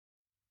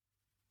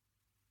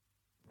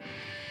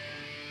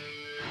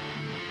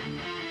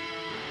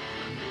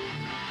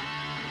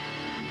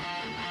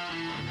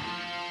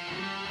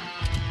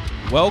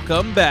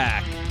Welcome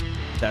back.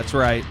 That's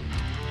right.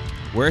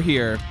 We're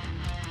here.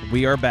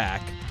 We are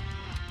back.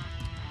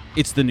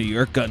 It's the New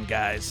York Gun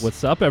Guys.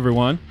 What's up,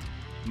 everyone?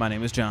 My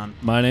name is John.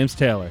 My name's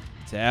Taylor.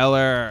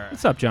 Taylor.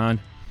 What's up, John?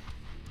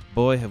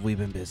 Boy, have we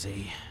been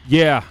busy.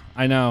 Yeah,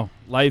 I know.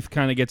 Life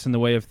kind of gets in the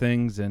way of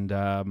things,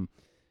 and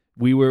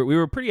we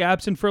were pretty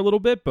absent for a little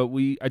bit, but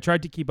I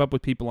tried to keep up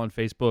with people on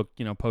Facebook,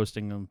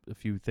 posting a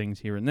few things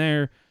here and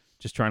there,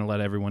 just trying to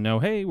let everyone know,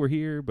 hey, we're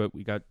here, but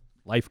we got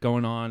life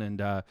going on, and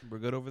we're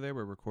good over there.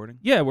 We're recording.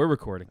 Yeah, we're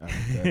recording.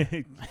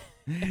 Oh,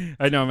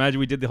 I know. Imagine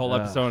we did the whole Oh,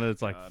 episode, and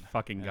it's like God.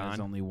 fucking And gone. there's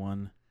only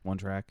one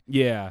track.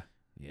 Yeah.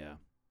 Yeah.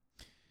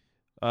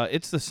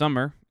 It's the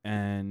summer,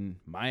 and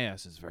my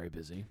ass is very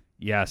busy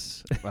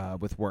Yes.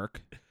 with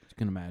work. As you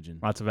can imagine.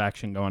 Lots of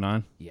action going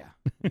on. Yeah.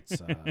 It's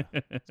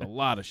a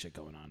lot of shit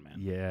going on, man.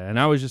 Yeah, and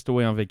I was just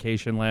away on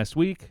vacation last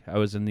week. I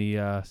was in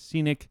the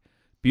scenic,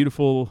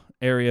 beautiful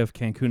area of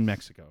Cancun,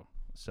 Mexico.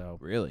 So,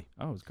 Really?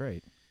 oh, it was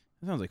great.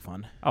 That sounds like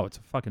fun. Oh, it's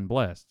a fucking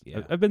blast.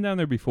 Yeah. I've been down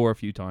there before a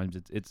few times.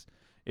 It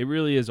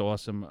really is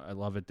awesome. I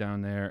love it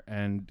down there.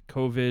 And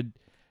COVID,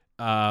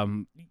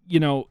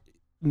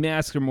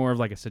 masks are more of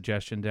like a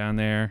suggestion down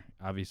there.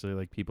 Obviously,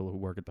 like people who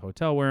work at the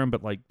hotel wear them,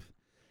 but like,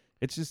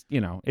 it's just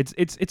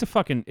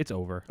it's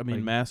over. I mean,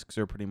 Like, masks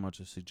are pretty much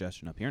a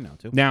suggestion up here now,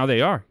 too. now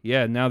they are.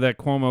 Yeah, now that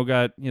Cuomo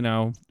got,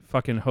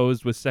 fucking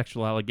hosed with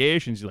sexual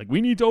allegations, he's like, we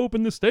need to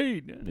open the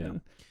state. Yeah.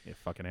 Yeah,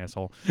 fucking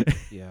asshole.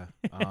 Yeah.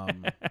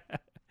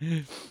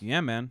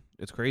 Yeah, man.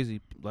 It's crazy.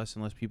 Less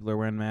and less people are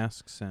wearing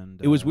masks.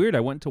 And It was weird. I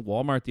went to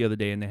Walmart the other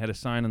day, and they had a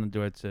sign on the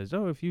door that says,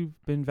 oh, if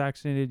you've been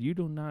vaccinated, you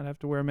do not have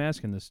to wear a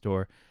mask in the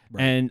store.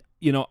 Right. And,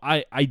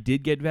 I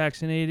did get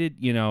vaccinated,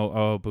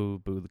 oh,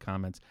 boo, the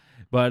comments.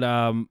 But,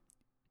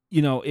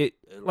 it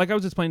like I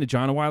was explaining to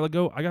John a while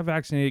ago, I got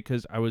vaccinated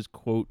because I was,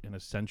 quote, an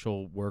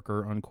essential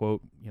worker,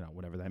 unquote,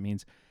 whatever that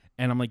means.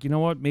 And I'm like, you know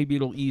what? Maybe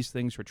it'll ease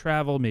things for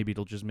travel. Maybe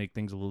it'll just make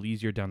things a little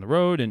easier down the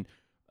road. And,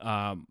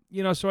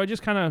 so I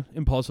just kind of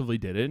impulsively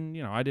did it. And,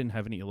 I didn't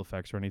have any ill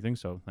effects or anything,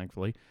 so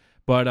thankfully.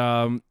 But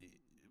how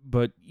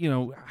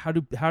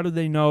do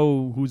they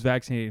know who's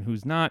vaccinated and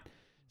who's not?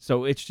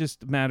 So it's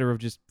just a matter of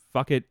just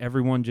fuck it.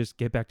 Everyone just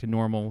get back to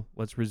normal.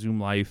 Let's resume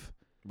life.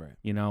 Right.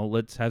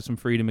 Let's have some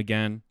freedom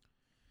again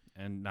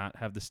and not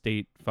have the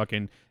state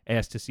fucking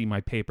ask to see my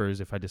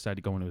papers if I decide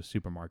to go into a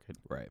supermarket.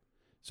 Right.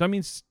 So, I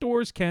mean,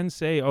 stores can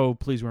say, oh,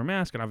 please wear a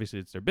mask, and obviously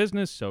it's their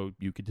business, so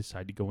you could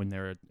decide to go in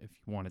there if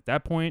you want at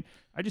that point.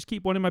 I just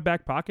keep one in my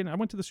back pocket. I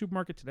went to the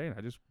supermarket today, and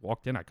I just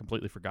walked in. I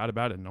completely forgot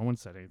about it, and no one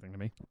said anything to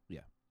me.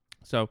 Yeah.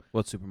 So,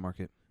 What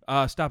supermarket?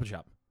 Stop and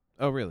Shop.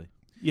 Oh, really?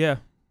 Yeah.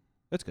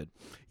 That's good.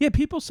 Yeah,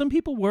 some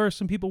people were,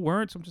 some people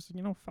weren't, so I'm just,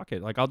 fuck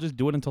it. Like, I'll just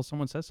do it until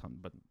someone says something,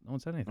 but no one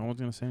said anything. No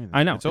one's going to say anything.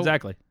 I know, It's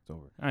exactly. Over. It's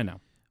over. I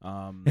know.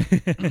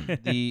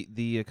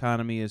 The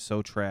economy is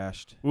so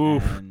trashed.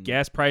 Oof, and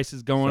gas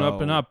prices going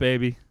up and so- up,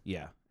 baby.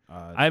 Yeah.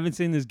 I haven't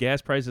seen this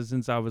gas prices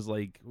since I was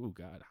like,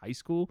 high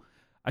school.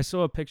 I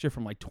saw a picture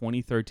from like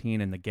 2013,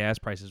 and the gas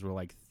prices were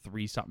like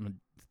three something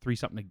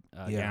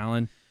a Yeah.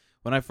 gallon.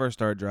 When I first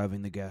started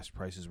driving, the gas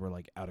prices were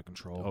like out of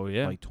control. Oh,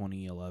 yeah. Like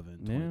 2011,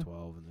 Yeah.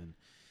 2012, and then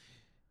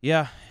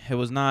yeah, it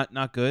was not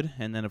good.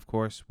 And then of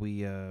course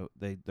the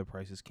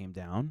prices came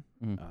down.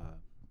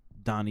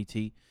 Donnie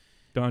T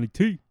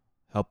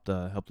helped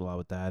a lot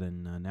with that,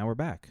 and now we're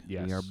back.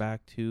 Yes. We are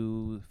back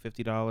to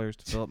 $50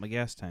 to fill up my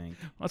gas tank.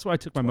 That's why I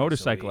took my Twice a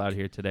motorcycle week. out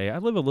here today. I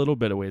live a little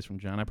bit away from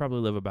John. I probably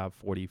live about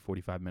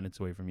 45 minutes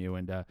away from you,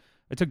 and I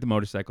took the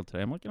motorcycle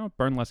today. I'm like,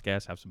 burn less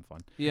gas, have some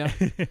fun. Yeah.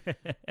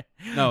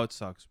 No, it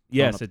sucks.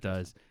 Yes, Going it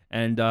does.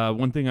 And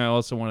one thing I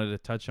also wanted to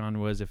touch on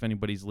was if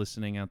anybody's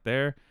listening out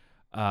there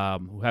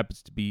who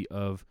happens to be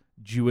of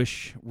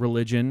Jewish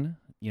religion,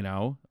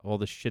 all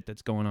the shit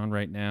that's going on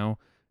right now,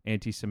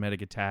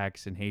 anti-Semitic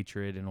attacks and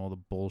hatred and all the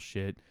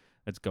bullshit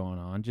that's going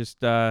on. Just,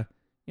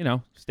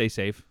 stay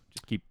safe.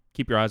 Just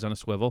keep your eyes on a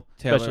swivel,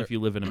 Taylor- especially if you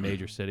live in a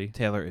major city.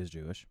 Taylor is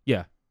Jewish.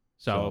 Yeah.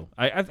 So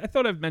I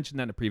thought I've mentioned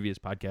that in a previous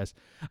podcast.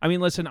 I mean,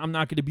 listen, I'm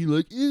not going to be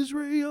like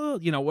Israel,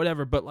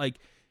 whatever. But like,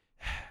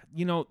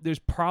 there's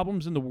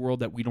problems in the world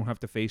that we don't have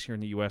to face here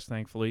in the U.S.,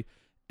 thankfully.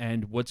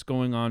 And what's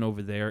going on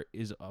over there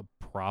is a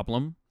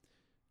problem,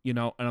 and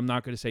I'm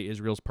not going to say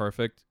Israel's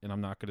perfect. And I'm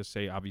not going to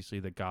say, obviously,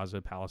 that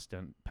Gaza,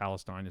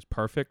 Palestine is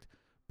perfect.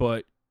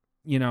 But,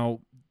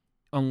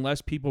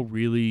 unless people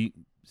really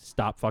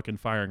stop fucking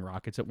firing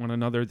rockets at one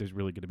another, there's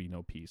really going to be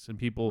no peace. And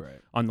people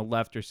on the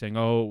left are saying,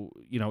 oh,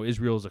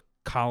 Israel's a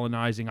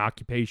colonizing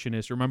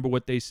occupationist. Remember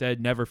what they said,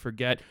 never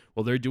forget.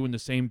 Well, they're doing the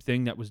same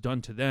thing that was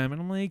done to them.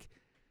 And I'm like,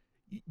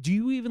 do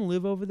you even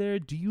live over there?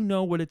 Do you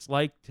know what it's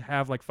like to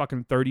have like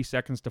fucking 30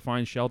 seconds to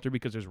find shelter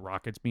because there's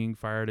rockets being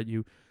fired at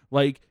you?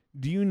 Like,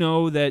 do you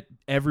know that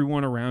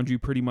everyone around you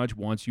pretty much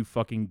wants you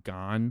fucking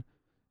gone?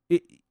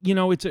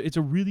 It's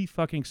a really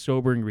fucking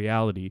sobering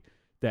reality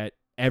that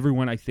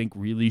everyone, I think,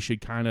 really should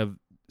kind of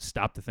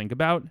stop to think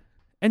about.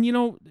 And,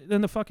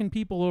 then the fucking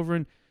people over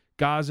in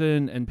Gaza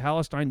and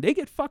Palestine, they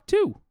get fucked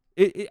too.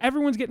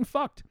 Everyone's getting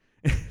fucked.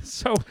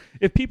 So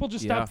if people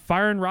just stop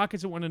firing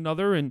rockets at one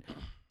another and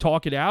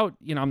talk it out.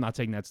 I'm not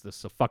saying that's the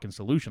fucking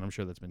solution. I'm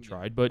sure that's been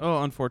tried, but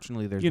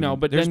unfortunately, there's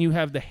then you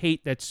have the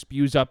hate that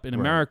spews up in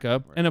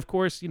America, and of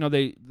course,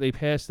 they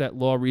passed that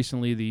law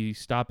recently, the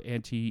Stop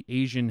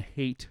Anti-Asian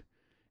Hate,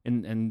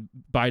 and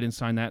Biden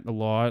signed that into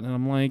law, and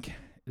I'm like,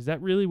 is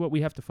that really what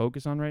we have to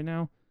focus on right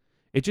now?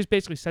 It just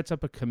basically sets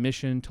up a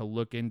commission to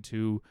look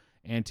into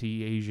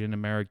anti-Asian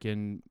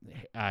American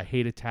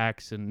hate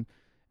attacks, and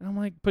I'm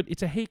like, but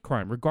it's a hate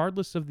crime,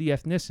 regardless of the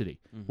ethnicity,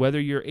 whether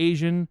you're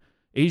Asian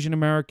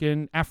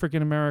American,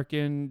 African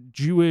American,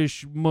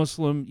 Jewish,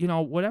 Muslim,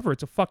 whatever.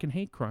 It's a fucking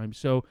hate crime.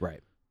 So,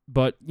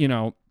 but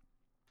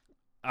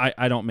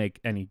I don't make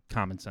any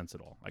common sense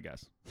at all, I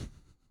guess.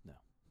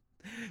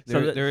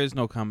 No, there is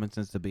no common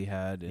sense to be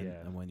had,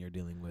 when you're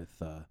dealing with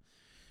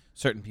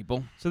certain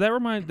people. So that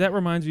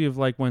reminds me of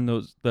like when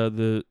those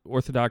the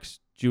Orthodox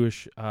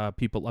Jewish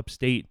people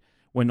upstate,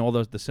 when all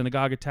the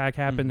synagogue attack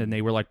happened, and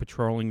they were like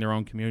patrolling their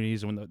own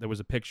communities, and when there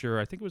was a picture,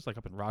 I think it was like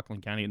up in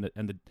Rockland County,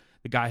 and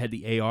the guy had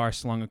the AR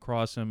slung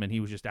across him, and he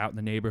was just out in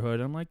the neighborhood.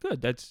 I'm like,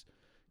 good, that's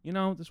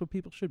what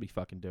people should be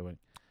fucking doing.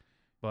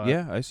 But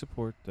yeah, I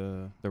support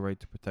the right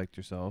to protect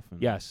yourself.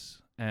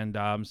 Yes, and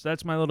so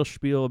that's my little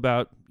spiel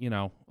about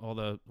all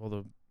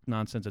the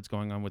nonsense that's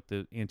going on with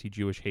the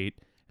anti-Jewish hate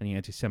and the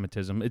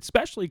anti-Semitism,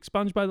 especially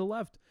expunged by the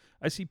left.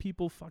 I see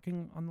people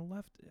fucking on the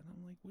left, and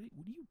I'm like,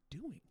 what are you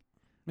doing?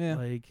 Yeah.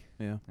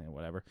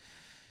 Whatever.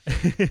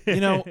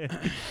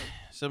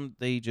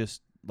 They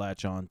just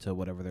latch on to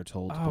whatever they're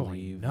told to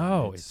believe.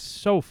 No, it's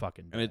so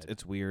fucking bad. And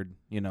it's weird.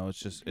 It's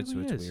just it's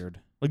weird.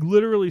 Like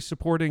literally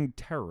supporting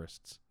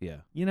terrorists. Yeah.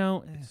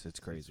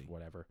 It's crazy.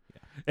 Whatever.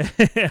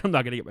 Yeah. I'm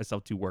not gonna get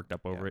myself too worked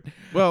up over it.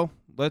 Well,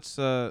 let's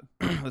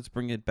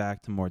bring it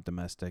back to more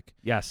domestic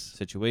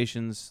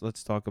situations.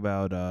 Let's talk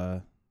about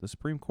the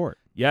Supreme Court.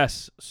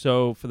 Yes.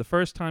 So for the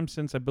first time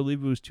since I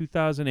believe it was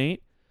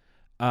 2008.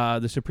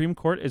 The Supreme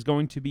Court is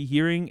going to be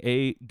hearing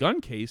a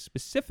gun case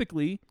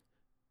specifically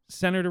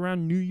centered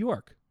around New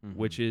York,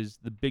 which is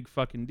the big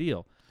fucking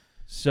deal.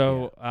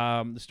 So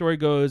the story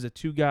goes that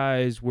two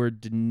guys were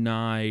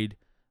denied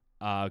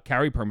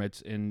carry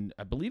permits in,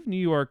 I believe, New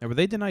York. Were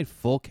they denied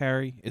full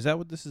carry? Is that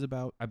what this is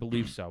about? I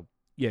believe so.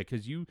 Yeah,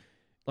 because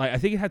I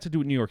think it had to do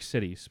with New York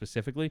City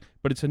specifically,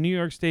 but it's a New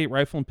York State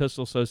Rifle and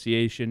Pistol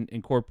Association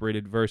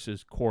Incorporated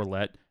versus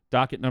Corlett,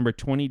 docket number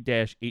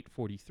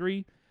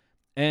 20-843.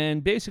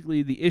 And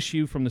basically, the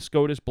issue from the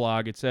SCOTUS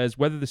blog, it says,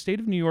 whether the state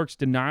of New York's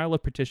denial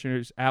of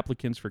petitioners'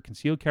 applicants for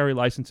concealed carry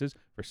licenses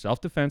for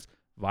self-defense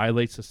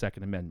violates the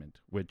Second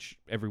Amendment, which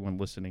everyone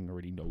listening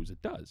already knows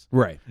it does.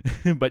 Right.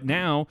 But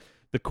now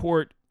the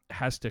court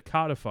has to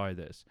codify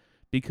this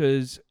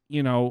because,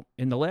 in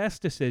the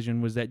last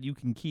decision was that you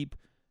can keep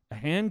a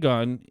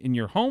handgun in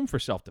your home for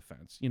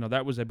self-defense.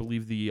 That was, I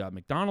believe, the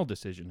McDonald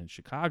decision in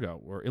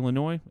Chicago or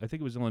Illinois. I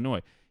think it was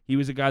Illinois. He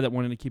was a guy that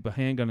wanted to keep a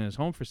handgun in his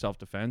home for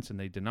self-defense, and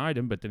they denied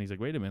him. But then he's like,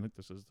 wait a minute,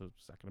 this is the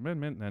Second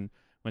Amendment, and then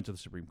went to the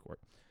Supreme Court.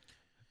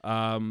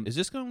 Is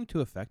this going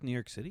to affect New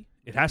York City?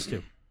 It has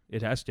to.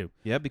 It has to.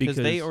 Yeah, because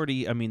they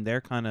already,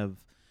 they're kind of,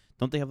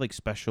 don't they have like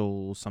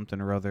special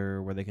something or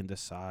other where they can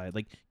decide,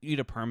 like you need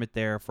a permit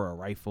there for a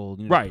rifle,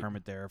 you need a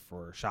permit there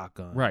for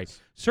shotguns. Right.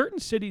 Certain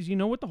cities,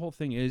 what the whole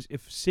thing is,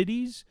 if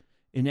cities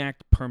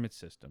enact permit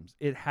systems,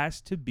 it has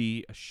to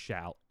be a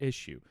shall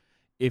issue.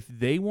 If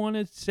they want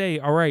to say,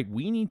 all right,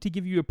 we need to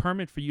give you a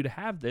permit for you to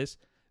have this,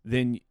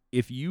 then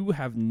if you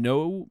have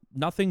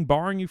nothing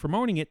barring you from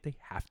owning it, they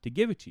have to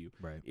give it to you.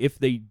 Right. If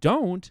they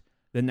don't,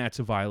 then that's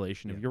a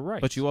violation of your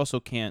rights. But you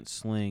also can't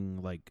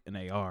sling like an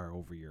AR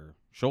over your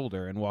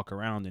shoulder and walk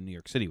around in New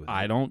York City with it.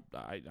 I don't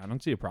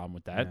see a problem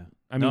with that.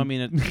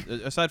 Yeah.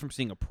 Aside from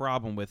seeing a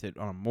problem with it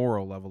on a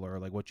moral level or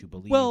like what you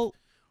believe. Well,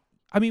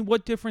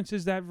 what difference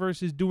is that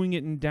versus doing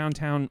it in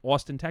downtown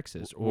Austin,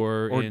 Texas,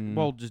 or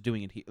just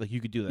doing it here? Like you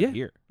could do that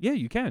here. Yeah,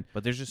 you can.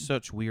 But there's just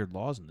such weird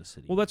laws in the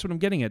city. Well, that's what I'm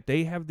getting at.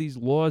 They have these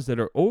laws that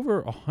are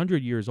over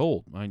 100 years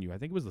old, mind you. I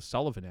think it was the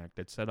Sullivan Act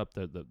that set up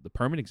the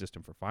permitting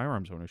system for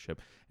firearms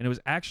ownership, and it was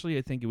actually,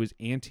 I think it was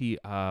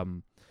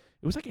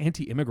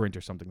anti-immigrant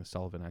or something. The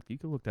Sullivan Act. You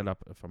can look that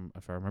up if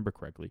I remember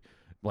correctly.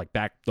 Like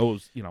back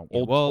those,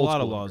 old. Well, old a lot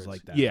of school laws immigrants.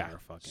 like that. Yeah. Are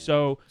fucking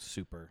so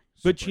super.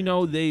 But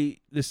the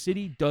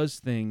city does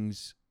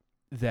things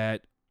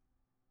that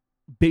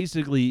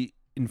basically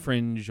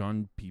infringe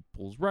on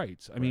people's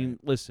rights. I mean,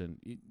 listen,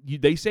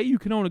 they say you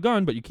can own a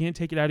gun, but you can't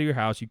take it out of your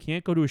house. You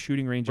can't go to a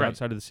shooting range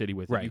outside of the city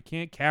with it. You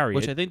can't carry it.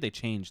 Which I think they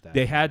changed that.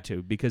 They had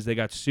to because they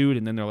got sued,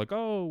 and then they're like,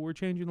 oh, we're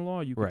changing the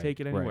law. You can take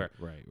it anywhere.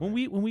 When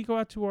we go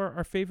out to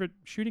our favorite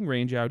shooting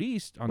range out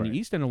east on the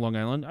east end of Long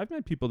Island, I've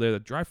met people there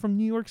that drive from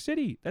New York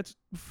City. That's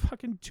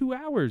fucking 2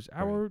 hours.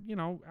 Hour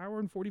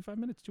and 45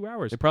 minutes, 2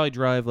 hours. They probably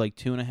drive like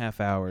 2.5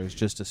 hours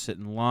just to sit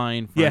in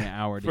line for an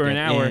hour to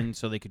get in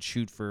so they could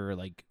shoot for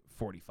like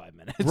 45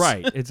 minutes.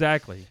 Right,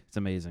 exactly. It's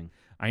amazing.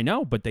 I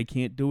know, but they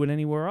can't do it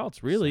anywhere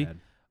else, really.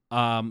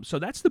 Sad. So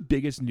that's the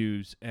biggest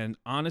news. And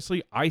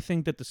honestly, I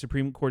think that the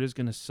Supreme Court is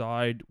going to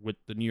side with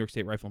the New York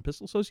State Rifle and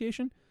Pistol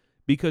Association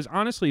because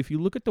honestly, if you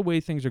look at the way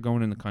things are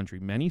going in the country,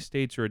 many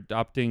states are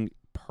adopting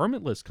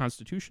permitless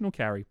constitutional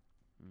carry.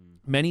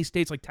 Many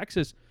states like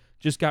Texas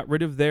just got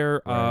rid of their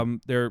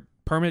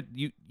permit.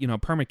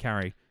 Permit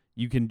carry.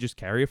 You can just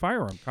carry a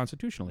firearm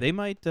constitutionally. They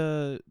might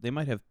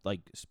have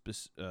like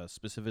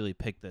specifically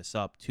picked this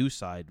up to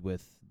side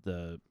with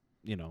the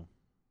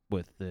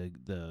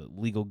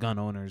legal gun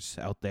owners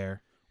out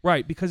there.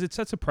 Right, because it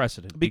sets a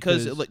precedent.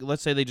 Because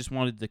let's say they just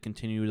wanted to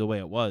continue the way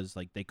it was,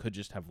 like they could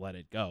just have let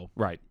it go.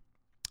 Right.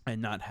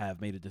 And not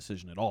have made a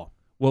decision at all.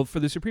 Well,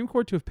 for the Supreme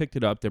Court to have picked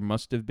it up, there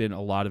must have been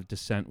a lot of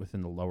dissent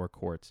within the lower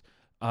courts.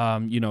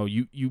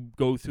 You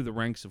go through the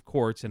ranks of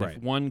courts, and if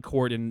one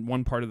court in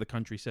one part of the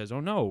country says, "Oh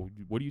no,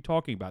 what are you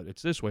talking about?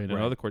 It's this way," and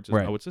another court says,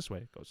 "No, it's this way,"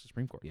 it goes to the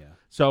Supreme Court. Yeah.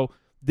 So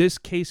this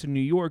case in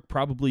New York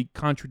probably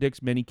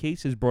contradicts many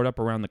cases brought up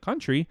around the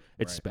country,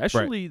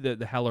 especially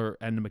the Heller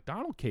and the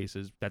McDonald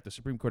cases that the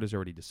Supreme Court has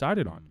already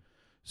decided on.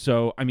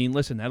 So, I mean,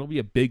 listen, that'll be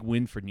a big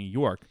win for New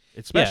York,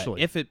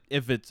 especially if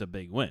it's a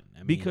big win. I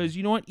mean, because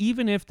you know what?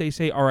 Even if they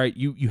say, all right,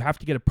 you have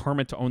to get a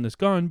permit to own this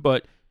gun,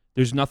 but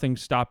there's nothing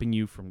stopping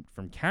you from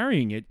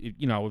carrying it.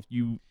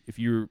 If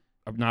you're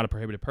not a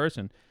prohibited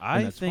person,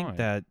 I that's think fine.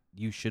 that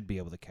you should be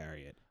able to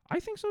carry it. I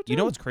think so too. You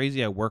know what's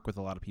crazy? I work with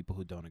a lot of people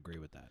who don't agree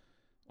with that.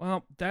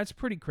 Well, that's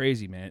pretty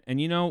crazy, man.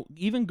 And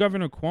even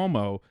Governor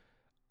Cuomo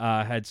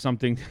had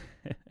something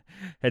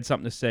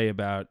to say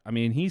about. I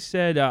mean, he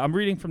said, I'm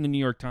reading from the New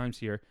York Times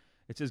here.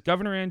 It says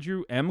Governor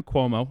Andrew M.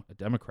 Cuomo, a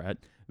Democrat,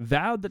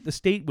 vowed that the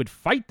state would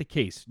fight the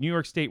case. New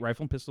York State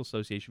Rifle and Pistol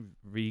Association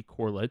v.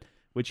 Corlett,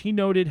 which he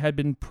noted had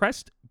been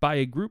pressed by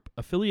a group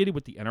affiliated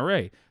with the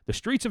NRA. The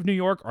streets of New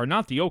York are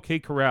not the OK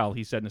Corral,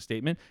 he said in a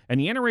statement, and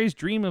the NRA's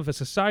dream of a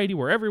society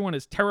where everyone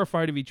is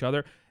terrified of each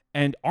other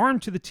and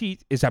armed to the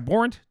teeth is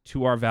abhorrent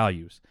to our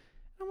values.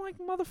 I'm like,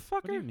 motherfucker.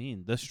 What do you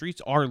mean? The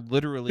streets are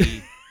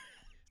literally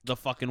the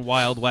fucking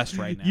Wild West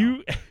right now.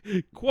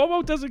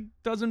 Cuomo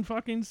doesn't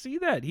fucking see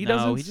that. He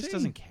just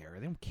doesn't care.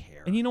 They don't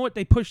care. And you know what?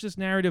 They push this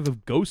narrative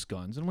of ghost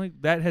guns. And I'm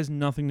like, that has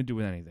nothing to do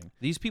with anything.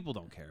 These people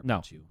don't care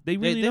about you. They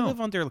really don't. They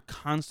live under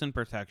constant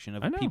protection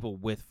of people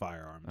with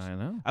firearms. I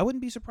know. I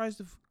wouldn't be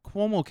surprised if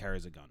Cuomo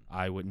carries a gun.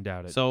 I wouldn't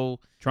doubt it. So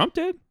Trump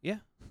did. Yeah.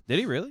 Did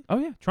he really? Oh,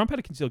 yeah. Trump had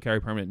a concealed carry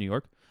permit in New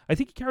York. I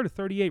think he carried a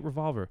 .38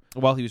 revolver.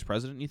 While he was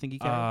president, you think he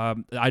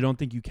carried? I don't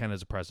think you can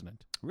as a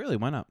president. Really?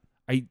 Why not?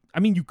 I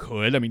mean, you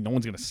could. I mean, no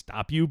one's going to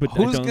stop you. But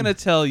who's going to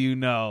tell you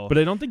no? But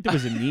I don't think there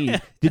was a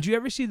need. Did you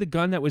ever see the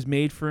gun that was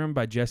made for him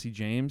by Jesse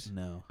James?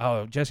 No.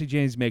 Oh, Jesse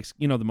James makes,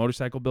 the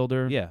motorcycle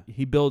builder? Yeah.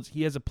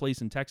 He has a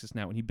place in Texas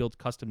now, and he builds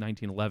custom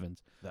 1911s.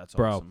 That's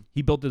Bro, awesome.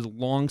 he built this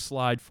long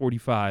slide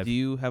 45. Do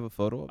you have a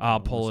photo of it?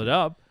 I'll pull it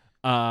up.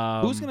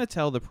 Who's going to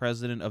tell the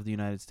president of the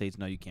United States,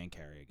 no, you can't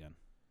carry a gun?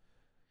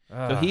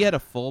 So he had a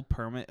full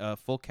permit,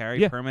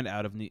 carry permit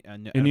out of New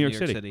York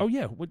City. Oh,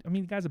 yeah.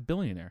 The guy's a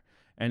billionaire.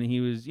 And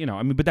he was,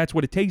 but that's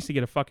what it takes to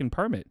get a fucking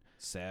permit.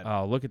 Sad.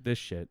 Oh, look at this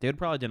shit. They would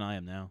probably deny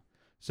him now.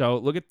 So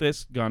look at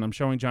this gun. I'm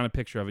showing John a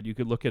picture of it. You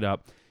could look it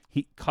up.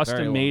 He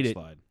custom made it.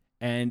 Slide.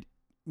 And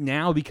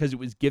now, because it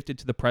was gifted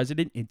to the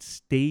president, it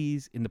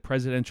stays in the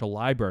presidential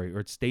library, or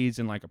it stays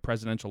in like a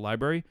presidential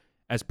library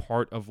as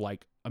part of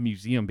like a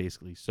museum,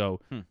 basically.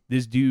 So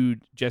this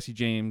dude, Jesse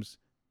James,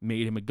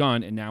 made him a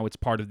gun, and now it's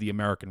part of the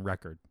American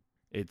record.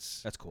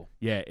 That's cool.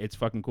 Yeah, it's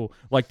fucking cool.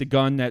 Like the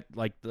gun that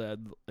the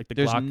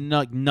There's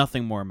Glock.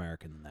 Nothing more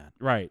American than that.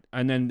 Right.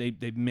 And then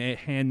they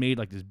handmade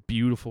like this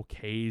beautiful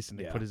case, and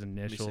they put his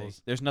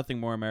initials. There's nothing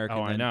more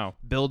American than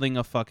building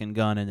a fucking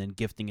gun and then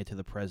gifting it to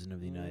the president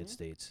of the United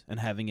States and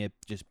having it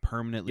just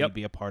permanently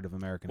be a part of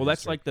American history.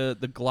 That's like the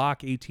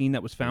Glock 18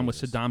 that was found with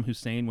Saddam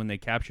Hussein when they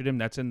captured him.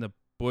 That's in the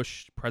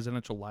Bush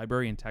Presidential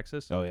Library in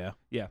Texas. Oh, yeah?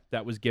 Yeah,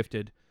 that was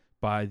gifted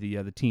by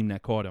the team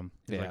that caught him.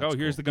 He's like, oh,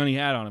 here's the gun he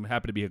had on him. It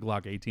happened to be a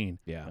Glock 18.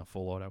 Yeah.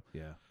 Full auto.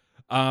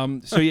 Yeah.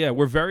 So, yeah,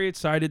 we're very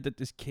excited that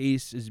this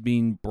case is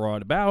being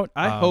brought about.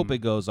 I hope it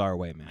goes our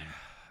way, man.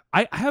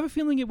 I have a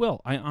feeling it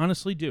will. I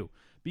honestly do.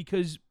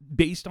 Because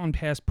based on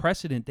past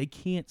precedent, they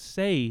can't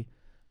say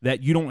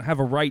that you don't have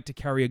a right to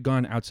carry a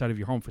gun outside of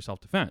your home for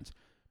self-defense.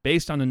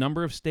 Based on a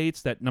number of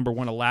states that, number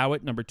one, allow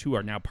it, number two,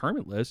 are now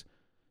permitless.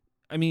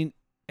 I mean,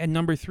 and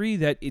number three,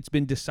 that it's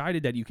been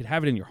decided that you can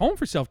have it in your home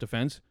for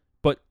self-defense,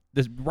 but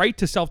the right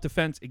to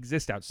self-defense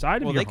exists outside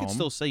of your home. Well, they could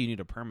still say you need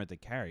a permit to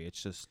carry.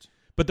 It's just...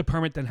 But the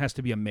permit then has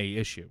to be a May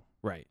issue.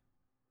 Right.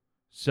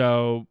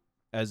 So...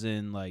 As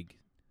in, like,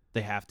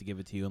 they have to give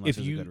it to you unless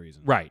there's a good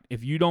reason. Right.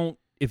 If you don't...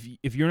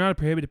 If you're not a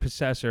prohibited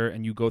possessor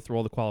and you go through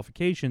all the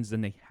qualifications, then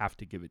they have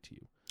to give it to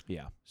you.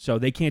 Yeah. So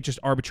they can't just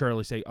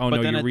arbitrarily say, oh,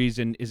 no, your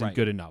reason isn't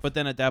good enough. But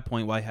then at that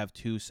point, why have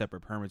two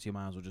separate permits? You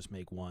might as well just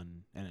make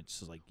one, and it's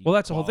just like... Well,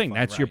 that's the whole thing.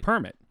 That's your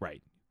permit.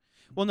 Right.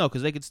 Well, no,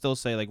 because they could still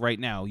say, like, right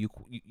now,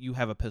 you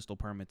have a pistol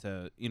permit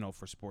to,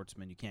 for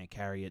sportsmen. You can't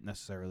carry it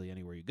necessarily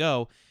anywhere you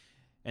go.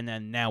 And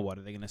then now what?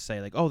 Are they going to say,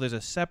 like, oh, there's a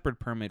separate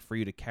permit for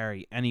you to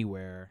carry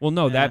anywhere? Well,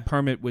 no, that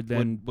permit would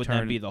then would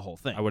then be the whole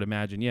thing. I would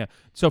imagine, yeah.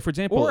 So, for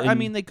example... Or, I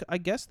mean, I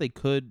guess they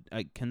could...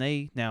 can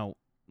they now...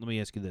 let me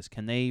ask you this: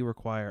 can they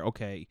require?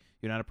 Okay,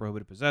 you're not a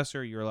prohibited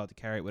possessor. You're allowed to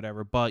carry it,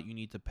 whatever. But you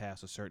need to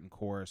pass a certain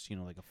course.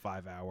 Like a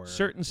 5-hour.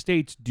 Certain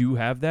states do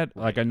have that.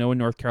 Right. Like I know in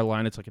North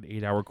Carolina, it's like an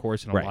 8-hour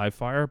course in a Right. live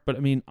fire. But I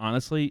mean,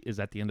 honestly, is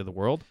that the end of the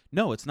world?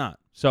 No, it's not.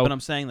 So, but I'm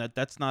saying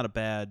that's not a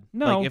bad.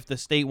 No. Like if the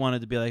state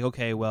wanted to be like,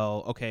 okay,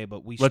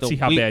 but let's see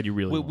how bad you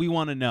really want. We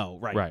want to know,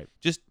 right? Right.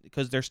 Just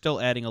because they're still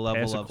adding a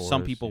level Pass a of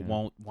some course, people yeah.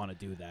 won't want to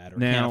do that or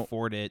Now- can't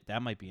afford it.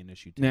 That might be an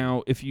issue too.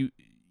 Now, if you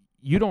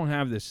don't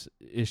have this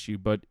issue,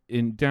 but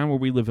down where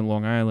we live in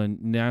Long Island,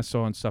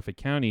 Nassau and Suffolk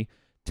County,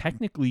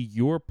 technically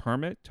your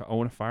permit to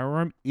own a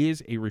firearm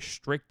is a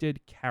restricted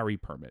carry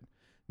permit,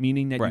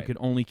 meaning that you Right. could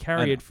only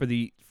carry it for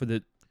the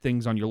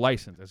things on your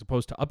license, as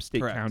opposed to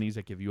upstate Correct. counties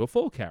that give you a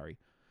full carry.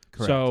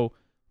 Correct. So,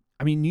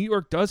 I mean, New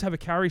York does have a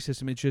carry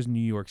system. It's just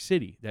New York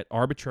City that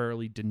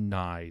arbitrarily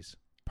denies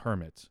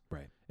permits.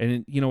 Right.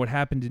 And what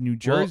happened in New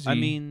Jersey, Well, I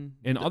mean,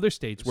 in other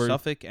states where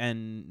Suffolk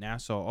and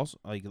Nassau also,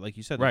 like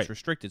you said, Right. it's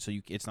restricted, so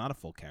it's not a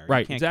full carry. Right,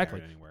 You can't exactly.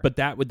 Carry it anywhere. But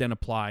that would then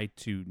apply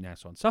to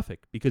Nassau and Suffolk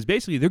because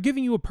basically they're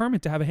giving you a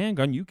permit to have a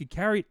handgun. You could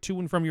carry it to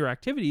and from your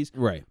activities,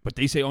 right. but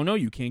they say, oh, no,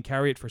 you can't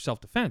carry it for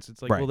self-defense.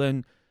 It's like, Right.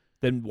 well,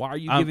 then why are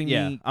you giving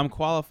me... I'm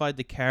qualified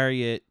to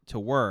carry it to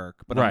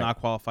work, but Right. I'm not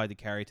qualified to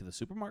carry it to the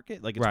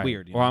supermarket. Like, it's Right.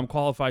 weird. Or I'm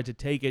qualified to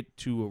take it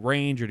to a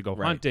range or to go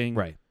Right. hunting,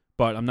 Right.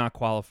 but I'm not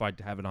qualified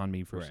to have it on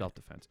me for Right.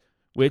 self-defense,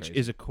 which Crazy.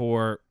 is a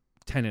core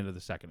tenet of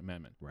the Second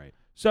Amendment. Right.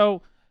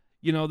 So,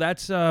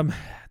 that's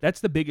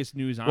the biggest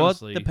news,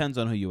 honestly. Well, it depends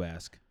on who you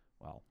ask.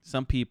 Well,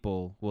 Some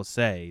people will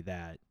say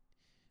that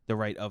the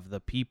right of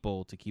the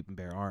people to keep and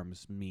bear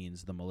arms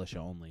means the militia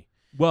only,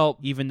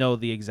 even though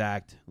the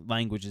exact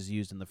language is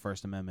used in the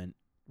First Amendment,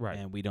 right.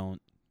 and we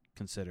don't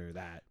consider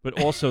that.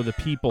 But also the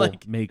people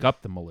Like- make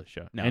up the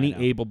militia. No, Any I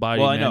know. able-bodied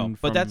Well, I men know,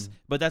 but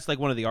from- that's like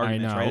one of the I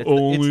arguments, know. right?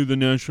 Only the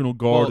National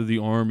Guard well, of the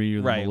Army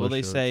or the right. militia. Well,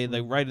 they say It's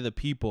the like- right of the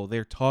people.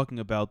 They're talking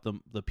about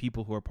the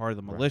people who are part of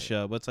the Right.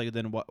 militia. But it's like,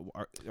 then what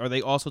are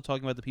they also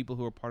talking about the people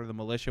who are part of the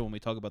militia when we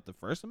talk about the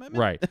First Amendment?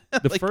 Right.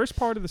 The Like- first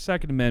part of the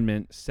Second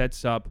Amendment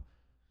sets up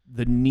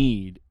the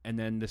need, and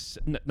then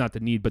not the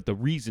need, but the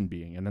reason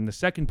being, and then the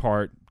second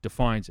part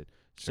defines it.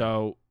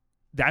 So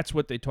that's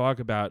what they talk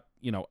about.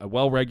 A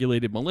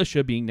well-regulated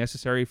militia being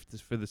necessary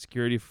for the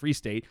security of a free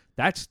state.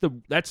 That's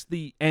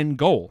the end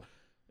goal,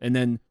 and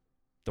then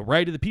the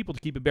right of the people to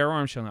keep and bear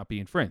arms shall not be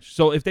infringed.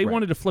 So if they Right.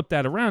 wanted to flip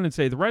that around and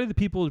say the right of the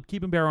people to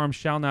keep and bear arms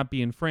shall not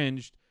be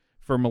infringed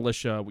for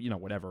militia,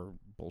 whatever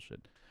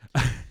bullshit.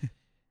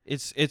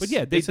 It's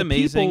yeah, it's the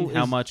amazing people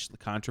how is- much the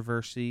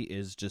controversy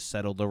is just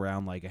settled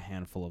around like a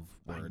handful of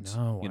words. I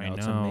know.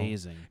 It's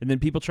amazing. And then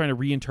people trying to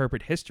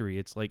reinterpret history.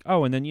 It's like,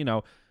 oh, and then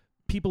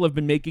people have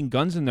been making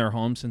guns in their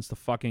homes since the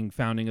fucking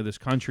founding of this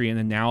country, and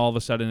then now all of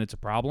a sudden it's a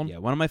problem. Yeah,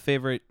 one of my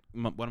favorite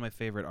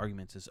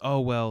arguments is, oh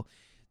well,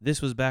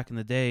 this was back in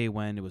the day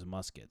when it was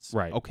muskets.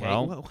 Right. Okay.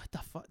 Well, what the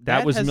fuck?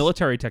 That was has-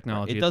 military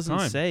technology. It at doesn't the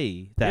time.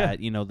 say that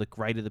the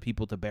right of the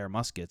people to bear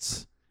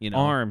muskets.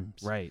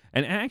 Arms. Right.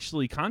 And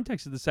actually,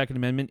 context of the Second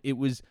Amendment, it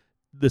was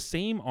the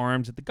same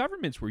arms that the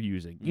governments were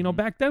using. Mhm.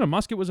 Back then a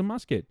musket was a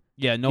musket.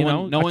 Yeah. No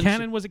a one.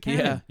 cannon was a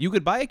cannon. Yeah. You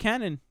could buy a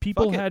cannon.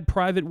 People Fuck it. had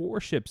private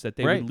warships that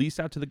they Right. would lease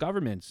out to the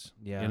governments.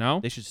 Yeah.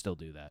 They should still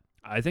do that.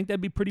 I think that'd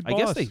be pretty I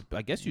boss.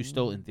 guess you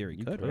still in theory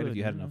You could, right? If could,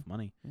 you had yeah. enough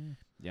money. Yeah.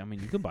 Yeah. I mean,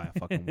 you could buy a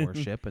fucking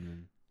warship and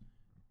then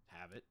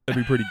have it.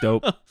 That'd be pretty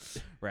dope.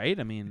 Right?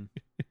 I mean,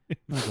 I'm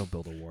gonna go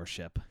build a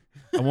warship.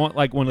 I want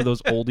like one of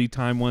those oldie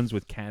time ones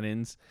with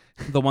cannons.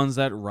 The ones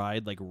that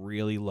ride like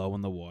really low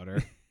in the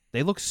water.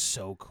 They look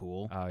so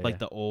cool. Oh, yeah. Like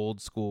the old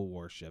school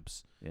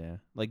warships. Yeah.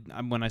 Like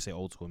when I say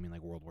old school, I mean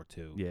like World War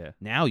II. Yeah.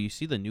 Now you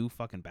see the new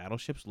fucking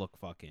battleships look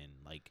fucking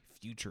like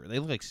future. They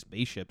look like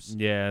spaceships.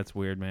 Yeah, it's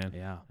weird, man.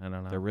 Yeah. I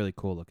don't know. They're really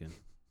cool looking.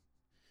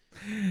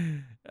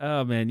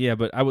 Oh man, yeah,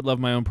 but I would love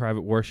my own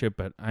private warship,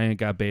 but I ain't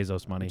got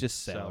Bezos money.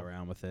 Just sail so.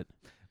 around with it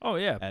Oh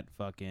yeah. at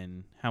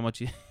fucking how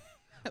much you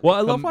Well,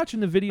 I love um, watching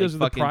the videos of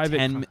the fucking private.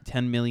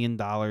 $10 million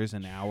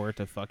an hour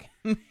to fucking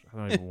I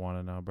don't even want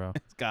to know, bro.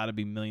 it's got to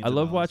be millions. I of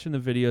love dollars. watching the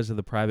videos of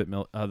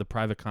the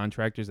private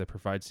contractors that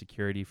provide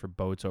security for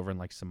boats over in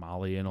like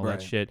Somalia and all that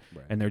Right, shit,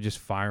 right. and they're just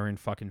firing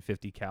fucking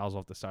 50 cals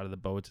off the side of the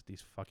boats at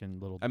these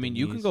fucking little. I mean,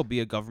 you can dinghies. go be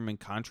a government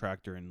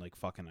contractor in like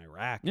fucking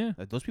Iraq. Yeah.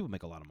 Like, those people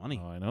make a lot of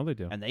money, Oh, I know they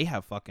do. and they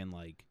have fucking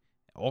like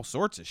all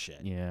sorts of shit.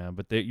 Yeah,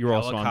 but you're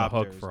also on the hook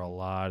Helicopters for a and-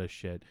 lot of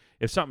shit.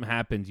 If something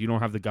happens, you don't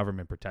have the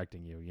government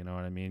protecting you. You know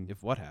what I mean?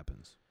 If what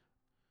happens?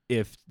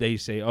 If they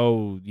say,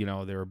 oh,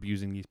 they're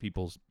abusing these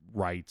people's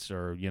rights,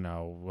 or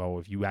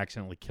if you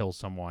accidentally kill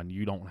someone,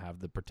 you don't have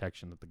the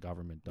protection that the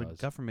government The does.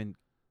 government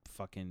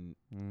fucking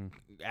Mm.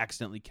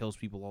 accidentally kills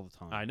people all the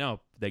time. I know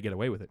they get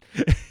away with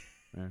it.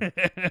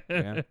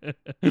 Yeah.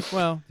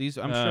 Well, I'm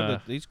sure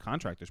that these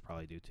contractors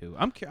probably do too.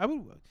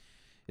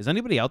 Is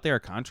anybody out there a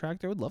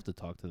contractor? I would love to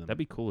talk to them. That'd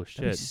be cool as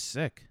That'd be shit.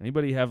 sick.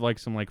 Anybody have like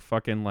some like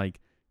fucking like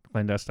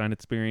clandestine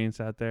experience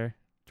out there?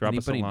 Drop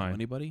us a Anybody know line.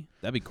 anybody?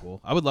 That'd be cool.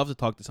 I would love to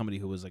talk to somebody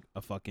who was like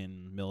a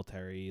fucking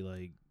military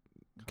like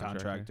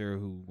contractor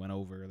who went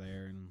over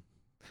there and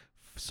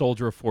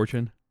Soldier of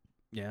fortune.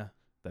 yeah.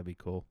 That'd be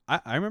cool.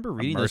 I remember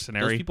reading those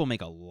people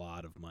make a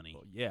lot of money.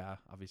 Well, yeah,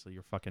 obviously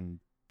you're fucking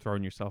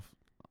throwing yourself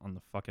on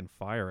the fucking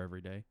fire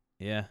every day.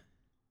 Yeah.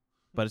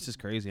 But it's just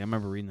crazy. I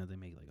remember reading that they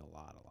make like a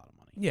lot of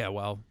money. Yeah,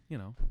 well,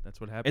 that's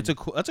what happens.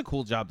 That's a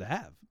cool job to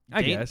have.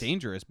 I guess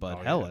dangerous,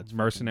 but hell, it's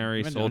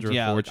mercenary, soldier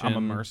of fortune. I'm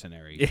a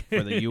mercenary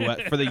for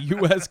the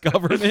U.S.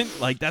 government.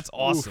 Like that's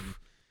awesome. Oof.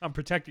 I'm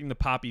protecting the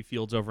poppy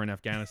fields over in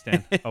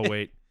Afghanistan. Oh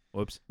wait,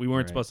 whoops, we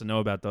weren't supposed to know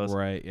about those.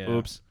 Right? Yeah.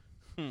 Oops.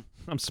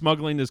 I'm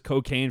smuggling this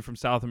cocaine from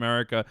South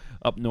America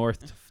up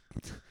north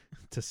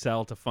to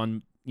sell to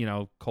fund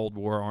Cold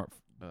War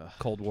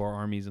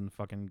armies in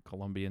fucking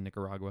Colombia and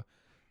Nicaragua.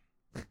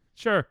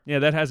 Sure, yeah,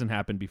 that hasn't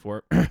happened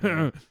before.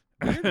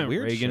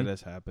 Weird shit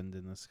has happened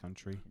in this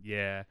country.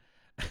 Yeah.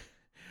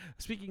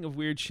 Speaking of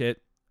weird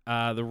shit,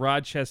 the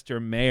Rochester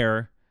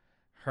mayor,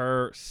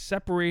 her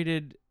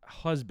separated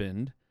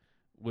husband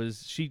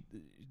was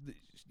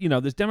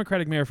this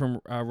Democratic mayor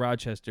from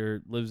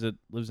Rochester lives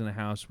in a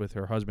house with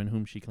her husband,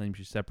 whom she claims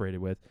she's separated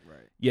with. Right.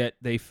 Yet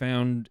they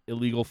found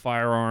illegal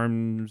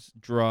firearms,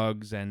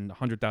 drugs, and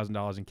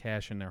 $100,000 in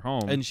cash in their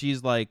home. And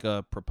she's like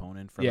a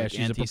proponent for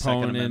she's a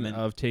proponent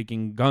of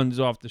taking guns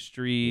off the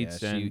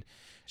streets. Yeah,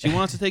 she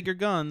wants to take your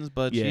guns,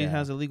 but she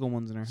has illegal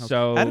ones in her house.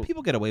 So how do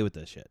people get away with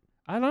this shit?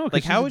 I don't know.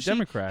 Like how is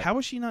Democrat? How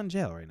is she not in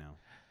jail right now?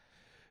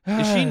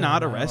 Is she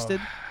not arrested?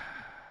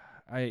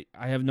 I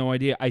have no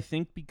idea. I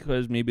think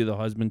because maybe the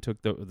husband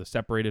took the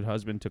separated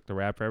husband took the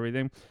rap for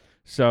everything.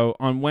 So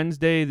on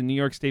Wednesday, the New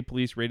York State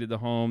Police raided the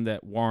home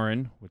that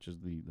Warren, which is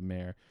the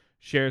mayor,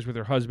 shares with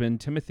her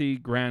husband, Timothy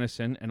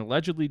Granison, and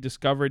allegedly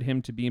discovered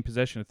him to be in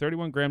possession of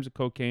 31 grams of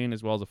cocaine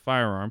as well as a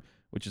firearm,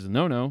 which is a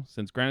no-no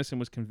since Granison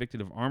was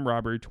convicted of armed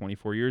robbery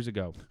 24 years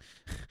ago.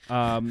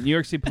 New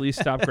York City Police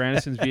stopped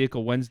Granison's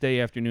vehicle Wednesday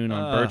afternoon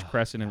on Birch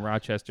Crescent in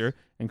Rochester,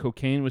 and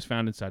cocaine was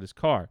found inside his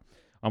car.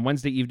 On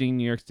Wednesday evening,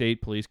 New York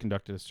State Police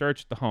conducted a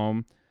search at the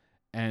home,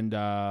 and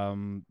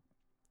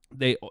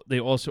they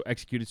also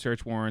executed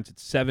search warrants at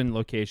 7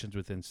 locations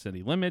within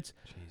city limits,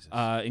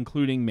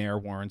 including Mayor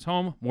Warren's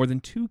home. More than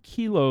 2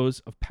 kilos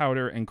of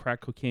powder and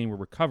crack cocaine were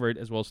recovered,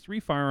 as well as 3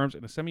 firearms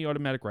and a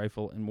semi-automatic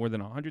rifle, and more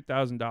than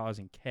 $100,000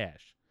 in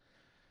cash.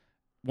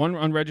 1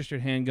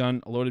 unregistered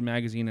handgun, a loaded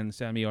magazine, and a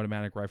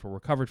semi-automatic rifle were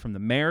recovered from the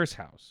mayor's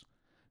house.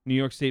 New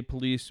York State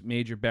Police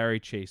Major Barry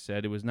Chase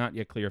said it was not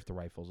yet clear if the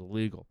rifle is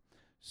illegal.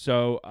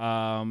 So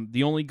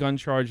the only gun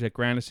charge that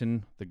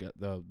Granison,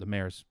 the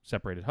mayor's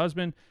separated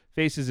husband,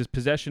 faces is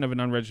possession of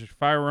an unregistered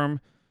firearm,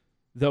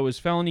 though his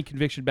felony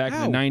conviction back in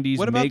the 90s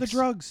What about the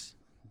drugs?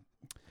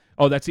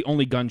 Oh, that's the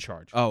only gun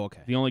charge. Oh, okay.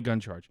 The only gun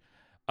charge.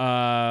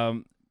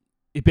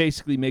 It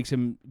basically makes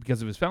him,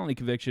 because of his felony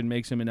conviction,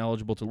 makes him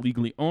ineligible to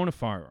legally own a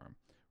firearm,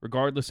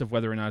 regardless of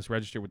whether or not it's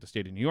registered with the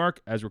state of New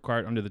York, as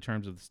required under the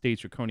terms of the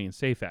state's Draconian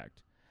SAFE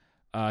Act.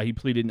 He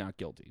pleaded not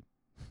guilty.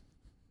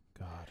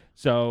 God.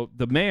 So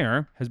the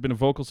mayor has been a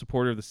vocal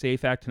supporter of the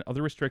SAFE Act and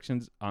other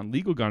restrictions on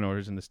legal gun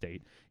owners in the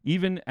state,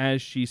 even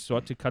as she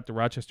sought to cut the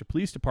Rochester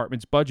Police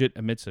Department's budget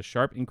amidst a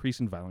sharp increase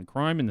in violent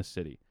crime in the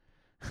city.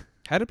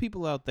 How do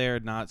people out there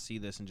not see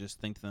this and just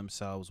think to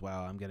themselves,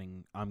 "Wow, I'm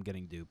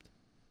getting duped"?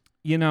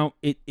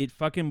 It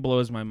fucking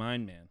blows my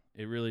mind, man.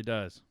 It really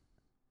does.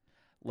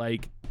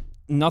 Like,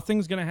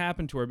 nothing's gonna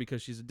happen to her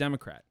because she's a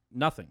Democrat.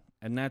 Nothing,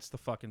 and that's the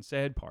fucking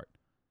sad part.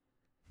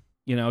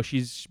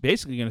 She's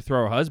basically going to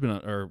throw her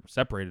husband or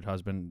separated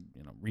husband.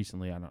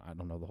 Recently, I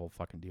don't know the whole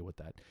fucking deal with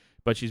that,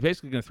 but she's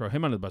basically going to throw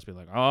him under the bus. Be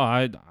like, oh,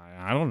 I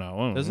don't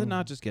know. Does it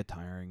not just get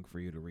tiring for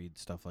you to read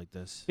stuff like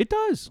this? It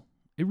does.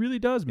 It really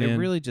does, man. It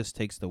really just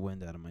takes the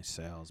wind out of my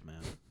sails,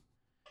 man.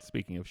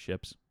 Speaking of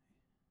ships,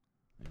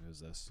 maybe it was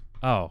this.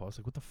 Oh, I was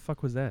like, what the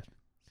fuck was that?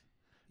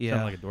 Yeah,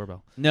 sounded like a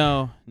doorbell.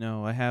 No.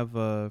 I have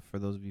for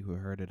those of you who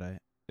heard it,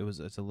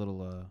 it's a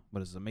little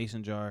what is it, a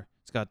mason jar.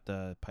 It's got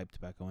pipe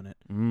tobacco in it.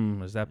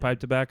 Is that pipe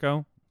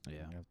tobacco?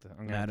 Yeah.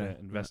 I'm gonna have to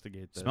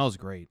investigate this. Smells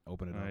great.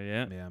 Open it up.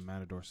 Yeah. Yeah,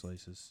 Matador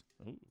slices.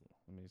 Ooh,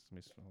 let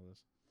me smell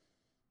this.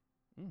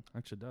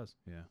 Actually does.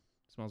 Yeah.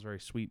 Smells very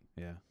sweet.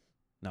 Yeah.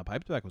 No,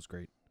 pipe tobacco's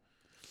great.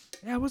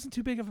 Yeah, I wasn't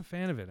too big of a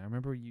fan of it. I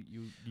remember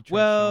you tried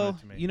well, showing it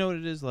to me. You know what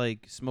it is,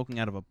 like smoking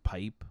out of a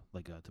pipe,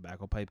 like a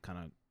tobacco pipe, kind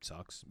of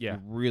sucks. Yeah.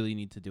 You really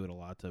need to do it a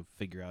lot to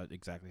figure out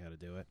exactly how to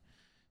do it.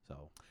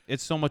 So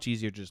it's so much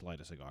easier to just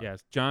light a cigar.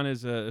 Yes, John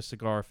is a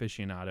cigar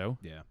aficionado.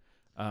 Yeah.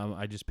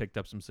 I just picked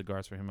up some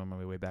cigars for him on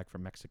my way back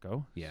from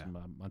Mexico. Yeah.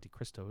 Some Monte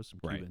Cristos,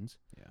 some right. Cubans.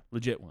 Yeah.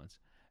 Legit ones.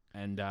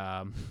 And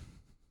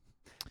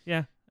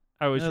yeah,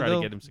 I always try to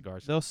get him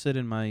cigars. They'll sit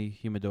in my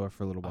humidor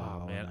for a little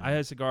while. Oh, man. I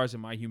had cigars in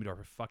my humidor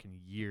for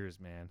fucking years,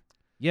 man.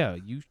 Yeah,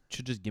 you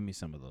should just give me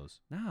some of those.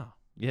 No.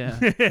 Yeah.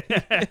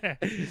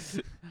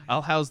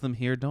 I'll house them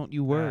here. Don't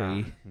you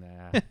worry.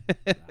 Nah,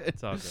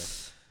 it's all good.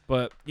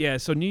 But, yeah,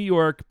 so New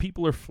York,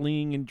 people are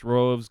fleeing in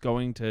droves,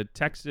 going to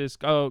Texas.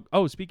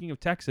 Oh, speaking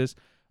of Texas,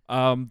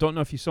 don't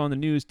know if you saw in the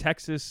news,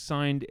 Texas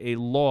signed a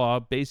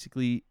law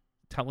basically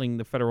telling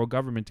the federal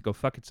government to go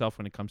fuck itself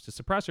when it comes to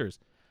suppressors.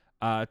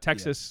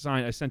 Texas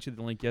signed. I sent you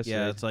the link yesterday.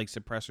 Yeah, it's like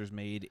suppressors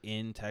made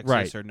in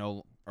Texas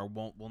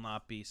will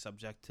not be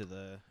subject to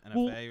the NFA.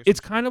 Well, or something. it's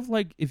kind of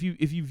like if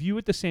you view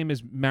it the same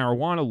as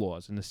marijuana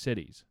laws in the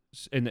cities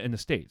in the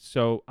states.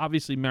 So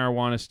obviously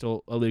marijuana is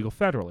still illegal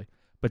federally,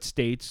 but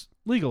states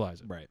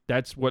legalize it. Right.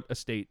 That's what a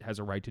state has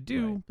a right to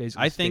do. Right.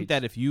 Basically, I think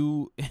that if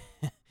you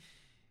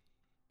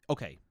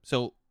okay,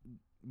 so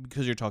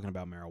because you're talking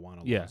about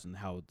marijuana laws and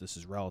how this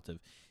is relative,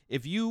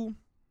 if you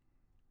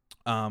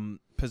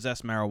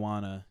possess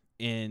marijuana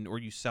or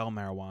you sell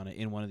marijuana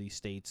in one of these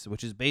states,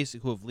 which is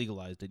basically who have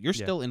legalized it, you're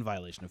still in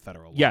violation of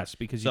federal law. Yes,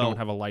 because you don't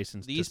have a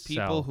license these to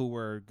people sell. who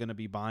were going to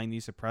be buying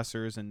these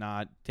suppressors and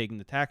not taking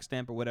the tax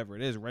stamp or whatever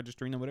it is,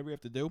 registering them, whatever you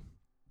have to do,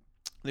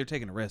 they're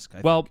taking a risk.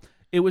 I think.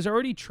 It was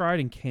already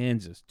tried in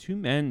Kansas. Two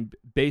men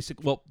they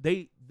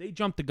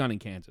jumped the gun in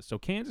Kansas. So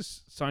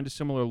Kansas signed a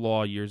similar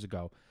law years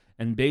ago,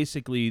 and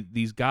basically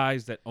these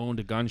guys that owned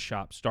a gun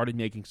shop started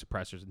making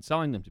suppressors and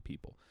selling them to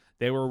people.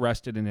 They were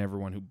arrested, and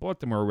everyone who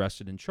bought them were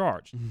arrested and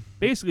charged,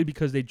 basically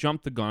because they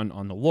jumped the gun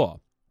on the law.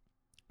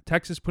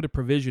 Texas put a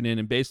provision in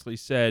and basically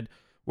said,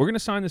 we're going to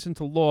sign this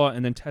into law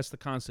and then test the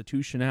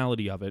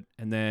constitutionality of it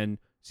and then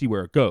see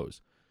where it goes.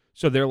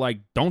 So they're like,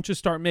 don't just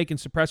start making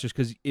suppressors,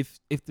 because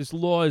if this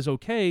law is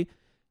okay,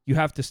 you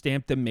have to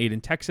stamp them made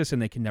in Texas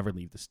and they can never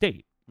leave the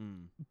state.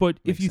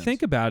 But if you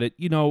think about it,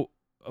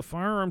 a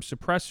firearm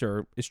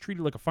suppressor is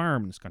treated like a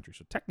firearm in this country.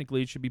 So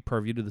technically it should be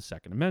purview to the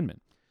Second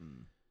Amendment.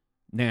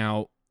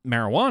 Now,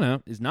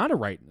 marijuana is not a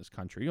right in this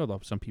country, although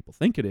some people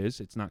think it is.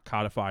 It's not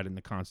codified in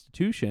the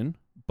Constitution,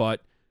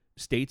 but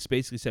states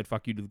basically said,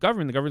 fuck you to the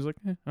government. The government's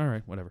like, all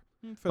right, whatever.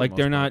 Like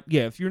they're not,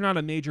 if you're not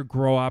a major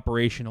grow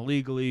operation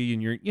illegally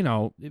and you're,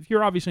 if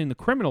you're obviously in the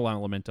criminal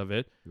element of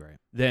it, right,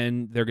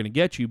 then they're going to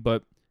get you.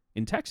 But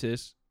in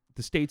Texas,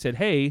 the state said,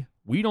 hey,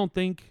 we don't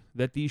think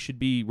that these should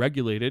be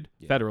regulated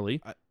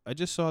federally. I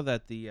just saw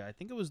that I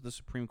think it was the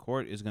Supreme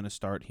Court is going to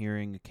start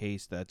hearing a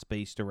case that's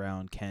based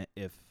around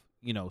if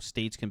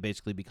states can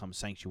basically become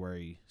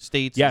sanctuary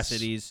states and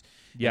cities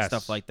and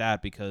stuff like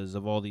that because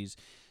of all these.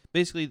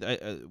 Basically,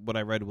 what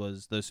I read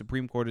was the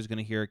Supreme Court is going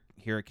to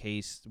hear a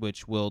case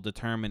which will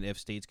determine if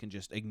states can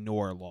just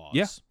ignore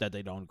laws that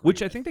they don't agree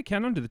with. I think they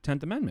can under the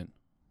 10th Amendment.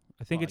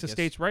 I think it's a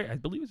states' right. I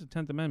believe it's a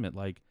 10th Amendment.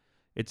 Like,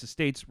 it's a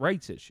states'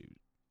 rights issue.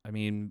 I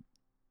mean,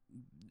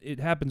 it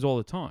happens all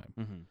the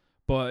time.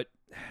 But,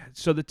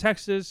 so the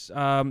Texas,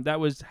 that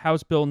was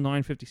House Bill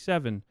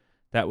 957.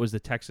 That was the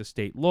Texas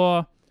state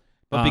law.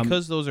 But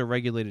because those are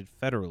regulated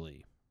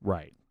federally,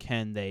 right?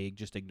 Can they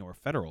just ignore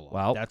federal law?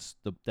 Well, that's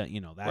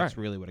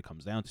really what it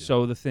comes down to.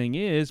 So the thing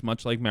is,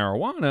 much like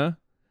marijuana,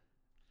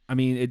 I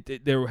mean,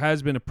 there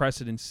has been a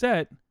precedent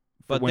set.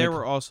 But there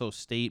were also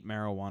state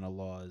marijuana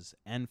laws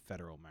and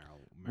federal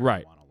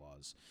marijuana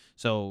laws.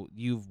 So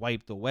you've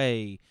wiped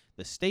away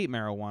the state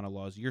marijuana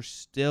laws. You're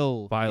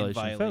still in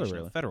violation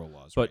of federal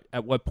laws. But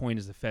at what point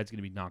is the feds going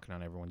to be knocking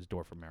on everyone's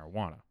door for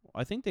marijuana?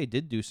 I think they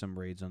did do some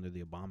raids under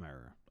the Obama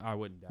era. I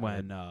wouldn't doubt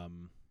it.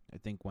 I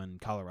think when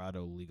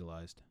Colorado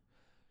legalized.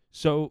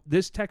 So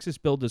this Texas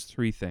bill does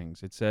three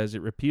things. It says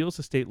it repeals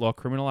the state law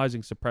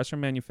criminalizing suppressor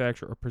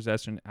manufacture or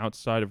possession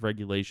outside of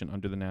regulation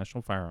under the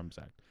National Firearms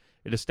Act.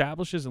 It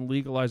establishes and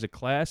legalizes a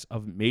class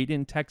of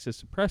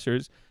made-in-Texas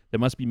suppressors that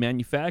must be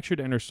manufactured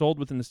and are sold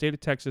within the state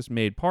of Texas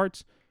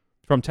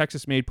from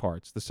Texas-made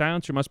parts. The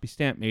silencer must be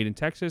stamped made in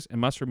Texas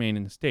and must remain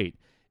in the state.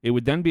 It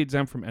would then be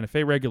exempt from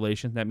NFA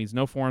regulation. That means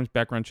no forms,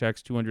 background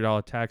checks,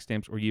 $200 tax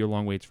stamps, or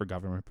year-long waits for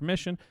government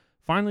permission.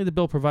 Finally, the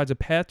bill provides a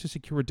path to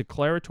secure a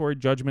declaratory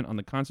judgment on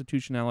the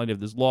constitutionality of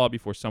this law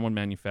before someone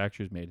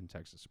manufactures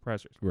made-in-Texas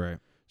suppressors. Right.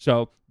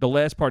 So the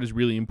last part is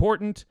really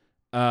important.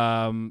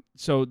 And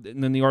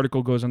then the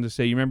article goes on to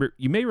say, you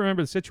may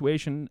remember the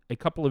situation. A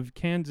couple of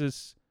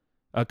Kansans,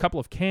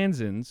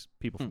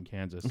 people from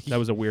Kansas, that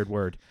was a weird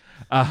word,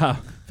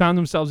 found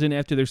themselves in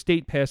after their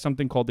state passed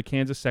something called the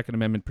Kansas Second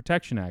Amendment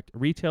Protection Act. A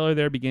retailer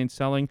there began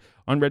selling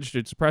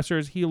unregistered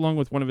suppressors. He, along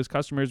with one of his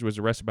customers, was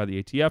arrested by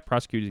the ATF,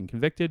 prosecuted, and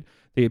convicted.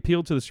 They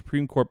appealed to the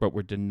Supreme Court but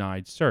were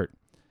denied cert.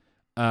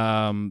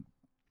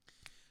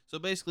 So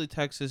basically,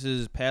 Texas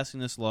is passing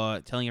this law,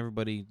 telling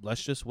everybody,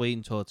 let's just wait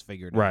until it's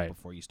figured out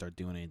before you start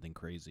doing anything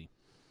crazy.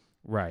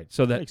 Right.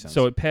 So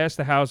it passed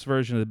the House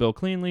version of the bill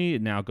cleanly.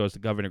 It now goes to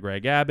Governor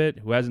Greg Abbott,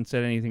 who hasn't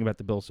said anything about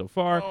the bill so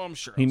far. Oh, I'm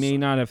sure he may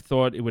not have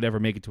thought it would ever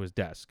make it to his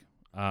desk.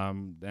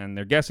 And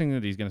they're guessing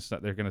that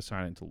they're going to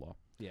sign it into law.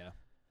 Yeah.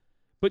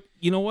 But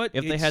you know what?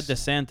 If they had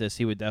DeSantis,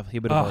 he would have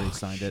already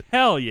signed it.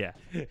 Hell yeah.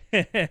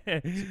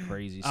 It's a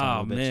crazy son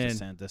of a bitch,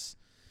 DeSantis.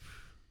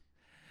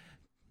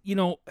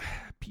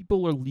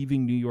 People are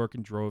leaving New York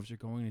in droves. They're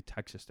going to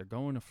Texas. They're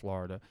going to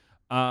Florida.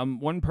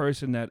 One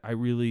person that I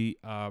really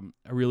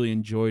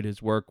enjoyed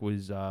his work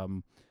was a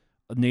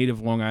native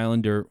Long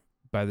Islander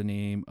by the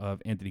name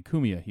of Anthony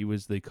Cumia. He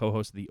was the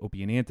co-host of the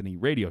Opie and Anthony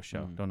radio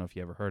show. Don't know if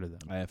you ever heard of them.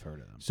 I have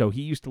heard of them. So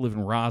he used to live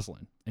in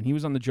Roslyn, and he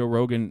was on the Joe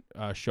Rogan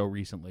show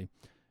recently,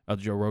 the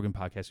Joe Rogan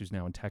podcast, who's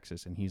now in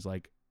Texas. And he's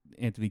like,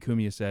 Anthony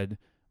Cumia said,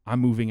 I'm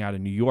moving out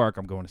of New York.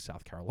 I'm going to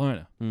South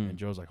Carolina. And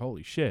Joe's like,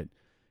 holy shit.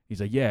 He's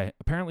like, yeah,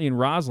 apparently in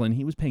Roslyn,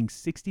 he was paying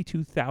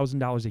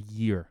 $62,000 a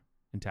year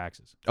in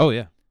taxes. Oh,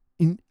 yeah.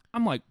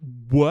 I'm like,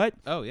 what?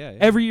 Oh, yeah.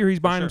 Every year he's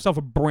buying himself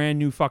a brand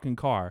new fucking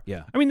car.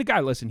 Yeah. I mean, the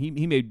guy, listen, he's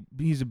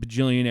a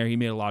bajillionaire. He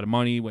made a lot of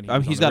money when he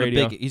was he's on got the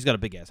radio. he's got a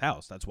big ass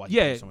house. That's why he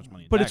pays so much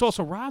money in but tax. it's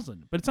also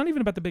Roslyn. But it's not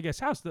even about the big ass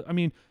house. I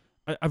mean,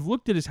 I've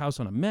looked at his house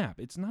on a map.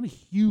 It's not a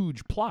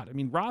huge plot. I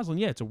mean, Roslyn,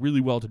 yeah, it's a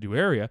really well-to-do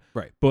area,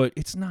 right? But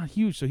it's not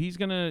huge. So he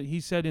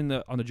said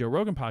on the Joe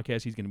Rogan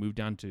podcast, he's gonna move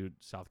down to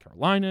South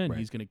Carolina, and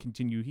he's gonna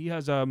continue. He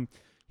has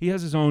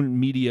his own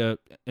media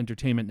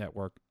entertainment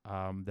network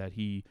that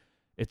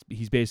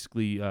he's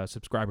basically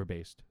subscriber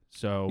based.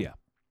 So yeah,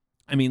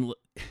 I mean,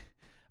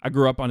 I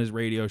grew up on his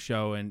radio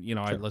show, and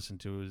I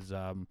listened to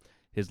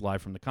his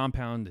live from the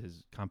compound,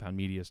 his compound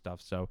media stuff.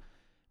 So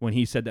when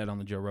he said that on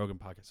the Joe Rogan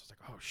podcast, I was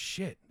like, oh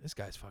shit, this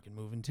guy's fucking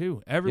moving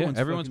too.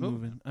 Everyone's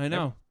moving. I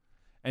know.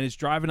 And it's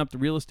driving up the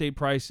real estate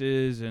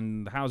prices,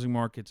 and the housing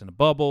market's in a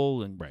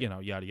bubble, and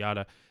yada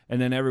yada.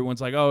 And then everyone's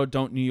like, oh,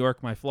 don't New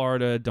York my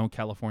Florida, don't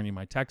California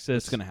my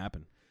Texas. It's gonna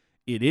happen.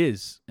 It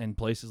is. And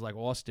places like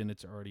Austin,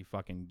 it's already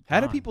fucking gone.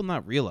 How do people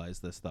not realize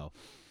this though?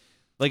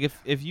 Like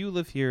if you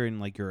live here and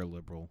like you're a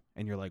liberal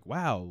and you're like,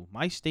 wow,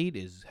 my state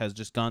has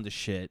just gone to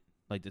shit.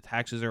 Like, the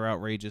taxes are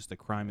outrageous. The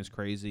crime is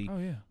crazy. Oh,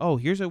 yeah. Oh,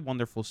 here's a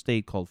wonderful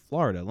state called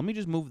Florida. Let me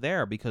just move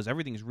there because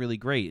everything's really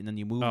great. And then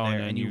you move there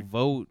and you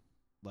vote,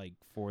 like,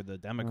 for the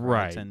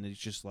Democrats. Right. And it's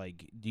just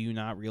like, do you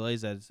not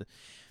realize that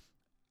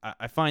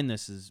I find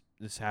this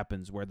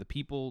happens where the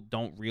people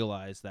don't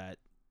realize that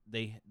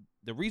the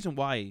reason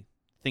why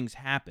things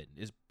happen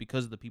is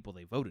because of the people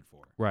they voted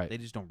for. Right. They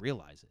just don't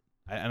realize it.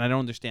 And I don't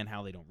understand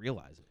how they don't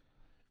realize it.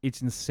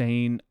 It's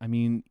insane. I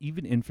mean,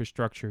 even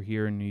infrastructure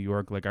here in New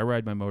York, like I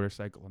ride my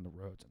motorcycle on the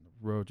roads, and the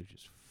roads are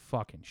just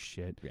fucking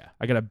shit. Yeah.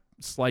 I got a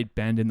slight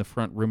bend in the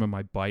front rim of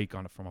my bike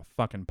from a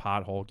fucking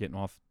pothole getting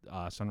off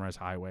Sunrise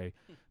Highway.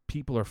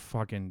 People are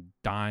fucking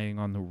dying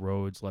on the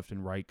roads left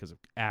and right because of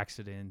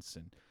accidents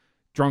and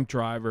drunk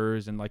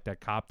drivers, and like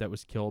that cop that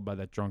was killed by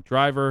that drunk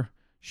driver.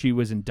 She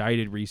was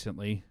indicted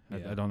recently.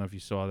 Yeah. I don't know if you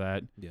saw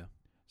that. Yeah.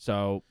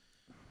 So,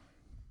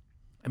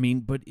 I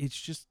mean, but it's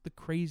just the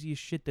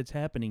craziest shit that's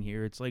happening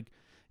here. It's like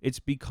it's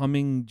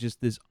becoming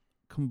just this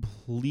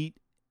complete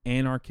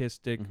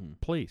anarchistic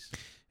place.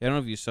 Yeah, I don't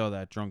know if you saw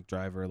that drunk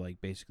driver like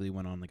basically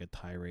went on like a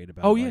tirade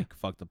about like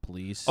fuck the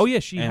police. Oh yeah,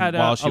 she had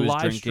a she was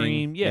live drinking,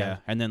 stream. Yeah,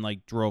 and then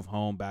like drove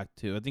home back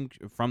to I think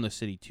from the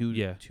city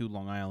to to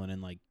Long Island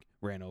and like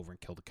ran over and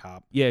killed a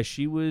cop. Yeah,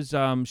 she was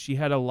she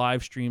had a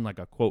live stream, like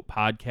a quote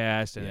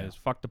podcast, and it was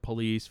fuck the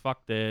police,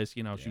 fuck this,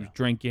 she was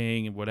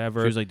drinking and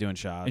whatever. She was like doing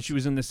shots. And she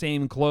was in the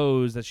same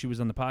clothes that she was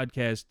on the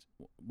podcast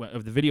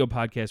of the video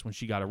podcast when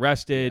she got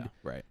arrested.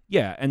 Yeah, right.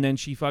 Yeah, and then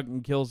she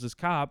fucking kills this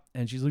cop,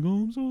 and she's like,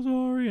 "Oh, I'm so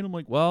sorry." And I'm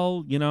like,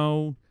 "Well,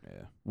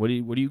 what are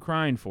you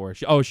crying for?"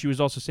 She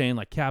was also saying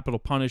like capital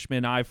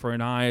punishment, eye for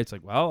an eye. It's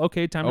like, well,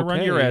 okay, time to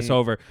run your ass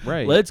over.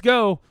 Right. Let's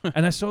go.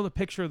 And I saw the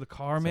picture of the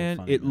car, man.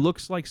 Funny, it man.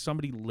 looks like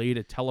somebody laid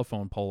a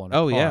telephone pole on her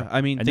Oh car. yeah,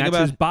 I mean, and think that's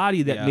about his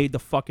body that made the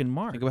fucking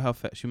mark. Think about how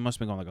fast she must have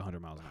been going like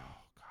 100 miles an hour.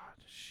 Oh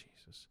God,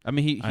 Jesus. I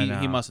mean,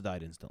 he must have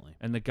died instantly.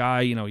 And the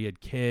guy, he had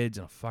kids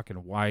and a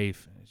fucking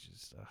wife. And it's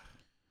just,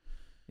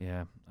 I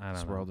don't know.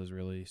 This world is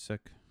really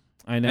sick.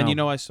 I know.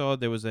 And I saw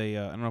there was a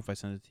I don't know if I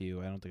sent it to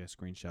you. I don't think I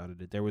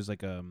screenshotted it. There was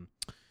like an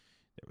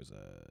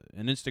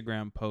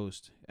Instagram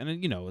post, and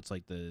it's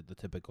like the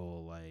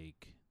typical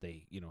like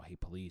they hate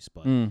police,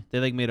 but they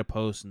like made a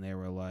post and they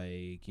were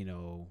like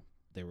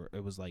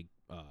it was like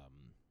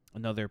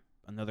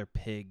another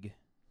pig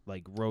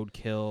like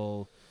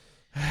roadkill.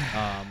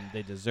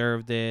 They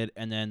deserved it,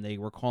 and then they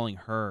were calling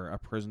her a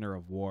prisoner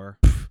of war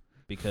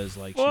because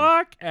like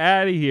fuck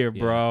out of here,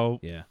 bro.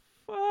 Yeah.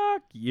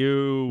 Fuck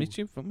you. Let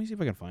me see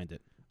if I can find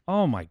it.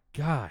 Oh my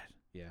God.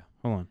 Yeah.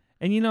 Hold on.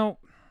 And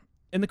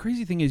and the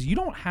crazy thing is you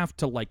don't have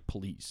to like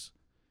police.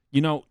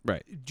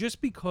 Right.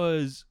 Just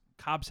because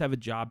cops have a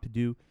job to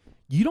do,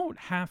 you don't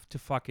have to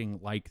fucking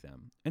like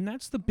them. And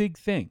that's the big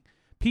thing.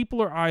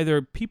 People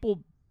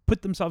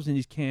put themselves in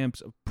these camps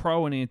of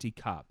pro and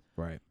anti-cop.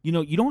 Right. You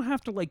don't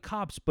have to like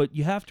cops, but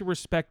you have to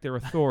respect their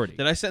authority.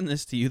 Did I send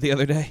this to you the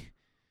other day?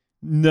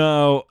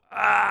 No.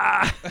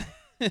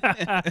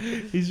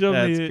 He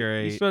showed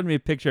me a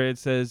picture. It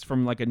says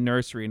from like a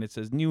nursery, and it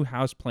says new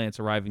house plants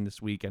arriving this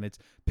week, and it's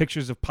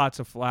pictures of pots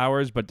of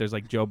flowers, but there's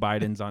like Joe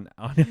Biden's on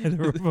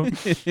either of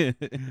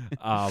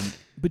them.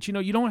 But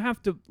you don't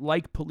have to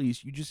like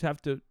police. You just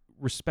have to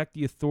respect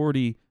the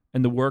authority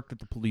and the work that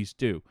the police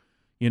do.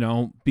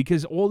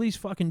 Because all these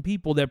fucking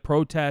people that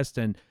protest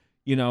and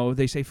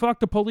they say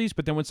fuck the police,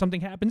 but then when something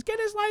happens, get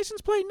his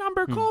license plate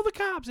number, call the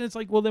cops, and it's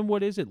like, well, then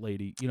what is it,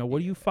 lady? What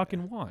do you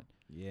fucking want?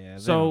 Yeah.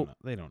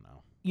 They don't know.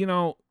 You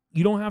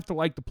don't have to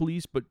like the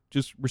police, but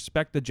just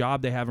respect the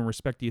job they have and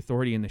respect the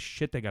authority and the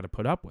shit they got to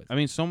put up with. I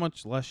mean, so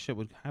much less shit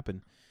would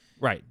happen.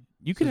 Right.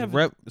 You could have.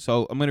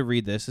 So I'm going to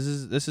read this.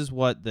 This is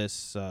what this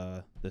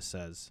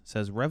says. It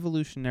says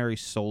revolutionary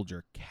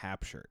soldier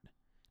captured.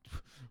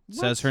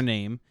 Says her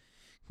name.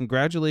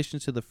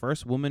 Congratulations to the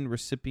first woman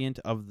recipient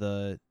of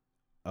the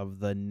of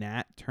the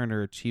Nat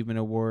Turner Achievement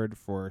Award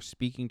for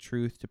speaking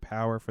truth to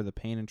power for the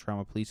pain and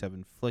trauma police have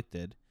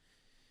inflicted.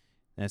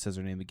 And it says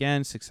her name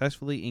again.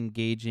 Successfully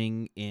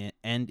engaging in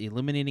and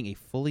eliminating a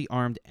fully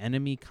armed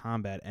enemy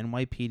combat,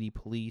 NYPD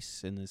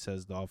police. And it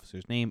says the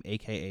officer's name,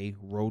 a.k.a.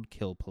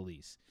 Roadkill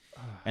Police.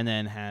 And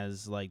then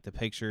has like the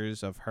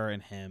pictures of her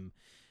and him.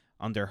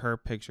 Under her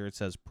picture, it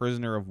says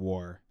prisoner of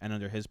war. And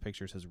under his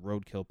picture, it says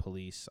Roadkill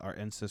Police. Our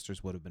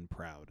ancestors would have been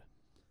proud.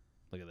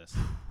 Look at this.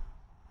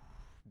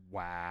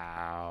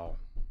 Wow.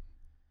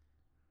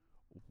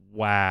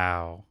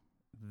 Wow.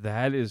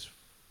 That is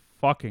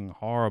fucking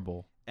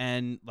horrible.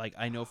 And, like,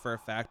 I know for a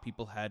fact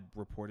people had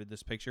reported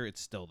this picture. It's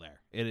still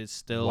there. It is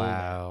still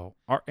wow.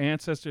 There. Our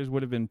ancestors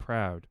would have been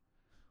proud.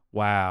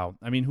 Wow.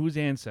 I mean, whose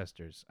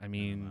ancestors? I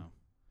mean,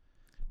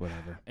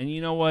 whatever. And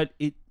you know what?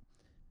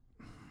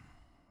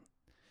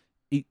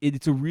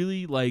 It's a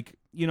really, like,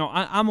 you know,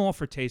 I'm all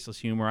for tasteless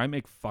humor. I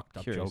make fucked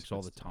up jokes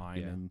all the time.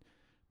 Yeah.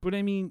 But,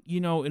 I mean, you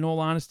know, in all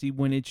honesty,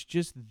 when it's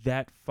just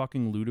that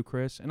fucking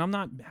ludicrous, and I'm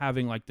not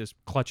having, like, this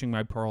clutching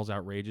my pearls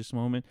outrageous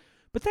moment,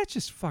 but that's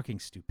just fucking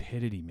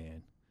stupidity,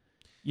 man.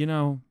 You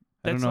know,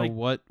 that's I don't know like,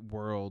 what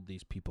world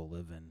these people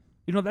live in.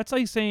 You know, that's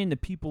like saying the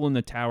people in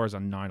the towers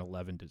on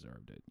 9/11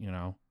 deserved it, you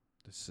know?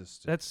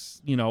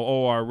 That's, you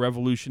know, our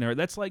revolutionary.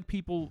 That's like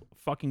people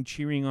fucking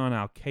cheering on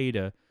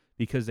Al-Qaeda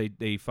because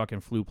they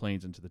fucking flew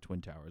planes into the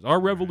Twin Towers. Our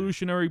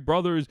revolutionary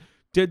brothers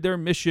did their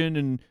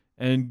mission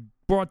and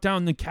brought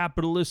down the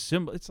capitalist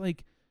symbol. It's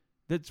like,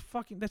 that's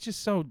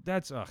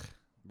ugh.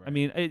 Right. I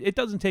mean, it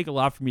doesn't take a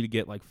lot for me to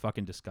get like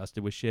fucking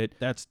disgusted with shit.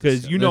 That's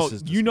because you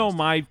know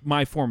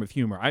my form of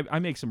humor. I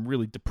make some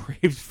really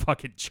depraved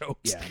fucking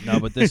jokes. Yeah, no,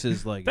 but this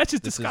is like that's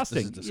just disgusting.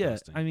 This is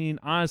disgusting. Yeah, I mean,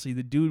 honestly,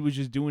 the dude was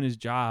just doing his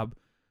job.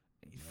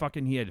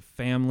 He had a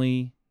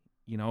family.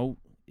 You know,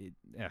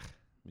 Let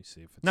me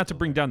see if it's not to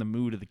bring down the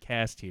mood of the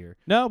cast here.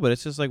 No, but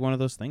it's just like one of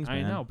those things.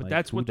 Man. I know, but like,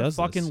 that's what the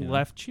fucking this,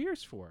 left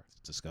cheers for.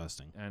 It's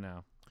disgusting. I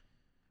know.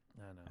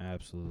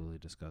 Absolutely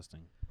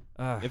disgusting.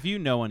 If you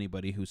know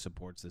anybody who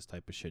supports this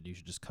type of shit, you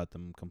should just cut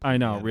them completely. I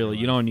know, really.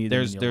 You don't need.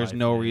 There's life,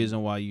 no man.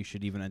 reason why you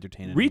should even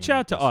entertain it. Reach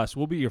out to us.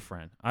 We'll be your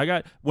friend.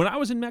 When I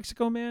was in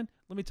Mexico, man.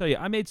 Let me tell you,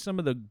 I met some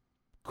of the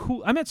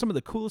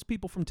coolest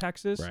people from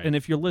Texas. Right. And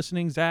if you're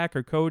listening, Zach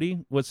or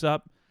Cody, what's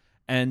up?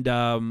 And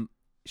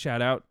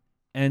shout out.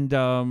 And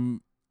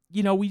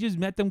you know, we just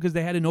met them because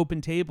they had an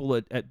open table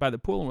at by the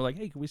pool, and we're like,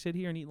 hey, can we sit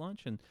here and eat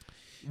lunch? And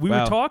we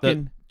were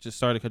talking. Just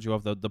sorry to cut you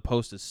off. The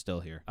post is still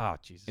here. Oh,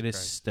 Jesus It Christ.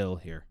 is still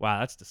here. Wow,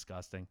 that's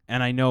disgusting.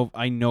 And I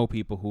know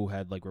people who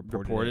had like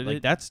reported it.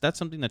 Like, that's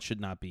something that should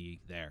not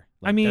be there.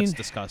 Like, I mean, that's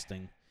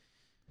disgusting.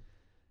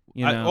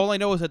 You know, all I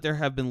know is that there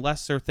have been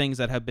lesser things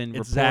that have been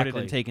reported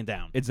and taken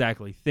down.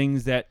 Exactly.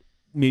 Things that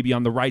maybe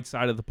on the right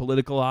side of the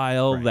political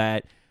aisle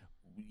that,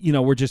 you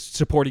know, we're just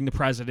supporting the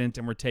president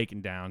and we're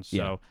taken down.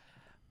 So,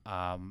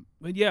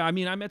 but yeah, I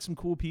mean, I met some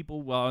cool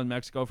people while in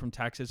Mexico from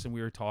Texas, and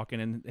we were talking,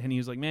 and he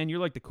was like, man, you're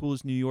like the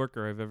coolest New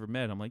Yorker I've ever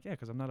met. I'm like, yeah,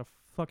 because I'm not a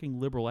fucking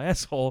liberal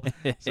asshole.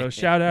 So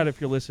shout out if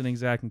you're listening,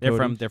 Zach and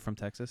Cody. They're from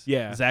Texas?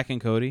 Yeah. Zach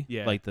and Cody?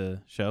 Yeah. Like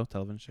the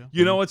television show?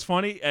 You know what's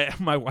funny?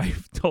 My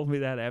wife told me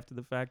that after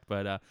the fact,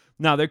 but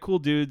no, they're cool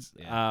dudes,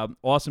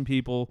 awesome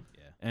people.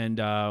 Yeah.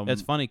 And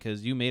it's funny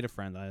because you made a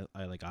friend.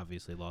 I like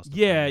obviously lost a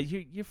friend.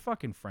 Yeah, you're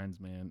fucking friends,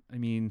 man. I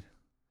mean...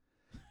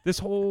 This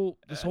whole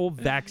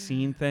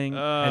vaccine thing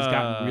has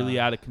gotten really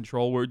out of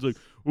control. Where it's like,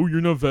 oh,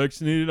 you're not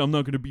vaccinated, I'm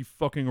not going to be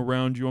fucking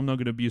around you. I'm not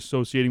going to be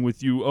associating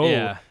with you. Oh,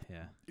 yeah.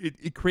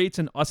 It creates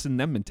an us and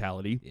them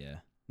mentality. Yeah.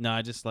 No,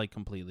 I just like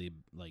completely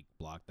like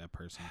blocked that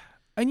person.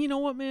 And you know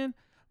what, man?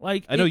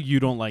 Like, I know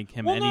you don't like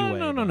him anyway.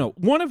 No.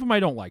 One of them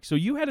I don't like. So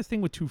you had a thing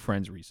with two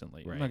friends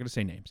recently. Right. I'm not going to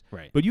say names.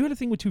 Right. But you had a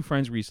thing with two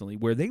friends recently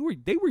where they were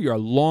your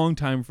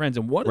longtime friends,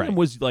 and one of them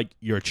was like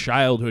your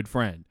childhood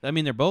friend. I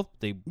mean, they're both.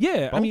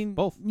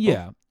 Both.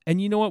 Yeah. And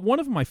you know what?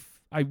 One of them I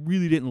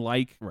really didn't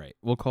like. Right.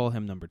 We'll call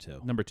him number 2.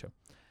 Number 2.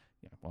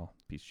 Yeah. Well,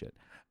 piece of shit.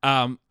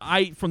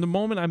 From the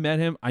moment I met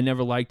him, I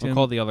never liked him. We'll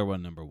call the other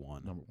one number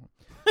 1. Number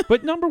 1.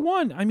 But number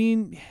 1, I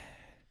mean,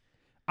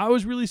 I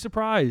was really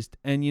surprised.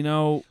 And you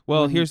know,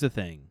 well, here's the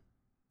thing.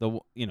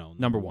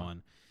 Number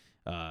 1.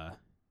 I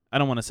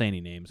don't want to say any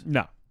names.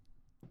 No.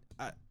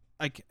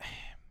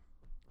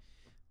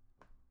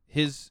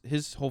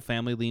 His whole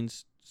family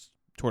leans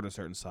toward a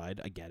certain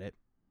side. I get it.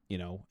 You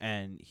know,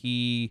 and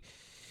he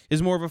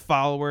is more of a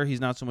follower.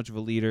 He's not so much of a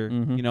leader.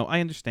 Mm-hmm. You know, I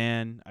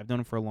understand. I've known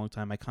him for a long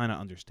time. I kind of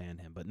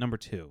understand him. But number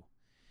 2,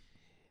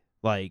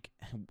 like,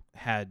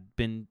 had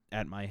been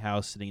at my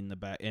house sitting in the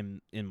back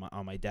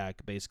on my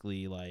deck,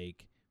 basically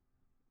like,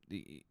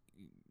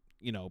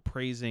 you know,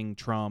 praising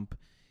Trump.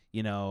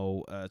 You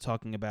know,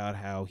 talking about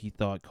how he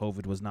thought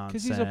COVID was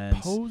nonsense. Because he's a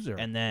poser.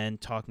 And then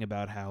talking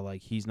about how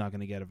like he's not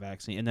going to get a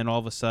vaccine. And then all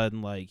of a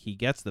sudden, like, he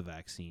gets the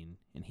vaccine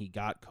and he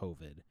got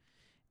COVID.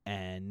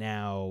 and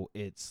now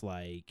it's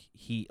like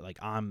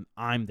I'm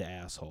the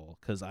asshole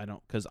because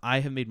I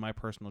have made my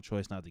personal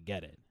choice not to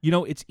get it.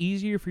 It's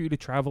easier for you to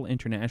travel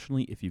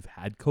internationally if you've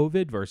had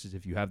COVID versus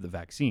if you have the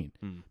vaccine.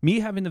 Me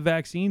having the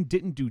vaccine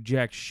didn't do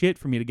jack shit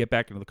for me to get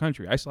back into the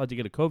country. I still had to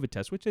get a COVID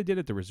test, which I did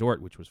at the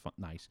resort, which was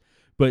nice.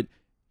 But,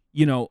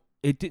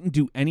 it didn't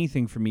do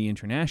anything for me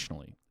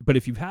internationally. But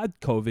if you've had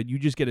COVID, you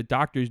just get a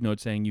doctor's note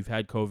saying you've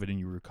had COVID and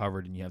you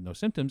recovered and you have no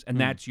symptoms, and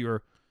that's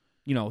your,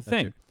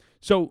 thing.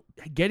 So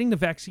getting the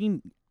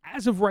vaccine,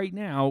 as of right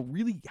now,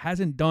 really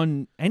hasn't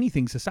done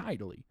anything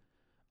societally.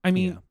 I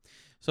mean,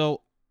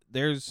 so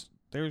there's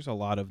a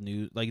lot of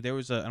news. Like there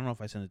was I don't know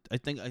if I sent it. I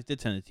think I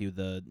did send it to you.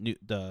 The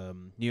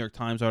New York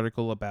Times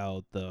article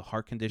about the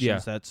heart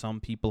conditions that some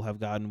people have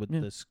gotten with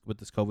this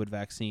COVID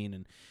vaccine,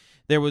 and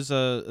there was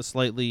a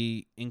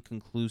slightly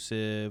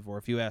inconclusive, or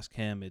if you ask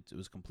him, it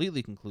was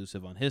completely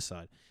conclusive on his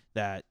side,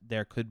 that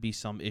there could be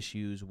some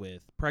issues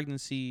with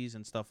pregnancies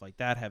and stuff like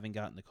that having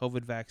gotten the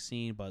COVID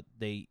vaccine, but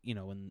they,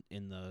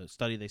 in the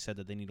study they said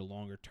that they need a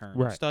longer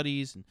term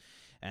studies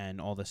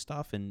and all this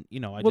stuff, and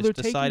I just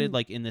decided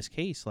like in this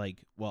case,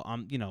 like, well,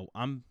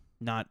 I'm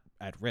not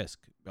at risk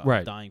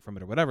dying from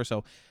it or whatever,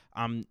 so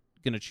I'm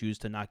gonna choose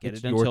to not get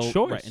it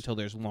until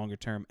there's longer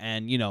term.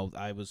 And he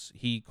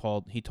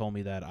told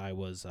me that I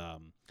was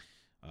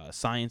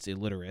science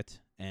illiterate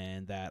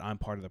and that I'm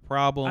part of the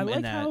problem. I like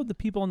and that how the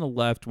people on the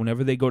left,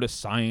 whenever they go to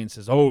science,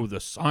 is the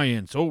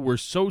science. We're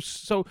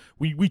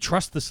we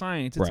trust the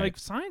science. It's like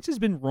science has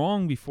been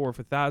wrong before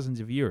for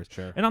thousands of years.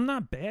 Sure. And I'm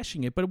not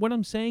bashing it, but what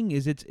I'm saying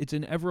is it's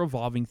an ever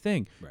evolving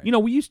thing.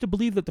 Right. We used to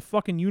believe that the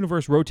fucking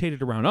universe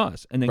rotated around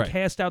us, and then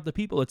cast out the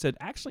people that said,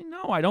 actually,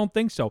 no, I don't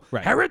think so.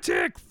 Right.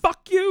 Heretic,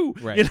 fuck you.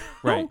 Right.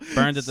 Right.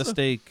 Burned at the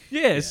stake.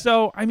 Yeah.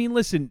 So I mean,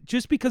 listen,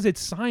 just because it's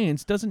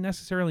science doesn't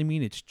necessarily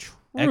mean it's true.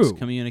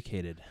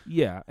 Excommunicated.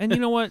 Yeah. And you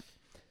know what?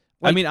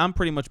 I mean, I'm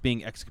pretty much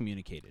being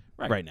excommunicated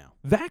right now.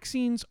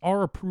 Vaccines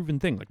are a proven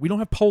thing. Like, we don't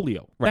have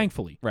polio,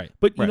 thankfully. Right.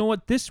 But you know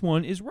what? This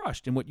one is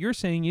rushed. And what you're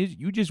saying is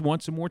you just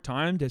want some more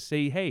time to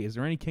say, hey, is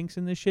there any kinks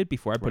in this shit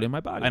before I put it in my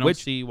body? I don't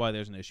see why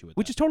there's an issue with that.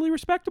 Which is totally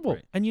respectable.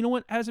 Right. And you know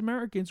what? As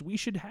Americans, we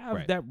should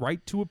have that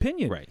right to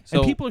opinion. Right.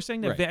 And people are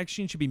saying that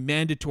vaccine should be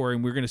mandatory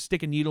and we're going to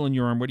stick a needle in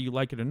your arm whether you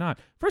like it or not.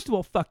 First of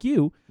all, fuck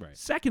you. Right.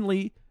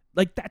 Secondly,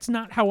 like, that's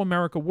not how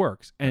America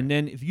works. And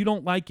then if you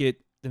don't like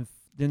it,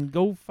 then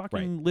go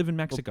fucking live in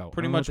Mexico. Well,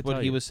 pretty much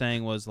what he was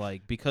saying was,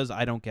 like, because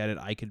I don't get it,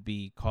 I could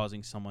be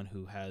causing someone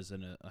who has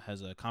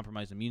a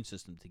compromised immune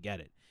system to get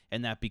it,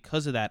 and that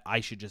because of that, I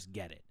should just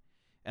get it.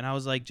 And I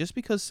was like, just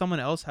because someone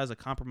else has a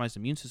compromised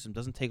immune system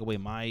doesn't take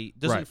away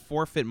doesn't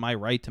forfeit my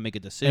right to make a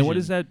decision. And what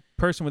is that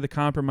person with a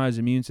compromised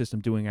immune system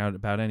doing out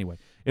about anyway?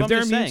 If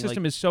their immune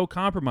system is so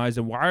compromised,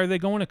 then why are they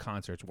going to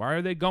concerts? Why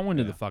are they going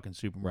to the fucking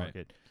supermarket?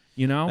 Right.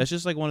 It's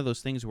just like one of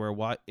those things where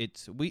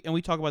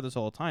we talk about this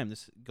all the time.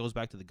 This goes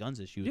back to the guns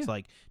issue. It's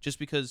like, just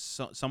because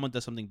someone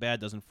does something bad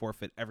doesn't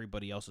forfeit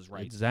everybody else's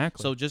rights.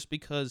 Exactly. So just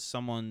because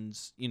someone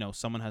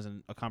has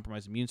a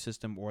compromised immune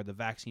system or the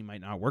vaccine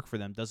might not work for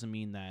them doesn't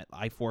mean that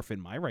I forfeit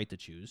my right to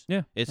choose.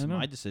 Yeah, it's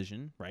my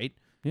decision, right?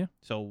 Yeah.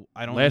 So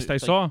I don't. Last I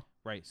saw.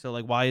 Right. So,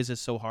 like, why is this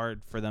so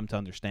hard for them to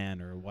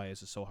understand, or why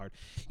is this so hard?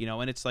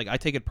 And it's like, I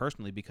take it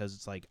personally because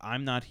it's like,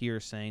 I'm not here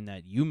saying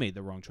that you made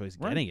the wrong choice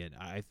getting it.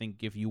 I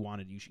think if you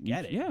wanted, you should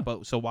get it. Yeah.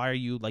 But so why are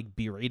you, like,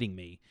 berating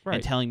me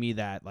and telling me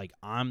that, like,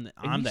 I'm the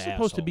asshole? He's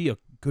supposed to be a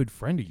good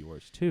friend of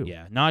yours too.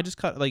 Yeah. No, I just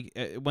cut, like,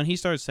 when he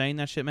started saying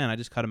that shit, man, I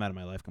just cut him out of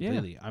my life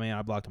completely. Yeah. I mean,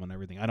 I blocked him on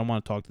everything. I don't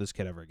want to talk to this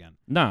kid ever again.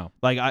 No.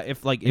 Like,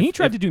 if he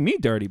tried to do me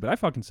dirty, but I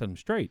fucking set him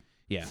straight.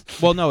 Yeah.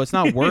 Well, no, it's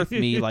not worth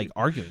me, like,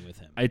 arguing with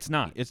him. It's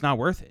not. It's not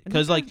worth it.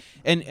 Because, like,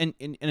 and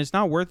it's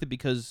not worth it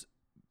because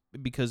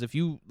if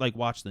you, like,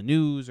 watch the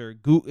news or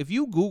if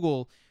you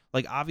Google,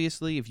 like,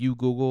 obviously, if you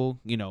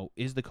Google,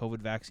 is the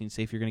COVID vaccine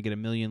safe, you're going to get a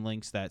million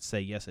links that say,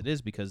 yes, it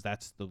is, because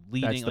that's the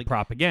leading. That's the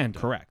propaganda.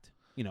 Correct.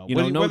 No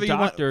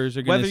doctors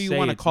are going to say whether you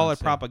want to call it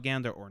safe.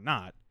 Propaganda or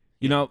not.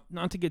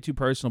 Not to get too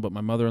personal, but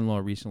my mother-in-law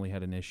recently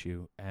had an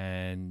issue,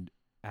 and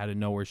out of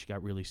nowhere, she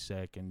got really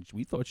sick, and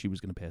we thought she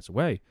was going to pass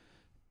away.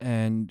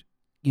 And,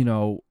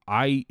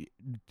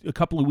 a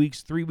couple of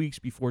weeks, 3 weeks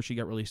before she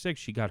got really sick,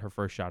 she got her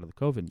first shot of the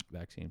COVID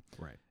vaccine.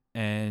 Right.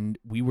 And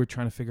we were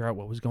trying to figure out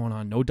what was going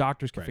on. No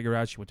doctors could figure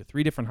out. She went to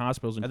 3 different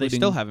hospitals. And they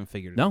still haven't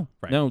figured it out.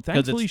 No.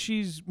 Thankfully,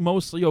 she's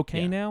mostly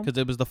okay now. Because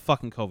it was the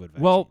fucking COVID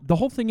vaccine. Well, the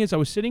whole thing is, I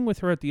was sitting with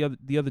her at the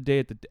other day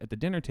at the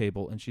dinner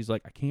table, and she's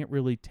like, I can't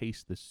really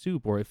taste the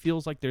soup, or it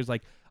feels like there's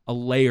like a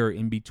layer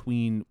in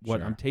between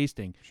what I'm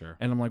tasting. Sure.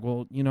 And I'm like,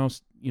 well,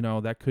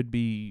 that could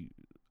be.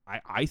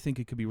 I think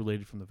it could be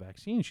related from the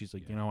vaccine. She's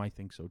like, I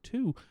think so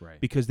too.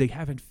 Right. Because they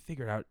haven't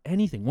figured out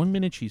anything. 1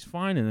 minute she's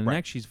fine, and the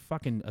next she's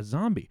fucking a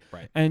zombie.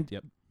 Right. And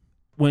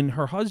when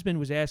her husband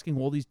was asking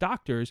all these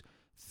doctors,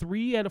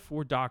 3 out of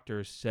 4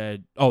 doctors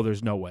said, oh,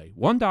 there's no way.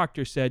 One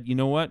doctor said, you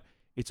know what?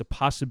 It's a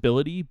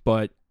possibility,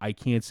 but I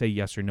can't say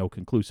yes or no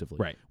conclusively.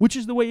 Right. Which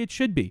is the way it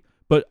should be.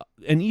 But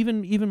and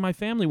even my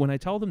family, when I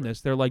tell them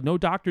this, they're like, no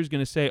doctor's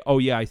going to say, oh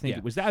yeah, I think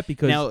it was that,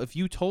 because now if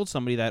you told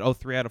somebody that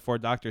 3 out of 4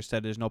 doctors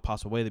said there's no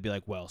possible way, they'd be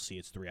like, well, see,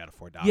 it's 3 out of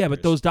 4 doctors. Yeah,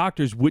 but those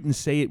doctors wouldn't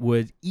say it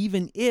would,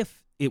 even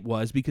if it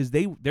was, because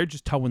they're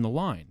just towing the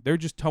line. They're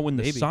just towing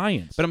the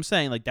science. But I'm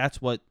saying, like, that's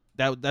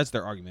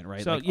their argument,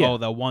 right? So, like,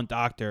 the one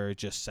doctor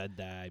just said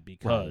that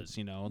because,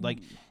 like,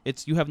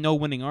 you have no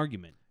winning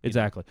argument.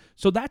 Exactly.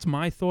 So that's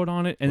my thought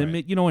on it. And then,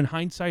 in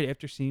hindsight,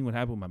 after seeing what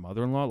happened with my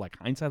mother-in-law, like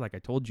hindsight, like I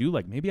told you,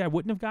 like maybe I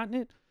wouldn't have gotten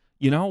it,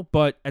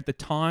 But at the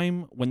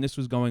time when this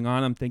was going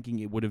on, I'm thinking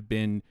it would have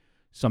been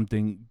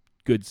something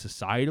good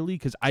societally,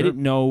 because I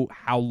didn't know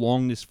how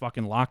long this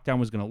fucking lockdown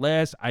was going to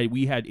last.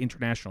 We had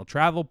international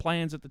travel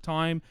plans at the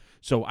time,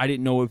 so I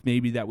didn't know if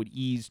maybe that would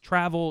ease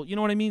travel. You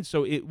know what I mean?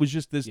 So it was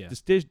just this.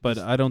 But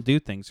I don't do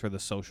things for the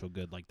social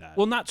good like that.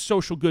 Well, not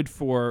social good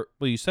for.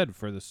 Well, you said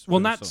for this. Well,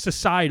 not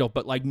societal,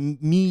 but like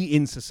me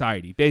in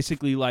society.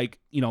 Basically, like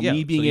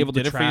me being able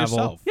to travel.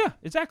 For yourself. Yeah,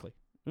 exactly.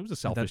 It was a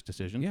selfish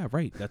decision. Yeah,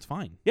 right. That's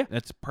fine. Yeah.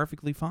 That's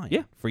perfectly fine.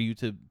 Yeah. For you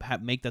to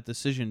make that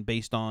decision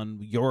based on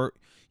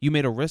you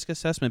made a risk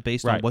assessment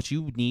based on what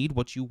you need,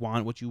 what you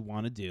want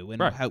to do,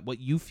 and what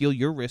you feel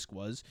your risk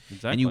was.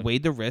 Exactly. And you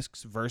weighed the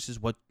risks versus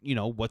what you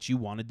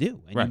want to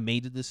do. And you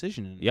made the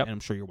decision. And I'm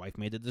sure your wife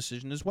made the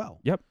decision as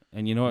well. Yep.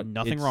 And you know what?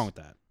 Nothing wrong with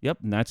that. Yep.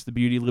 And that's the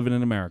beauty of living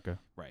in America.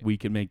 Right. We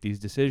can make these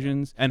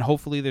decisions. And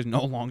hopefully there's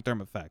no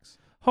long-term effects.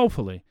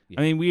 Hopefully.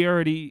 Yeah. I mean, we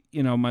already,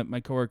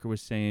 my coworker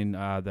was saying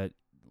that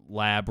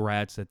lab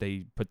rats that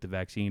they put the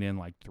vaccine in,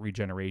 like 3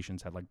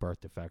 generations had like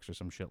birth defects or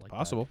some shit like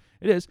Possible.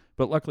 that. It is.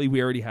 But luckily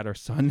we already had our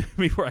son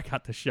before I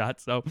got the shot.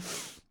 So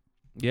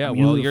yeah,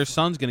 well, your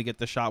son's going to get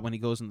the shot when he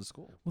goes into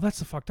school. Well, that's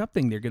the fucked up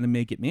thing. They're going to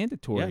make it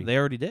mandatory. Yeah, they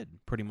already did,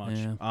 pretty much.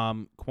 Yeah.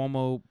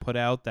 Cuomo put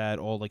out that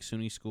all like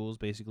SUNY schools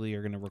basically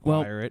are going to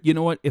require it. You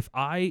know what? If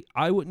I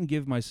wouldn't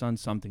give my son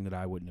something that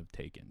I wouldn't have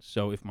taken.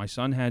 So if my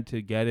son had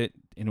to get it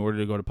in order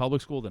to go to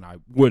public school, then I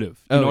would have.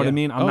 You know what I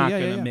mean? I'm not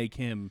going to make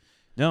him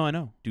No, I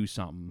know. do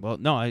something. Well,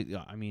 no,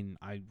 I mean,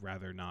 I'd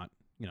rather not,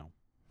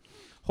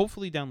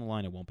 Hopefully down the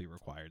line it won't be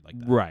required like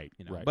that. Right.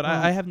 Right. But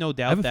I have no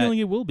doubt I have a feeling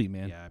it will be,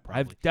 man. Yeah,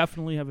 probably. I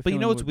definitely have a feeling.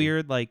 But what's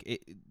weird?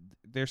 Like,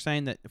 they're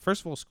saying that,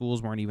 first of all,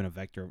 schools weren't even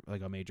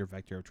a major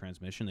vector of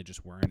transmission. They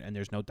just weren't. And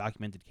there's no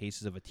documented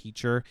cases of a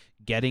teacher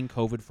getting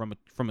COVID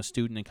from a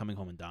student and coming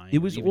home and dying. It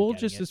was all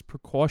just this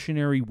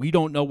precautionary, we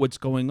don't know what's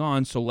going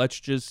on, so let's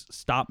just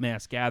stop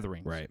mass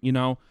gatherings. Right.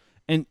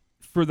 And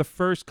for the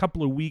first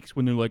couple of weeks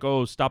when they're like,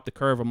 oh, stop the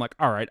curve, I'm like,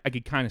 all right, I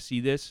could kind of see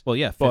this. Well,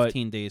 yeah,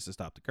 15 days to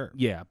stop the curve.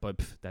 Yeah, but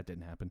that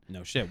didn't happen.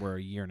 No shit, we're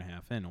a year and a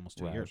half in, almost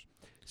 2 years.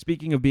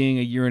 Speaking of being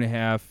a year and a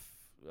half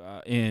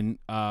in,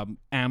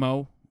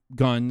 ammo,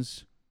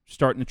 guns,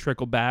 starting to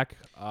trickle back.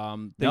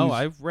 No,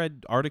 I've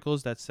read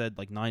articles that said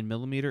like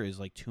 9mm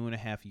is like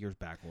 2.5 years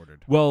back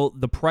ordered. Well,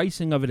 the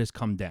pricing of it has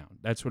come down.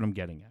 That's what I'm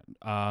getting at.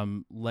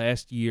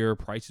 Last year,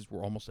 prices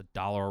were almost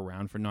 $1 a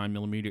round for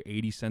 9mm,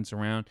 80 cents a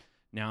round.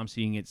 Now I'm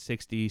seeing it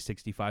 60,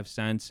 65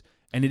 cents.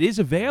 And it is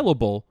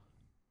available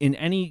in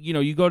any,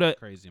 you go to...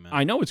 Crazy, man.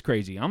 I know it's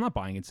crazy. I'm not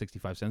buying it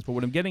 65 cents. But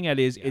what I'm getting at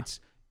is it's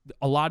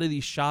a lot of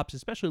these shops,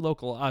 especially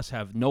local to us,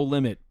 have no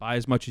limit. Buy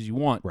as much as you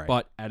want,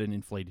 but at an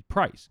inflated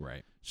price.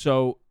 Right.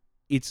 So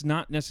it's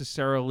not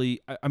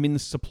necessarily... I mean, the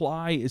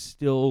supply is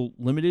still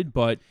limited,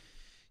 but...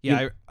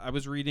 Yeah, I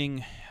was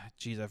reading...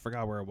 Geez, I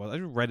forgot where it was. I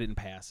read it in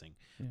passing.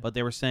 Yeah. But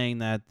they were saying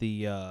that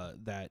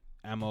that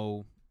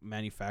ammo...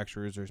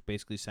 manufacturers are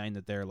basically saying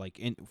that they're like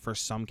for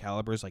some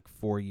calibers like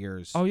 4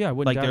 years. Oh yeah, I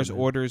wouldn't doubt there's it,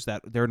 orders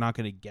that they're not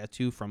going to get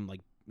to from like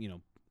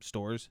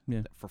stores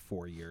for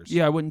 4 years.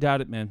 Yeah, I wouldn't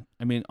doubt it, man.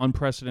 I mean,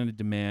 unprecedented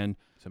demand,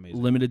 it's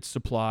amazing. Limited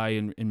supply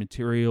in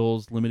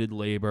materials, limited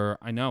labor.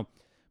 I know,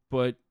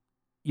 but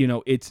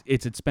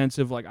it's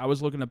expensive. Like I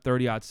was looking up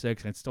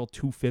 30-06 and it's still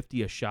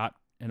 $250 a shot,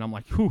 and I'm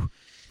like, whew.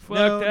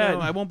 Fuck that. No,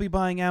 I won't be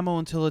buying ammo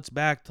until it's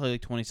back to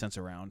like 20 cents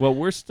a round. Well,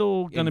 we're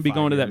still going to be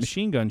going to that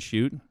machine gun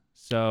shoot.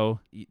 So,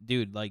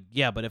 dude,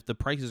 but if the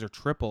prices are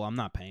triple, I'm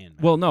not paying.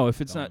 Man. Well, no,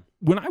 if it's not.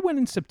 When I went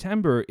in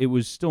September, it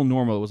was still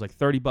normal. It was like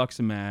 $30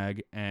 a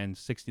mag and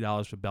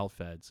 $60 for belt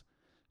feds.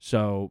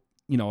 So,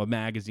 a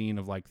magazine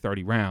of like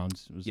 30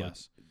 rounds. It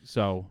was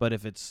so. But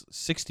if it's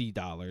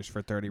 $60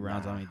 for 30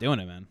 rounds, I ain't doing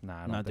it, man.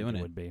 Nah, I'm not doing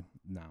it. Would be.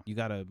 No, you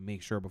got to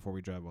make sure before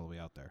we drive all the way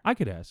out there. I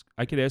could ask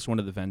one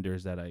of the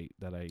vendors that I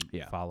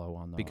follow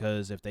on the.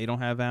 Because if they don't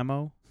have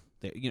ammo.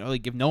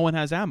 Like if no one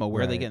has ammo,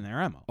 where are they getting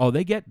their ammo? Oh,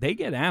 they get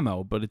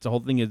ammo, but it's the whole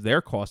thing is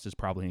their cost is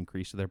probably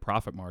increased, so their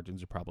profit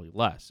margins are probably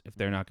less if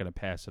they're not going to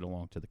pass it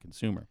along to the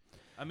consumer.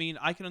 I mean,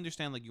 I can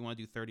understand like you want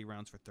to do 30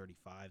 rounds for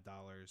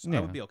 $35. I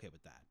would be okay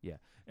with that. Yeah,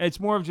 it's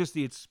more of just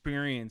the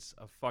experience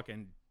of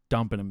fucking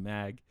dumping a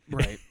mag,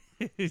 right?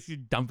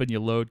 Dumping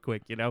your load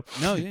quick, No,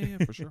 yeah,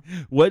 for sure.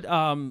 What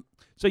what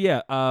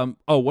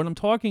I'm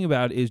talking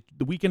about is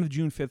the weekend of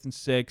June 5th and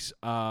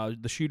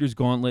 6th, the Shooter's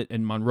Gauntlet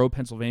in Monroe,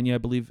 Pennsylvania, I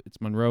believe it's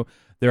Monroe.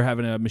 They're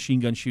having a machine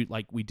gun shoot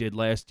like we did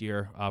last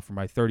year for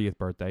my 30th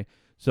birthday.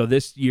 So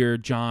this year,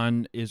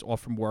 John is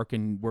off from work,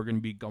 and we're going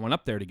to be going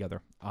up there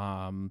together.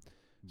 So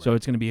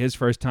it's going to be his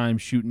first time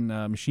shooting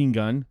a machine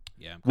gun.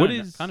 Yeah.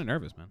 I'm kind of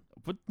nervous, man.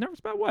 What nervous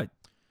about what?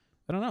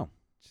 I don't know.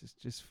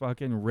 Just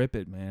fucking rip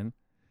it, man.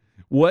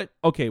 What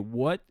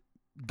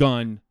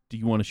gun do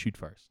you want to shoot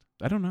first?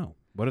 I don't know.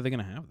 What are they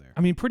gonna have there?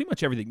 I mean, pretty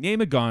much everything.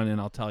 Name a gun,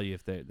 and I'll tell you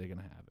if they're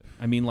gonna have it.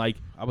 I mean, like,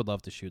 I would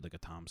love to shoot like a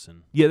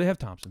Thompson. yeah, they have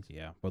Thompsons.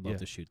 Yeah, would love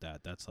to shoot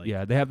that. That's like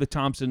they have the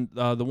Thompson.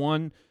 The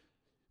one,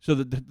 so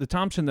the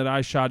Thompson that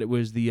I shot, it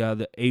was the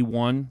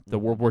A1, the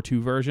World War II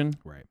version.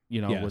 Right.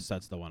 You know, yes,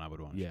 that's the one I would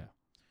want. Yeah.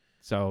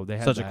 So they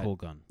have such a cool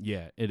gun.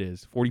 Yeah, it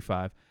is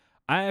 45.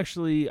 I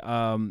actually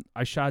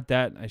I shot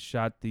that. I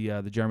shot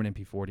the German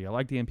MP40. I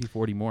like the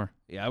MP40 more.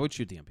 Yeah, I would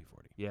shoot the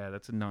MP40. Yeah,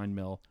 that's a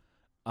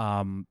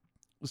 9mm.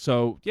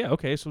 So yeah,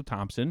 okay. So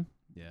Thompson.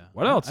 Yeah.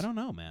 What else? I don't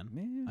know,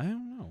 man. I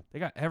don't know. They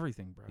got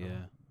everything, bro. Yeah.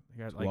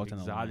 They got Just like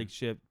exotic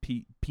shit,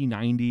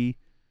 P90,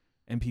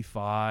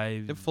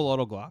 MP5. They have full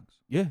auto Glocks.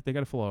 Yeah, they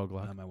got a full auto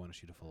Glock. I might want to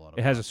shoot a full auto.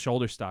 It has a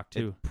shoulder stock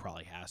too. It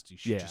probably has to. You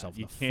shoot yourself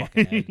in the can't.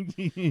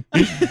 fucking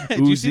head.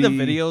 Did you see the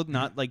video?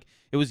 Not like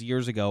it was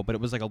years ago, but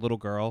it was like a little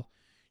girl.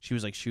 She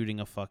was like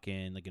shooting a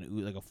fucking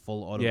like a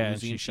full auto. Yeah, Uzi,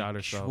 and she shot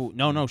herself.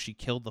 No, she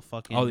killed the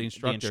fucking the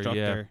instructor.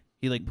 Yeah.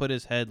 He like put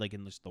his head like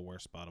in just the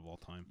worst spot of all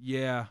time.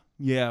 Yeah,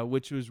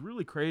 which was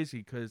really crazy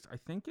because I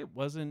think it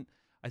was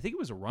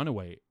a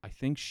runaway. I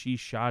think she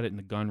shot it and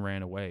the gun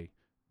ran away.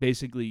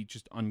 Basically,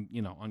 just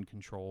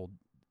uncontrolled.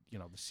 The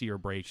sear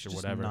brakes or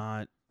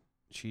whatever.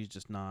 She's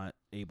just not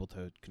able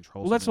to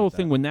control. Well, that's the whole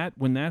thing. When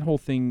that whole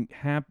thing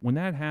when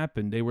that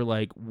happened, they were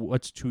like,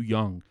 "What's too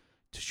young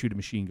to shoot a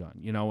machine gun?"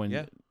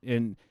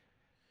 And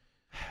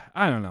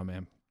I don't know,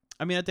 man.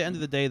 I mean, at the end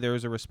of the day, there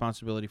is a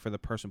responsibility for the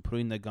person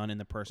putting the gun in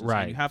the person's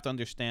hand. You have to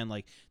understand,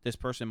 like, this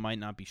person might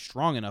not be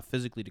strong enough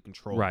physically to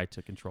control. Right,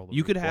 to control the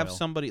You could have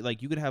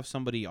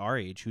somebody our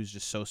age who's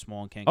just so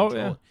small and can't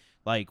control it.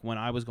 Like when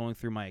I was going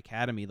through my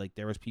academy, like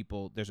there's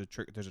a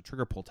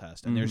trigger pull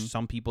test, and there's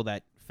some people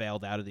that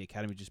failed out of the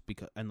academy just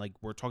because, and like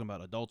we're talking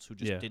about adults who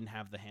just didn't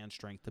have the hand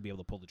strength to be able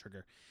to pull the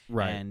trigger.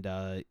 Right. And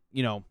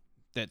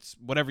that's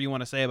whatever you want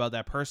to say about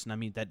that person. I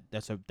mean,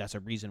 that's a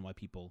reason why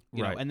people,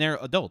 you know, and they're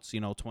adults,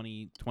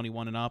 20,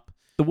 21 and up.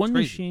 The one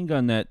machine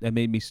gun that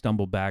made me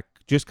stumble back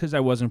just because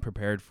I wasn't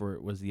prepared for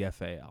it was the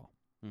FAL.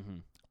 Mm-hmm.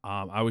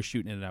 I was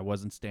shooting it and I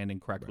wasn't standing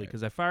correctly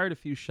because I fired a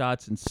few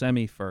shots in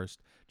semi first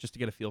just to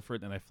get a feel for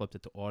it. Then I flipped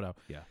it to auto.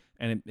 Yeah.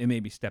 And it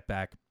made me step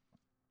back.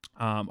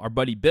 Our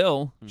buddy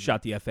Bill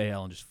shot the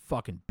FAL and just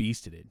fucking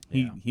beasted it.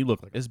 He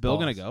looked like Is Bill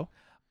going to go?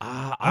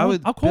 I'll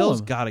call Bill's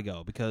him. got to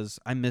go because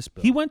I miss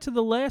Bill. He went to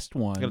the last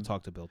one. I got to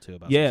talk to Bill too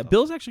about. Yeah,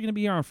 Bill's actually going to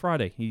be here on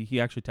Friday.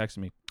 He actually texted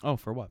me. Oh,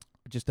 for what?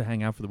 Just to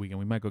hang out for the weekend.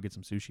 We might go get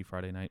some sushi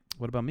Friday night.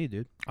 What about me,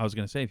 dude? I was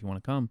going to say if you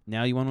want to come.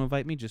 Now you want to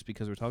invite me just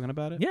because we're talking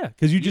about it? Yeah,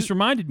 because you just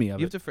reminded me of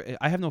you it. Have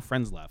to. I have no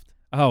friends left.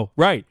 Oh,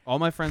 right. All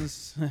my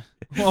friends,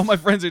 all my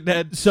friends are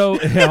dead. So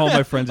all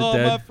my friends are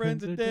dead. All my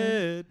friends are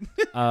dead.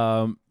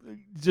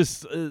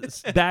 Just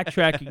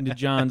backtracking to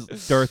John's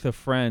dearth of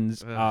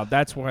friends.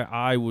 That's why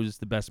I was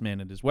the best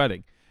man at his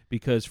wedding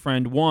because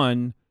friend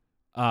one,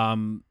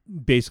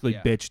 basically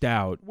bitched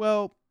out.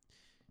 Well,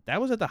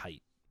 that was at the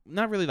height.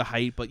 Not really the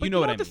height, but you know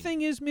what I mean. The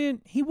thing is,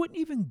 man, he wouldn't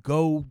even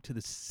go to the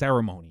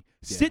ceremony.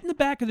 Yeah. Sit in the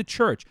back of the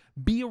church,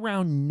 be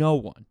around no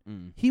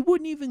one. He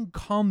wouldn't even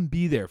come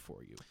be there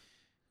for you.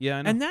 Yeah,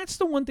 I know. And that's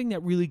the one thing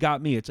that really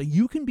got me. It's like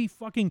you can be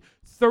fucking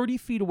 30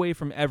 feet away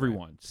from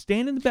everyone.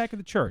 Stand in the back of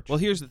the church. Well,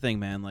 here's the thing,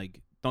 man.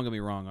 Like, don't get me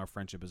wrong. Our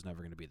friendship is never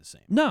going to be the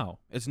same. No.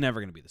 It's never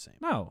going to be the same.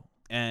 No.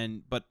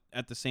 But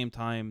at the same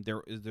time,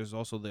 there's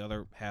also the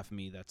other half of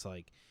me that's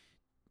like,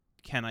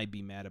 can I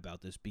be mad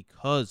about this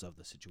because of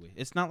the situation?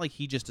 It's not like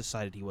he just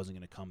decided he wasn't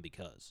going to come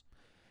because.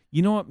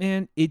 You know what,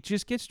 man? It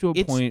just gets to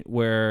a point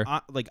where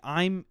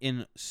I'm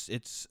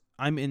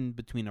in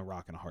between a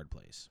rock and a hard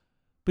place.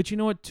 But you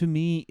know what? To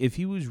me, if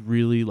he was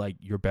really like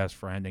your best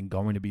friend and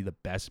going to be the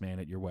best man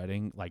at your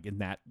wedding, like in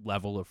that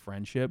level of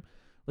friendship,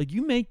 like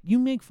you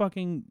make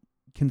fucking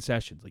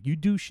concessions. Like you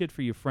do shit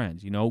for your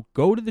friends,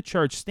 Go to the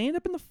church, stand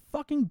up in the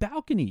fucking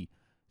balcony,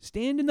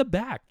 stand in the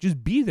back,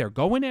 just be there.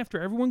 Go in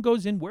after everyone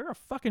goes in, wear a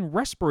fucking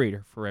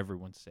respirator for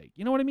everyone's sake.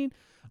 You know what I mean?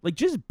 Like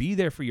just be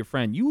there for your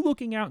friend. You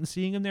looking out and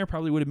seeing him there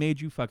probably would have made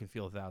you fucking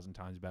feel 1,000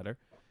 times better.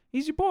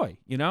 He's your boy,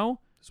 That's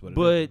what it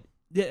is.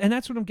 Yeah, and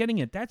that's what I'm getting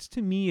at. That's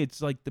to me,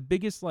 it's like the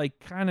biggest, like,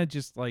 kind of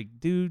just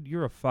like, dude,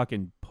 you're a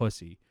fucking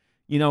pussy,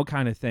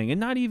 kind of thing. And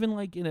not even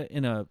like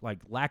in a like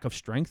lack of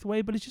strength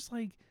way, but it's just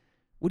like,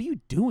 what are you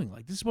doing?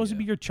 Like, this is supposed to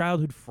be your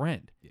childhood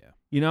friend.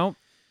 Yeah.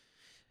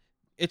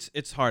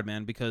 It's hard,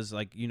 man, because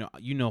like you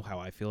know how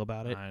I feel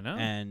about it. I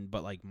know.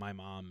 But like my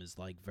mom is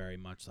like very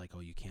much like, oh,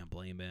 you can't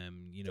blame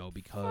him,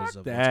 because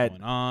of that. what's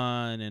going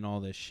on and all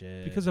this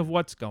shit. Because of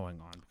what's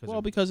going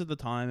on. Because at the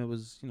time it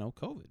was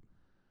COVID.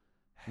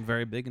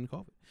 Very big in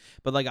COVID.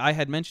 But like I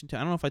had mentioned I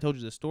don't know if I told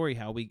you the story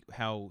how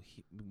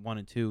 1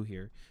 and 2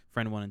 here,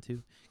 friend 1 and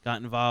 2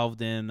 got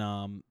involved in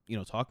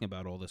talking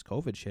about all this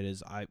COVID shit.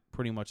 Is I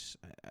pretty much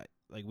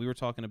like we were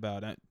talking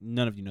about,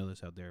 none of you know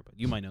this out there, but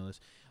you might know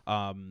this.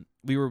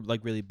 We were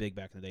like really big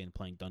back in the day in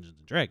playing Dungeons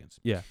and Dragons.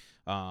 Yeah.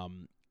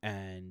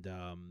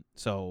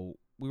 So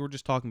were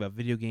just talking about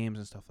video games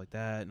and stuff like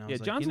that. And I was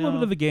like, John's a little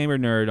bit of a gamer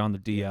nerd on the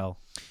DL.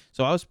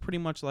 So I was pretty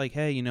much like,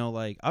 hey,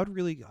 like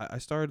I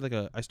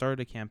started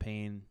a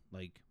campaign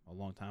like a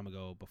long time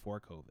ago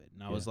before COVID,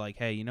 and I was like,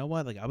 hey, you know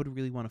what? Like I would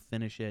really want to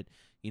finish it,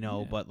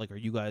 but like, are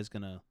you guys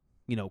gonna,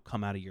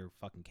 come out of your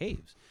fucking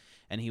caves?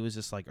 And he was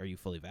just like, are you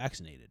fully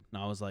vaccinated?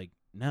 And I was like,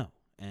 no.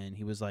 And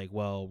he was like,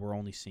 well, we're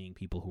only seeing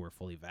people who are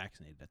fully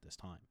vaccinated at this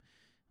time.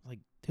 I was like,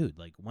 dude,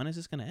 like when is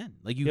this gonna end?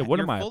 Like what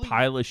am I, a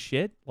pile of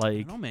shit? Like, I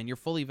don't know, man, you're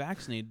fully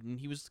vaccinated, and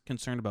he was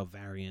concerned about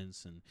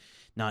variants and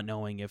not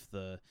knowing if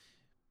the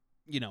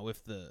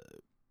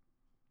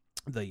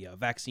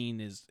vaccine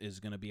is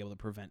going to be able to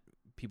prevent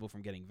people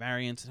from getting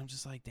variants. And I'm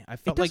just like, damn, I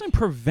felt it doesn't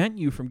prevent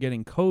you from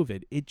getting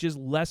COVID. It just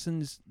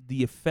lessens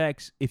the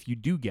effects if you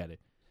do get it.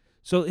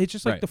 So it's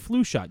just like the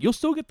flu shot. You'll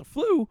still get the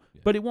flu,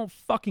 but it won't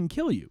fucking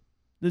kill you.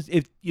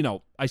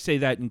 I say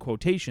that in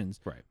quotations,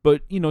 right?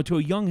 But to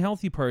a young,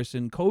 healthy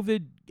person,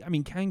 COVID,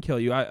 can kill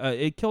you.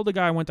 It killed a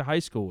guy I went to high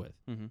school with.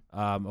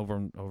 Mm-hmm.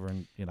 Over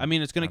in.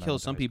 It's going to kill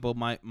some people.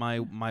 My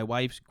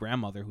wife's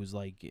grandmother, who's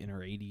like in her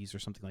 80s or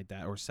something like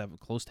that, or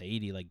close to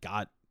 80, like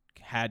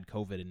had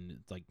COVID and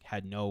like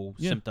had no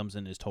symptoms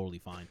and is totally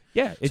fine.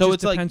 Yeah, it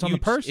just depends on the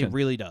person. It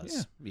really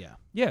does.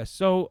 Yeah.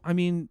 So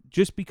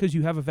just because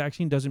you have a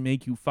vaccine doesn't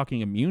make you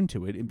fucking immune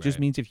to it. It just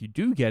means if you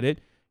do get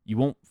it, you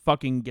won't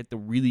fucking get the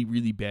really,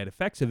 really bad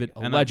effects of it,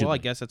 allegedly. I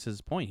guess that's his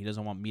point. He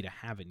doesn't want me to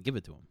have it and give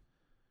it to him.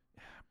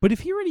 But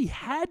if he already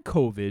had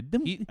COVID,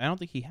 then I don't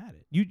think he had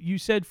it. You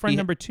said friend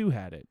number 2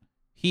 had it.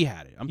 He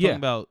had it. I'm talking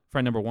about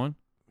friend number 1.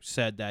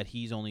 Said that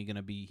he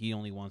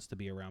only wants to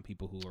be around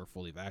people who are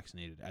fully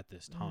vaccinated at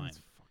this time.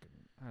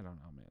 I don't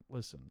know, man.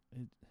 Listen,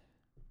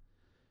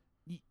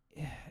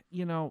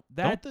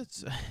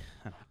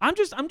 I'm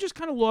just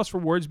kind of lost for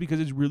words because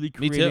it's really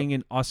creating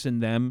an us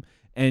and them.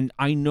 And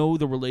I know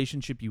the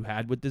relationship you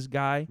had with this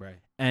guy, right?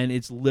 And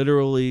it's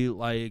literally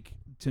like,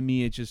 to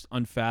me, it's just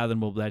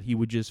unfathomable that he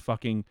would just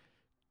fucking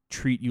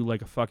treat you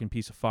like a fucking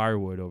piece of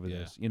firewood over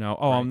this. Right.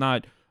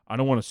 I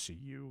don't want to see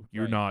you.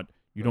 You're not.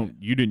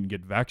 You didn't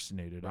get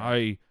vaccinated.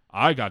 Right.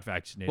 I got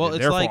vaccinated. Well,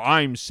 therefore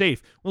I'm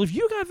safe. Well, if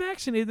you got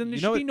vaccinated, then there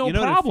should be no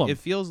problem. It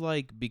feels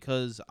like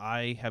because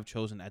I have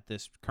chosen at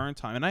this current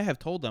time, and I have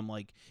told them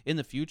like in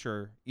the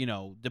future,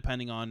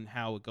 depending on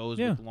how it goes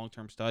with the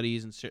long-term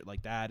studies and shit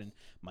like that, and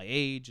my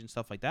age and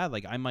stuff like that,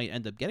 like I might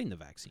end up getting the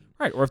vaccine.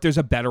 Right, or if there's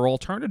a better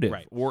alternative,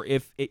 right, or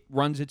if it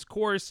runs its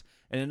course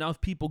and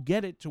enough people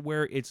get it to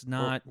where it's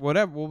not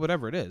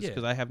whatever it is,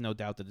 because I have no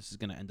doubt that this is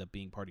going to end up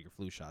being part of your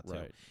flu shot too.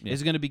 Right. Yeah.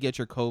 It's going to be get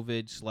your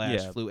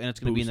COVID/flu, and it's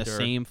going to be in the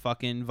same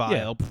fucking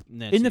vial.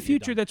 Yeah. In the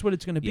future, that's what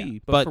it's going to be. Yeah.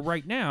 But for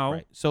right now,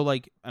 right. So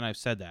like, and I've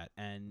said that,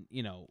 and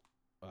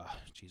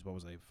what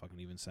was I fucking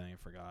even saying?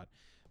 I forgot.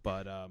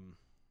 But I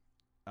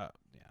don't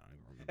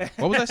even remember.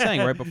 What was I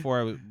saying right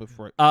before?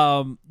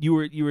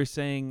 You were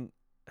saying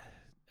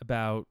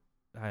about.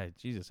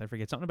 Jesus, I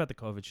forget something about the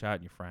COVID shot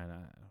and your friend. I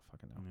don't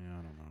fucking know. Yeah,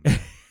 I don't know.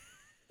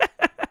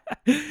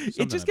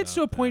 It just gets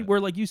to a point where,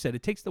 like you said,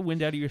 it takes the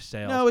wind out of your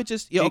sails. No, it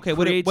just okay.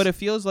 What it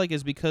feels like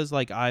is because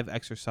like I've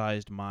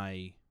exercised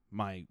my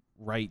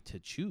right to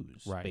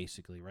choose,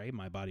 basically, right?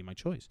 My body, my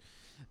choice.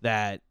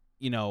 That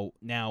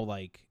now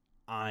like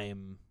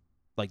I'm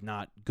like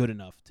not good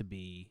enough to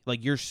be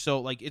like you're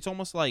so like it's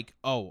almost like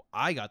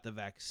I got the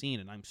vaccine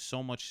and I'm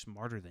so much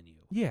smarter than you.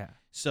 Yeah.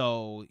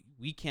 So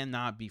we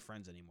cannot be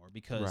friends anymore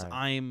because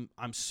I'm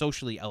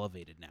socially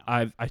elevated now.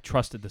 I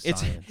trusted the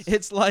science.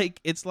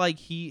 It's like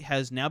he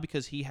has now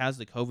because he has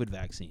the COVID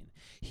vaccine.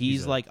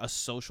 He's like a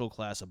social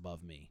class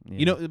above me.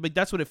 Yeah. But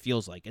that's what it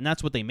feels like, and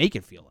that's what they make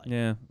it feel like.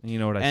 Yeah. You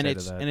know what I say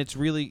to that. And it's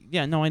really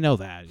I know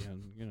that.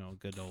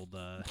 Good old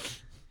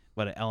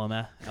what an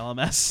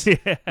LMS.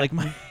 Yeah. Like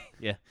my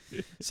yeah.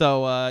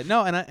 So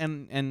no,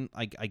 and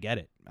I get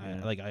it.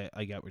 Yeah.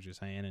 I get what you're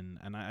saying,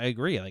 and I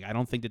agree. Like I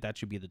don't think that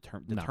should be the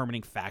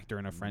determining factor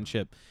in a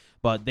friendship,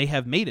 but they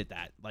have made it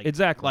that. Like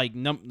exactly.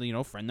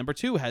 Like friend number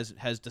 2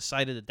 has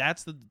decided that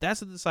that's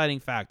the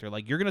deciding factor.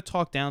 Like you're gonna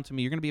talk down to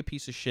me, you're gonna be a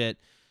piece of shit.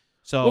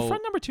 So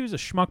friend number 2 is a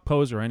schmuck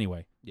poser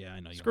anyway. Yeah, I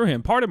know. Screw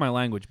him. Pardon my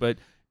language, but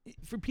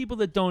for people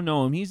that don't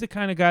know him, he's the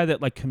kind of guy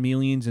that like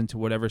chameleons into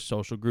whatever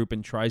social group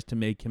and tries to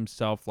make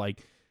himself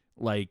like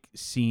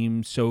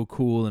seem so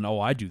cool and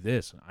I do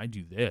this and I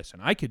do this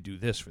and I could do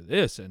this for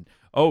this and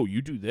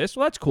you do this,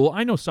 well that's cool,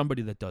 I know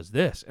somebody that does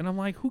this, and I'm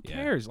like, who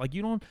cares? Like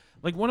you don't,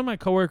 like one of my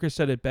coworkers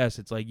said it best,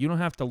 it's like you don't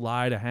have to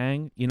lie to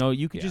hang,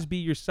 you could just be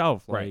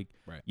yourself, like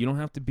right. You don't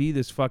have to be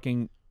this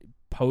fucking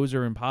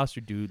poser imposter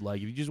dude.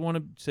 Like if you just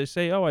want to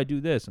say I do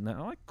this and that,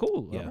 I'm like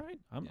cool, all right,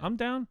 I'm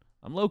down,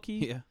 I'm low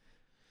key. Yeah.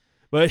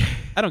 But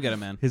I don't get it,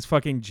 man. His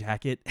fucking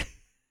jacket.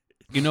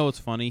 It's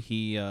funny.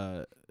 He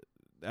at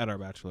our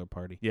bachelor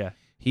party. Yeah.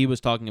 He was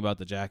talking about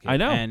the jacket. I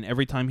know. And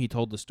every time he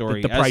told the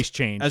story, the price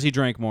changed. As he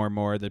drank more and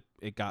more,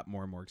 it got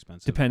more and more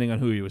expensive. Depending on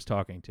who he was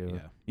talking to. Yeah.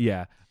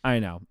 Yeah, I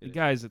know. The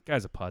guy's a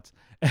putz.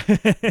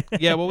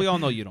 Yeah, well, we all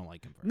know you don't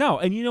like him. No,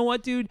 and you know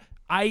what, dude?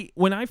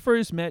 When I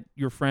first met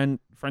your friend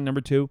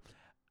number 2,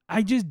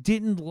 I just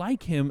didn't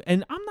like him,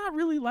 and I'm not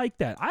really like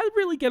that. I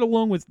really get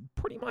along with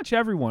pretty much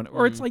everyone,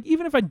 or it's like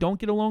even if I don't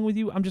get along with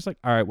you, I'm just like,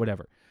 all right,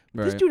 whatever.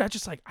 This dude, I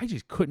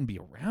just couldn't be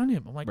around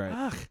him. I'm like,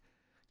 ugh.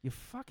 You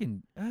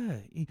fucking.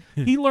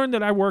 He learned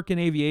that I work in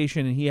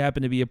aviation, and he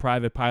happened to be a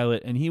private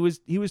pilot. And he was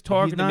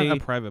talking to me. He's not a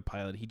private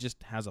pilot. He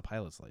just has a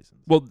pilot's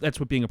license. Well, that's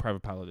what being a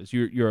private pilot is.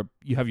 You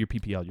have your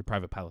PPL, your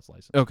private pilot's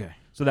license. Okay.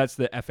 So that's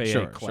the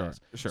FAA class.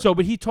 Sure. So,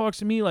 but he talks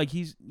to me like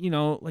he's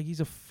like he's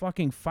a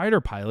fucking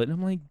fighter pilot, and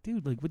I'm like,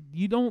 dude, like, what,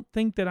 you don't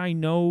think that I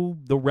know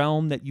the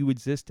realm that you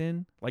exist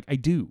in? Like, I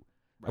do.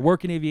 Right. I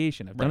work in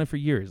aviation. I've done it for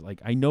years.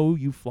 Like, I know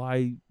you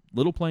fly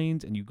little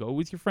planes and you go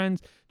with your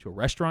friends to a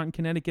restaurant in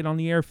Connecticut on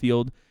the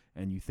airfield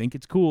and you think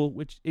it's cool,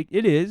 which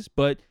it is,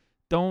 but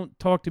don't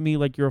talk to me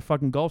like you're a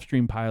fucking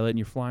Gulfstream pilot and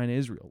you're flying to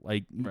Israel.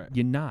 Like,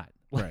 you're not.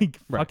 Like,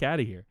 fuck out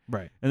of here.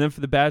 Right. And then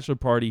for the bachelor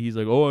party, he's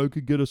like, oh, I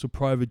could get us a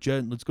private jet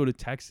and let's go to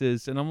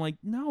Texas. And I'm like,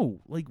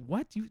 no. Like,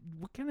 what?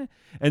 What kind of...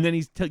 And then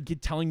he's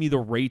telling me the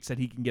rates that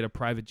he can get a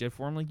private jet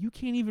for. I'm like, you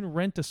can't even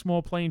rent a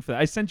small plane for that.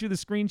 I sent you the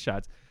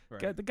screenshots.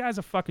 Right. The guy's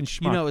a fucking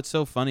schmuck. You know, it's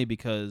so funny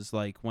because,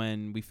 like,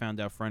 when we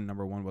found out friend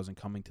number one wasn't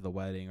coming to the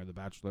wedding or the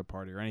bachelor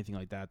party or anything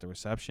like that, the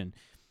reception,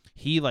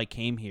 he, like,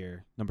 came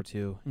here, number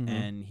two,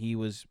 and he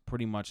was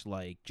pretty much,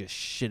 like, just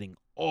shitting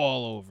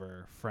all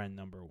over friend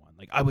number one.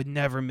 Like, I would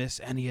never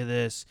miss any of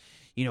this.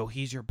 You know,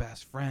 he's your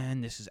best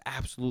friend. This is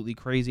absolutely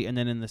crazy. And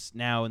then in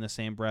the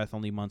same breath,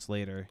 only months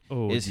later,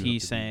 is he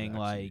saying,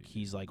 like,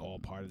 he's, like, all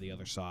part of the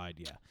other side.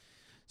 Yeah.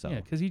 So,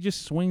 yeah, because he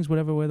just swings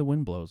whatever way the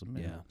wind blows him.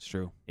 Yeah, it's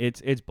true.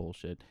 It's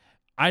bullshit.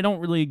 I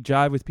don't really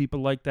jive with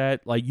people like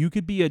that. Like, you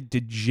could be a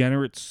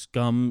degenerate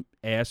scum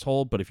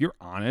asshole, but if you're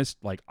honest,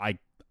 like, I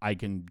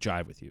can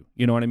jive with you.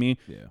 You know what I mean?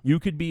 Yeah. You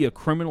could be a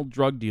criminal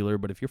drug dealer,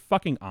 but if you're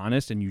fucking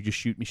honest and you just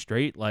shoot me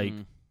straight, like,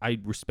 I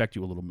respect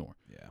you a little more.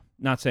 Yeah.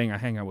 Not saying I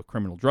hang out with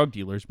criminal drug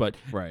dealers, but,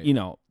 you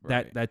know,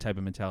 that type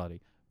of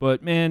mentality.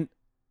 But, man,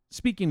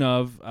 speaking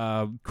of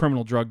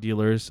criminal drug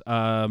dealers,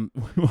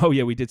 oh,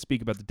 yeah, we did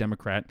speak about the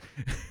Democrat.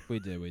 We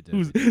did.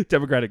 Who's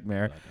Democratic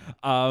mayor.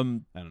 I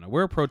don't know.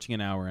 We're approaching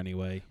an hour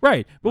anyway.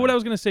 Right. But what I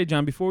was going to say,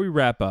 John, before we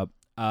wrap up,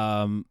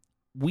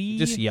 we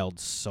just yelled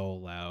so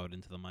loud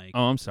into the mic.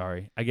 Oh, I'm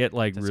sorry. I get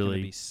like That's really.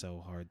 Gonna be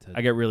so hard to. I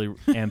get really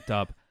amped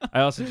up.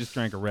 I also just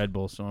drank a Red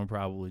Bull, so I'm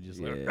probably just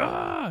like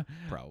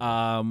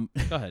Probably.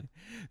 Go ahead.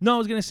 No, I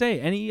was gonna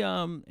say any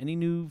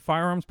new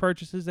firearms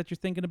purchases that you're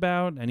thinking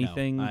about?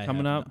 Anything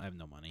coming up? I have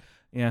no money.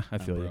 Yeah, I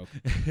feel you.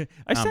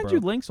 I send you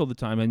links all the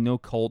time. I know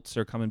Colts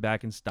are coming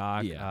back in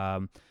stock. Yeah.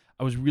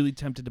 I was really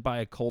tempted to buy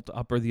a Colt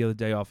upper the other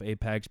day off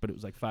Apex, but it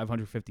was like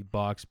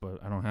 $550,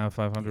 but I don't have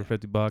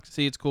 $550.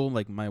 See, it's cool.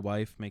 Like, my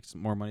wife makes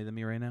more money than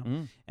me right now,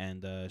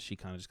 and she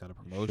kind of just got a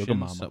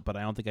promotion. But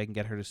I don't think I can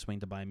get her to swing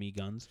to buy me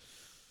guns.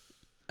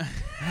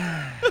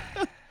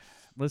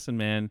 Listen,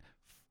 man,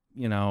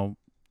 you know,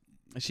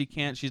 she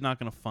can't. She's not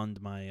going to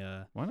fund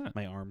my why not?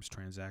 My arms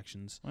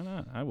transactions. Why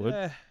not? I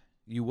would.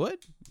 You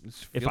would?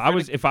 If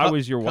I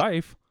was your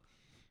wife.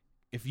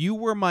 If you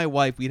were my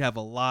wife, we'd have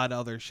a lot of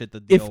other shit to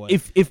deal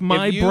with. If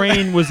my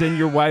brain was in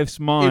your wife's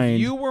mind.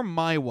 If you were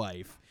my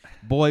wife,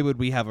 boy, would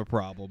we have a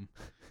problem.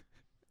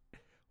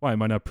 Why,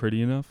 am I not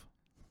pretty enough?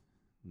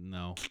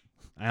 No.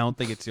 I don't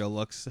think it's your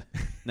looks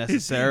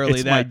necessarily.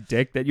 It's my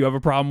dick that you have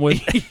a problem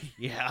with?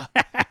 Yeah.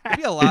 There'd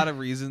be a lot of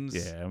reasons.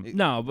 Yeah.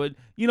 No, but,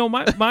 you know,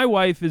 my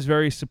wife is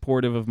very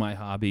supportive of my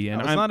hobby.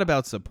 And it's not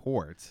about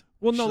support.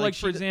 Well, no, like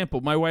for example,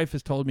 my wife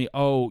has told me,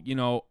 oh, you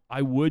know,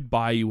 I would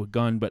buy you a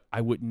gun, but I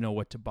wouldn't know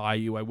what to buy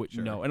you. I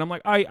wouldn't know. And I'm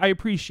like, I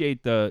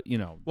appreciate the, you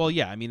know. Well,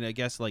 yeah. I mean, I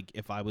guess, like,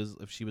 if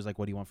she was like,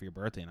 what do you want for your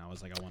birthday? And I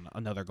was like, I want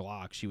another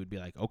Glock. She would be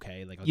like,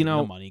 okay, like, I'll give you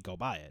the money. Go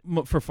buy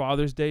it. For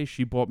Father's Day,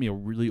 she bought me a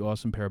really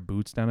awesome pair of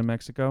boots down in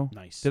Mexico.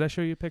 Nice. Did I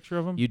show you a picture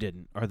of them? You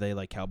didn't. Are they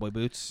like cowboy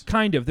boots?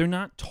 Kind of. They're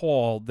not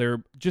tall.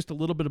 They're just a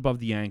little bit above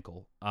the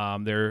ankle.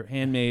 They're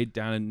handmade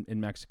down in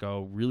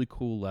Mexico. Really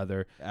cool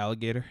leather.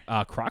 Alligator?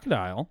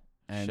 Crocodile.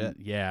 And shit.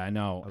 Yeah, I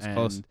know. That was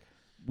close.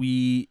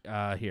 We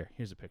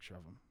here's a picture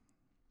of them.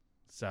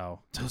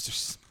 So those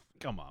are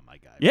come on, my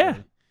guy. Yeah,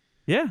 really?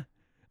 Yeah.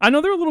 I know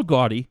they're a little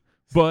gaudy,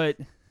 but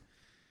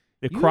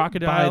the you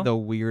crocodile. Buy the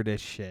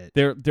weirdest shit.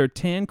 They're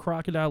tan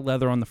crocodile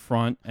leather on the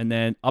front, and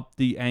then up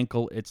the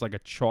ankle, it's like a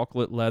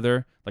chocolate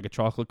leather, like a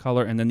chocolate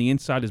color, and then the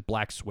inside is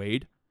black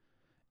suede.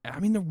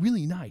 I mean, they're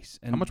really nice.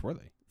 And how much were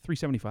they?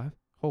 $375.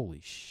 Holy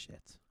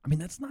shit! I mean,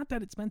 that's not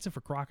that expensive for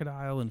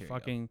crocodile and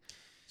fucking.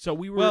 So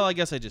we were. Well, I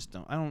guess I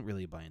don't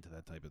really buy into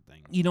that type of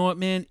thing. You know what,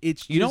 man?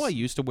 It's you know I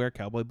used to wear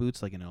cowboy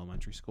boots like in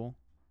elementary school.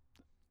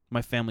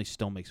 My family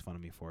still makes fun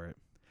of me for it.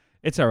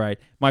 It's all right.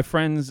 My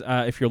friends,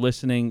 if you're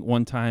listening,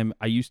 one time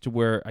I used to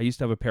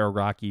have a pair of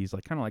Rockies,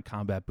 like kind of like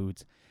combat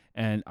boots,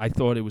 and I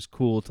thought it was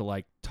cool to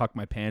like tuck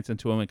my pants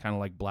into them and kind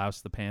of like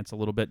blouse the pants a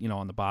little bit, you know,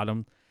 on the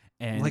bottom.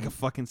 And like a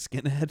fucking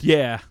skinhead.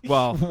 Yeah.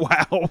 Well.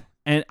 Wow.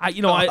 And I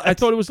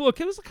thought it was kind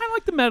of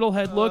like the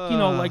metalhead look, you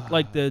know,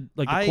 like the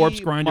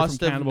corpse grinder from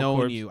Cannibal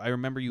Corpse. You. I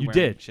remember you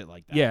wearing shit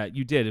like that. Yeah,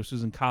 you did. This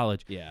was in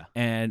college. Yeah.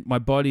 And my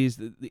buddies,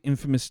 the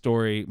infamous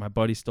story, my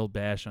buddy still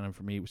bashed on him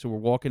for me. So we're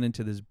walking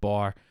into this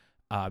bar,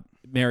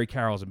 Mary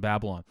Carol's in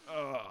Babylon,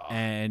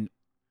 and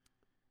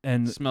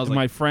smells my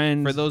like,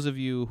 friends. for those of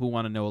you who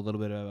want to know a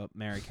little bit about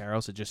Mary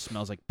Carol's, it just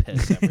smells like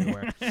piss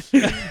everywhere.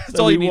 That's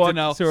all you need to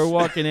know. So we're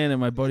walking in, and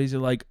my buddies are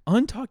like,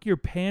 "Untuck your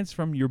pants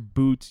from your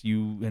boots,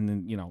 you," and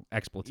then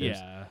expletives.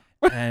 Yeah.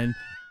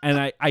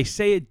 And I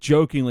say it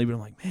jokingly, but I'm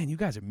like, "Man, you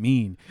guys are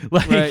mean."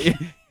 Like, Right.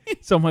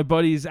 So my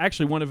buddies,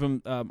 actually one of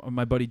them,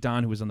 my buddy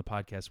Don, who was on the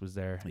podcast, was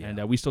there, Yeah.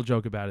 and we still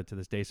joke about it to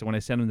this day. So when I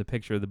sent him the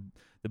picture of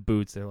the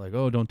boots, they're like,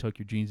 "Oh, don't tuck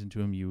your jeans into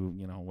them, you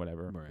know,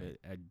 whatever, Right.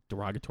 a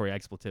derogatory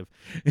expletive."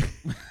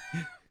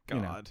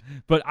 God.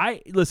 But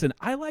I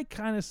like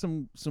kind of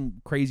some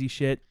crazy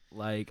shit.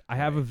 Like I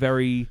have a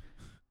very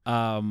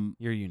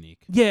You're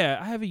unique. yeah,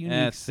 I have a unique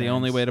That's the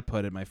only sense. way to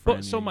put it, my friend.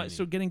 But You're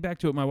so unique. getting back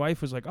to it, my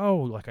wife was like, "Oh,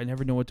 like I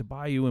never know what to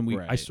buy you," and I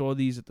Right. saw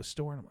these at the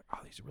store, and I'm like, "Oh,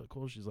 these are really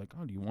cool." She's like,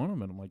 "Oh, do you want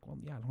them?" And I'm like, "Well,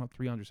 yeah, I don't have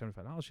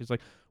 $375." She's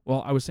like,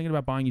 "Well, I was thinking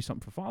about buying you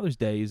something for Father's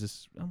Day. Is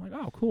this?" I'm like,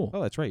 "Oh, cool."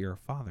 Oh, that's right. You're a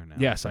father now.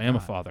 Yes, I am a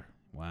forgot. father.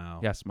 Wow.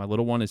 Yes, my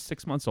little one is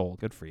 6 months old.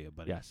 Good for you,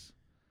 buddy.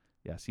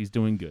 Yes, he's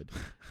doing good,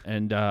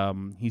 and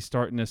he's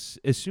starting to.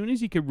 As soon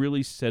as he could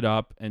really sit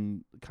up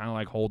and kind of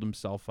like hold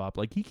himself up,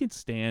 like he can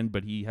stand,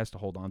 but he has to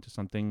hold on to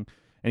something,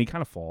 and he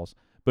kind of falls.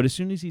 But as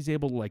soon as he's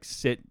able to like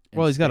sit, and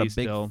Well, he's got a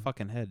stay big still,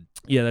 fucking head.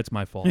 yeah, that's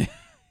my fault.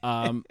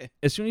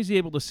 As soon as he's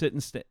able to sit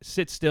and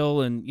sit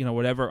still and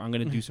whatever, I'm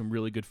gonna do some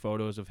really good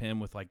photos of him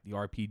with like the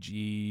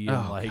RPG and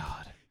Oh, like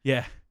God.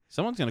 yeah.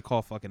 Someone's gonna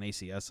call fucking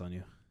ACS on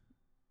you.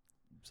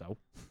 So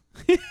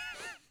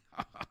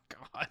Oh,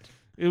 God.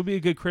 it would be a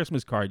good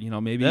Christmas card,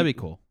 maybe That'd be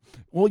cool.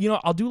 Well,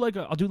 I'll do like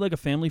a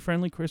family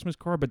friendly Christmas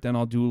card, but then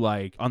I'll do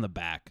like On the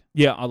back.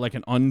 like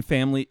an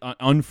unfriendly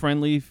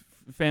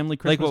family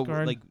Christmas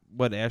card. Like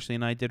what Ashley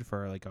and I did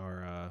for like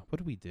our what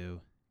did we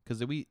do?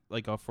 Because we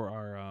like for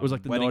our it was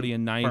like the wedding, naughty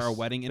and nice for our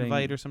wedding thing.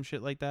 invite or some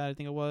shit like that. I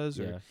think it was.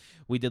 Yeah. Or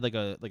we did like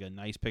a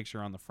nice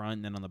picture on the front,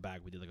 and then on the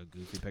back we did like a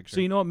goofy picture.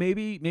 So you know what?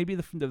 Maybe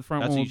the front That's one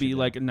what will you should be do.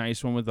 like a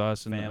nice one with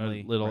us and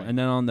Family, a little, right. and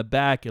then on the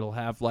back it'll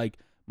have like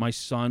my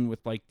son with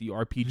like the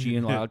RPG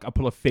and like I'll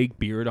put a fake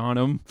beard on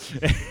him.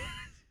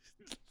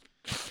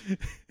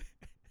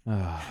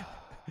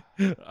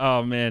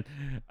 Oh man,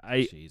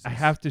 I Jesus.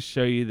 have to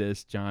show you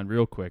this, John,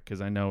 real quick because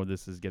I know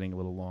this is getting a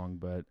little long,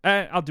 but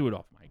I'll do it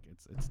off mic.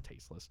 It's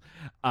tasteless.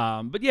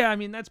 But yeah, I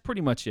mean that's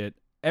pretty much it.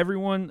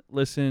 Everyone,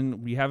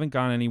 listen, we haven't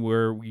gone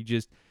anywhere. We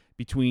just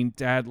between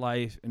dad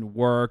life and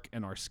work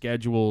and our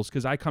schedules,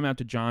 because I come out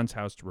to John's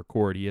house to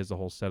record. He has the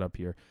whole setup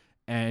here.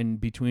 And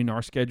between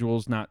our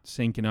schedules not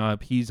syncing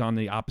up, he's on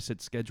the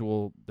opposite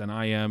schedule than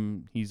I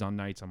am. He's on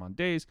nights, I'm on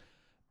days.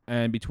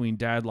 And between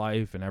dad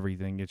life and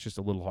everything, it's just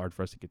a little hard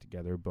for us to get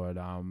together. But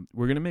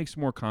we're going to make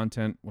some more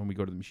content when we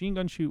go to the machine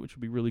gun shoot, which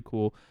will be really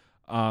cool.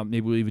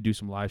 Maybe we'll even do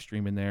some live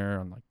streaming there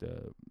on like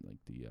the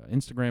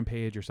Instagram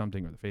page or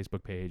something, or the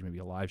Facebook page, maybe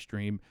a live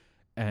stream.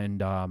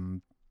 And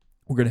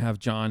we're going to have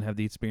John have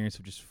the experience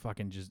of just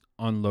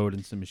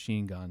unloading some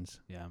machine guns.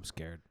 Yeah, I'm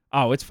scared.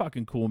 Oh, it's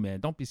fucking cool,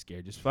 man. Don't be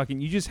scared.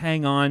 You just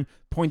hang on,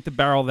 point the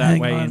barrel that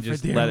way, and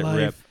just let it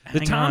rip. The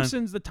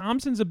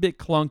Thompson's a bit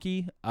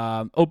clunky.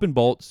 Open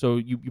bolt, so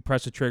you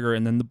press the trigger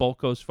and then the bolt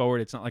goes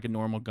forward. It's not like a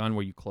normal gun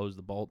where you close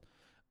the bolt.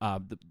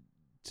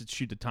 To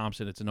shoot the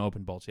Thompson, it's an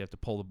open bolt, so you have to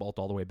pull the bolt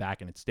all the way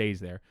back and it stays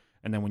there.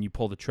 And then when you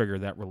pull the trigger,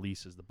 that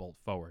releases the bolt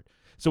forward.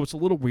 So it's a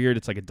little weird.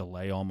 It's like a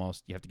delay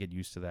almost. You have to get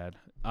used to that.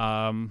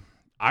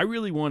 I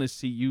really want to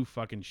see you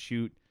fucking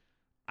shoot.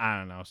 I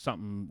don't know,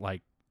 something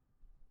like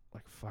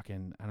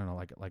fucking, I don't know,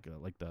 like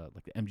the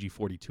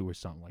MG42 or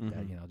something like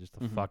that, just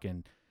a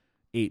fucking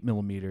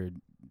 8mm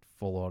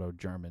full auto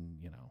German,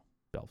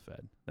 belt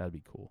fed. That'd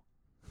be cool.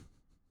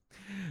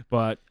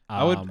 But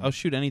I'll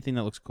shoot anything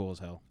that looks cool as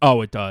hell.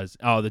 Oh, it does.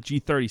 Oh, the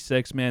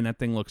G36, man, that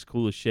thing looks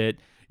cool as shit.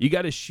 You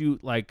got to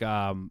shoot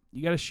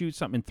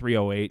something in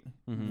 308.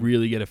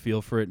 Really get a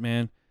feel for it,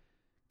 man,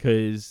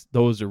 because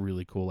those are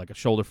really cool. Like a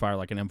shoulder fire,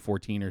 like an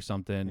M14 or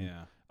something.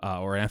 Yeah.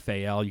 Or an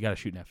FAL. You got to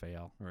shoot an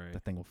FAL. Right.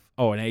 That thing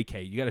will. An AK.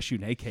 You got to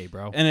shoot an AK,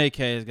 bro. An AK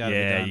has got to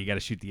be done. Yeah, you got to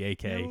shoot the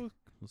AK. We'll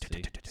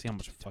see. See how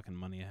much fucking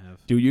money I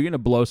have. Dude, you're gonna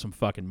blow some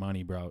fucking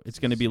money, bro. It's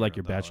gonna be like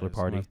your bachelor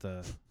party.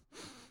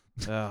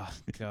 Oh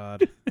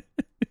God.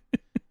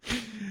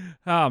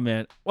 Oh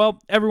man.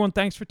 Well, everyone,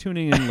 thanks for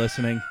tuning in and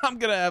listening. I'm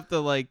gonna have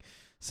to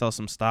sell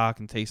some stock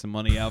and take some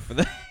money out for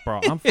that.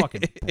 Bro, I'm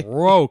fucking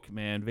broke,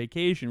 man.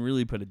 Vacation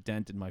really put a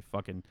dent in my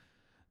fucking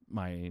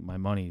my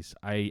monies.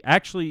 I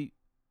actually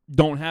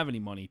don't have any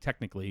money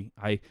technically.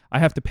 I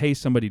have to pay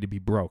somebody to be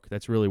broke.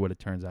 That's really what it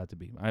turns out to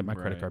be. My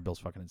credit card bill's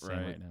fucking insane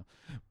right now.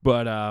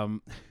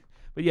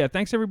 But yeah,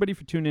 thanks everybody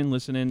for tuning in,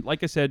 listening.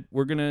 Like I said,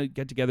 we're gonna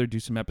get together, do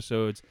some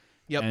episodes.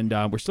 Yep.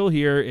 And we're still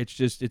here. It's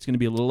going to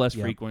be a little less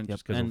frequent. Yep.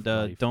 Just 'cause and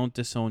of life. don't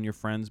disown your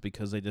friends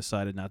because they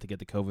decided not to get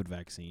the COVID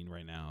vaccine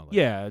right now.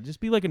 Yeah,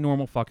 just be like a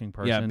normal fucking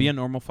person. Yeah, be a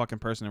normal fucking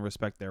person and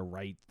respect their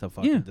right to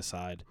fucking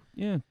decide.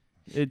 Yeah.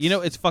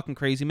 It's fucking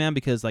crazy, man,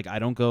 because I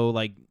don't go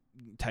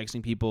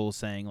texting people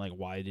saying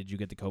why did you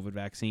get the COVID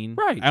vaccine?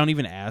 Right. I don't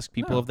even ask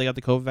people if they got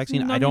the COVID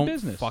vaccine. I don't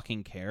business.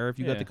 fucking care if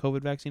you got the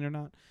COVID vaccine or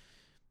not.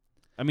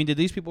 I mean, did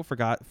these people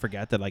forget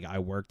that like I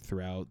worked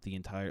throughout the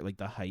entire like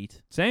the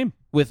height? Same.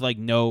 With like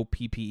no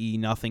PPE,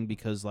 nothing,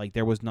 because like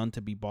there was none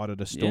to be bought at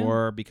a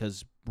store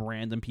because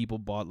random people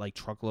bought like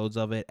truckloads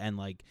of it, and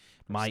like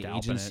my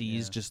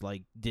agencies just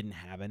like didn't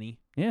have any.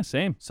 Yeah,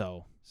 same.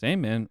 So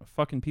same, man.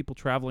 Fucking people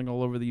traveling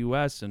all over the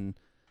U.S. and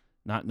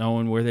not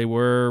knowing where they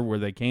were, where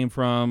they came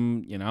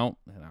from, you know.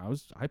 And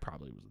I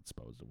probably was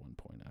exposed at one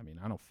point. I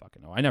mean, I don't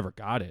fucking know. I never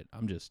got it.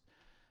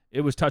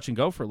 It was touch and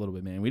go for a little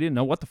bit, man. We didn't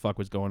know what the fuck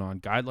was going on.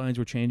 Guidelines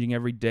were changing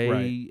every day,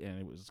 and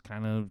it was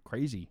kind of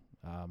crazy,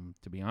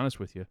 to be honest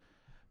with you.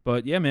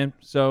 But yeah, man.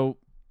 So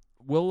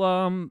we'll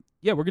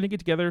we're gonna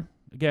get together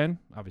again,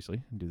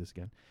 obviously, and do this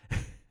again.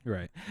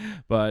 Right.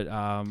 But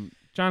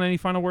John, any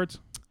final words?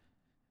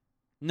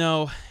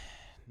 No,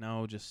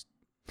 just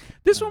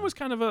this one was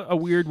kind of a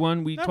weird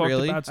one. We Not talked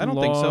really. about some I don't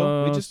laws,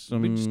 think so.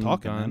 We just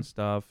talking, gun man.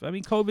 stuff. I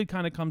mean, COVID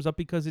kind of comes up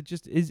because it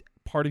just is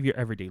part of your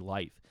everyday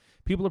life.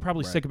 People are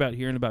probably sick about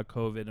hearing about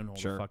COVID and all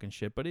the fucking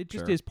shit, but it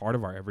just is part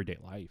of our everyday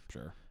life.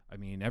 Sure. I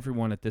mean,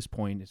 everyone at this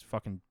point is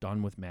fucking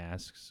done with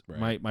masks.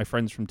 Right. My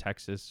friends from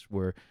Texas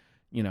were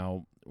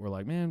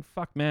like, man,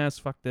 fuck masks,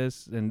 fuck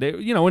this, and they,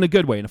 in a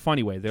good way, in a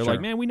funny way. They're like,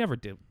 man, we never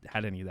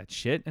had any of that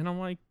shit, and I'm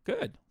like,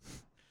 good.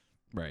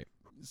 Right.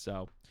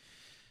 So.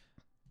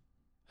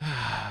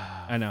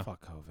 I know.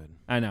 Fuck COVID.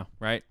 I know,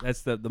 right?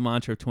 That's the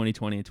mantra of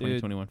 2020 and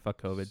 2021.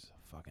 Fuck COVID. So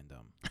fucking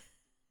dumb.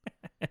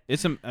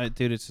 It's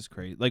dude. It's just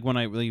crazy. Like when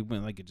I really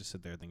went, like, I just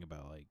sit there and think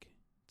about like,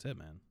 that's it,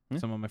 man. Yeah.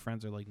 Some of my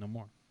friends are like, no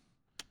more.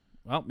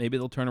 Well, maybe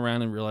they'll turn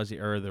around and realize the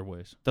error of their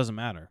ways. Doesn't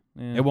matter.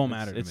 Yeah, it won't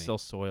matter to It's me. still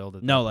soiled.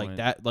 At No, that like point.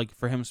 that. Like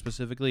for him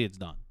specifically, it's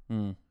done.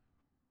 Mm.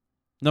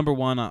 Number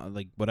one,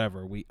 like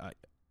whatever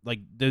like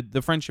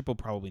the friendship will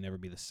probably never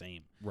be the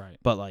same. Right.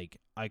 But like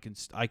I could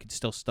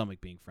still stomach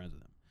being friends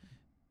with him.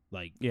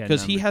 Like, yeah,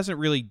 because he hasn't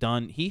really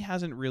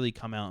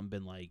come out and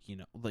been like,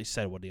 like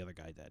said what the other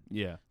guy did.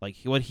 Yeah. Like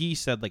what he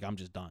said, like, I'm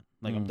just done.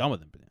 Like I'm done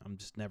with him. I'm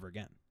just never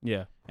again.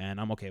 Yeah.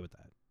 And I'm okay with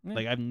that. Yeah.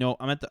 Like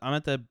I'm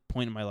at the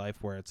point in my life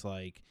where it's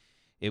like,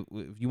 if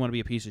you want to be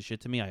a piece of shit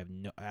to me, I have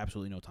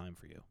absolutely no time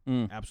for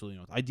you. Absolutely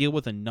no. I deal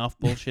with enough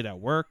bullshit at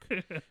work,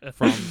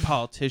 from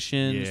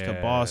politicians to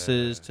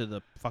bosses to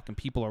the fucking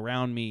people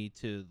around me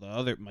to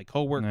my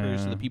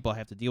coworkers to the people I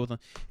have to deal with. Them.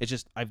 It's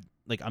just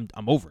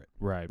I'm over it.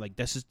 Right. Like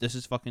this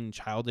is fucking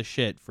childish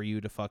shit for you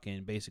to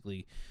fucking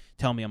basically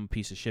tell me I'm a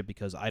piece of shit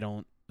because I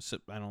don't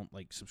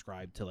like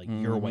subscribe to like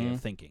your way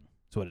of thinking.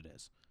 That's what it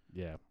is.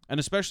 Yeah. And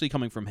especially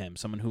coming from him,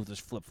 someone who just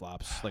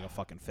flip-flops like a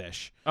fucking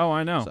fish. Oh,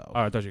 I know. So.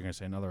 Oh, I thought you were going to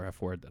say another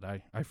F word that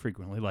I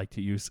frequently like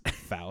to use.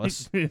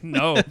 Phallus.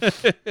 No.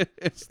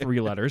 It's 3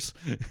 letters.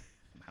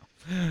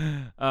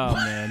 No. Oh,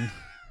 man.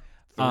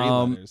 3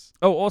 letters.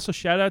 Oh, also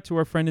shout out to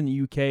our friend in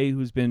the UK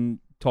who's been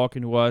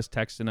talking to us,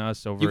 texting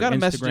us over Instagram. You got to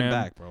message him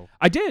back, bro.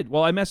 I did.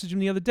 Well, I messaged him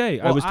the other day.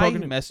 Well, I was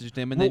talking. Messaged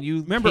him, and then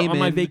you remember came on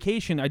my in.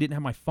 vacation, I didn't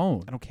have my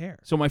phone. I don't care.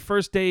 So my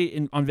first day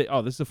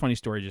this is a funny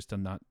story, just to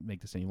not make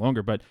this any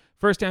longer. But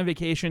first day on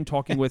vacation,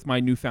 talking with my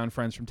newfound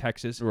friends from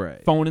Texas.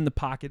 Right. Phone in the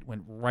pocket,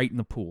 went right in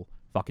the pool.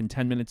 Fucking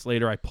 10 minutes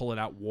later, I pull it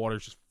out.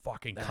 Water's just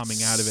fucking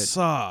coming out of it.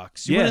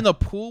 Sucks. You went in the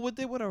pool with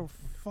it. What a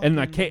fucking.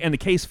 And the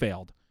case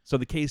failed. So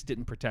the case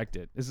didn't protect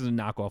it. This is a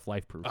knockoff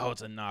life proof. Oh,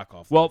 it's a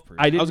knockoff. Well, life proof.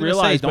 I didn't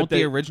realize. Don't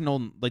the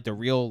original, like the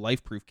real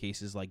life proof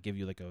cases, like give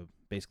you like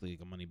basically like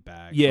a money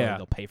bag? Yeah,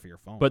 they'll pay for your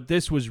phone. But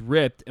this was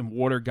ripped and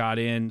water got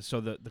in, so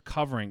the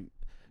covering.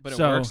 But it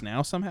works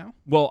now somehow.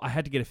 Well, I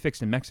had to get it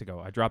fixed in Mexico.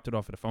 I dropped it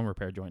off at a phone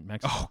repair joint in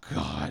Mexico. Oh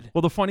God.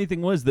 Well, the funny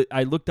thing was that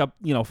I looked up,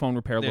 phone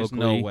repair There's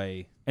locally. no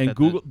way. And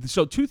Google.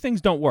 So 2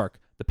 things don't work.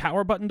 The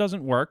power button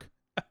doesn't work.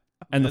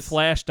 And the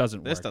flash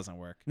doesn't work. This doesn't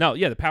work. No,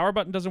 yeah, the power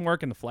button doesn't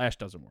work and the flash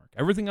doesn't work.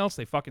 Everything else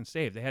they fucking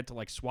saved. They had to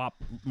like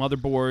swap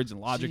motherboards and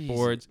logic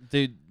boards.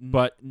 Dude,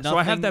 but so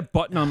I have that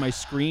button on my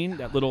screen,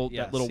 that little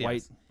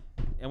white.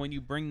 And when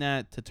you bring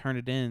that to turn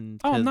it in,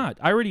 I'm not.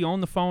 I already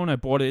own the phone. I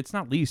bought it. It's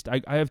not leased.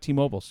 I have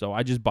T-Mobile, so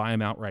I just buy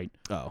them outright.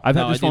 Oh, I've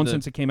had this phone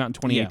since it came out in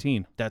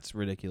 2018. Yeah, that's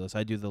ridiculous.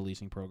 I do the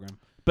leasing program.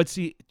 But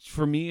see,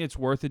 for me, it's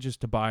worth it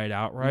just to buy it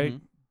outright.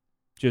 Mm-hmm.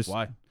 Just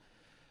why?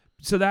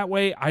 So that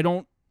way,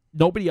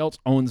 nobody else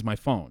owns my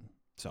phone.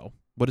 So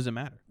what does it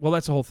matter? Well,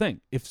 that's the whole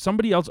thing. If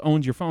somebody else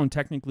owns your phone,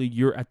 technically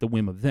you're at the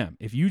whim of them.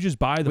 If you just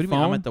buy the phone,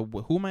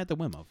 who am I at the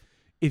whim of?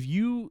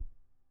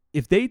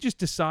 If they just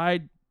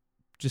decide,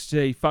 just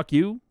say fuck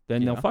you,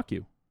 then they'll fuck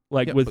you.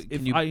 Like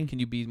can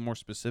you be more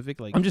specific?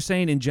 Like I'm just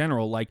saying in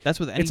general, like that's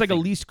with anything. It's like a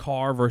leased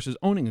car versus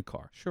owning a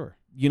car. Sure.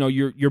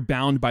 You're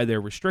bound by their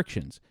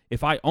restrictions.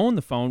 If I own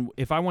the phone,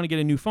 if I want to get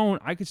a new phone,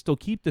 I could still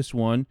keep this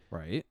one,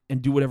 right,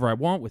 and do whatever I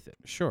want with it.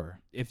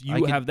 Sure. If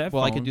you have that,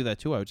 well, phone, I could do that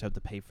too. I would just have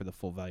to pay for the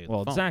full value of the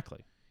phone. Well,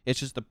 exactly. It's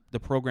just the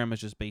program is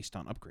just based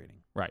on upgrading.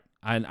 Right.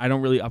 And I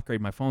don't really upgrade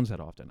my phones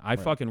that often. I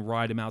fucking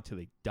ride them out till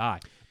they die.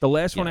 The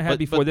last one I had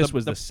before this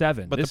was the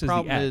 7. But this the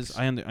problem is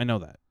the X. I know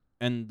that.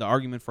 And the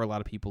argument for a lot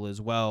of people is,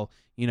 well,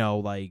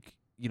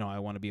 I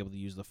want to be able to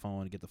use the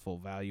phone and get the full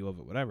value of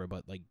it, whatever.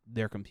 But like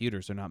their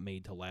computers are not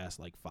made to last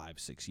like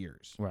 5-6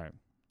 years. Right.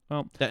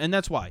 Well, and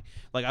that's why,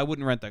 like, I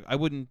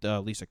wouldn't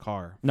lease a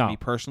car. No. Me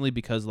personally,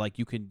 because like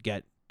you could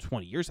get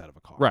 20 years out of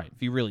a car. Right.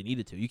 If you really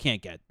needed to. You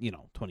can't get,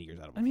 20 years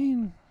out of a car. I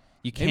mean,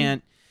 you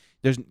can't.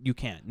 You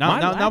can't.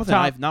 Not with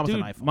an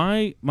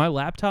iPhone. My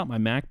laptop, my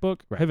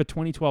MacBook, I have a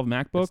 2012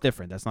 MacBook. It's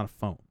different. That's not a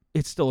phone.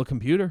 It's still a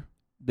computer.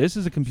 This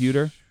is a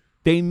computer.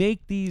 They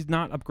make these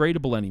not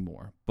upgradable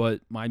anymore.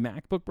 But my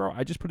MacBook, bro,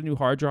 I just put a new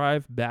hard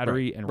drive,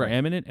 battery, and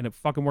RAM in it, and it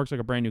fucking works like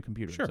a brand new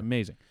computer. Sure. It's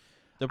amazing.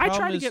 I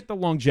try to get the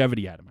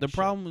longevity out of my shit.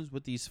 Problem is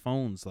with these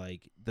phones,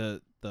 like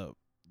the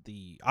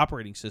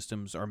operating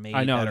systems are made.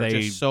 I know, that are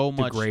they just so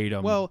much. degrade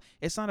them. Well,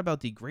 it's not about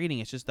degrading.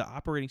 It's just the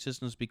operating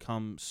systems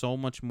become so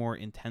much more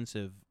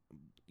intensive.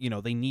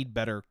 They need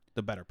the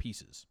better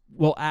pieces.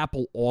 Well,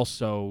 Apple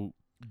also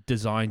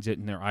designs it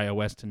in their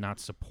iOS to not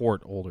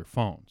support older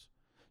phones.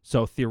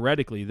 So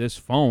theoretically, this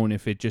phone,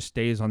 if it just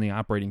stays on the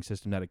operating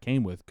system that it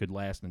came with, could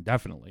last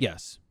indefinitely.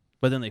 Yes.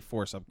 But then they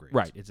force upgrades.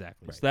 Right,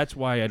 exactly. Right. So that's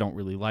why I don't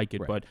really like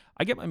it. Right. But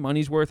I get my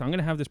money's worth. I'm going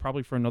to have this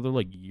probably for another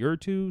year or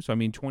two. So,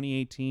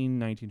 2018,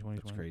 19, 20,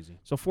 That's crazy.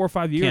 So 4 or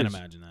 5 years. Can't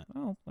imagine that.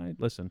 Well,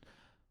 listen.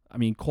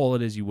 Call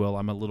it as you will.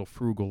 I'm a little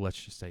frugal,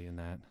 let's just say, in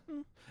that.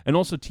 And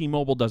also,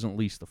 T-Mobile doesn't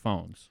lease the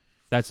phones.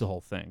 That's the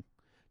whole thing.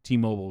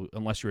 T-Mobile,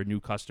 unless you're a new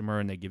customer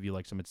and they give you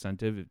some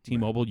incentive,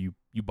 T-Mobile, you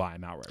buy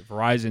them outright.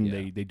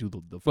 Verizon, they do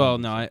the phone. Well,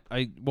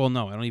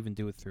 no, I don't even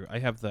do it through. I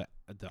have the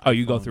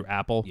you go through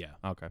Apple? Yeah.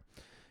 Okay.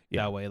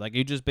 Yeah. That way,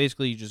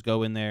 you just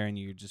go in there and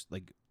you just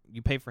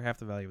you pay for half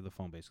the value of the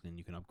phone basically, and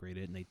you can upgrade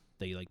it, and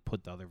they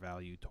put the other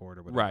value toward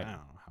or whatever. Right. I don't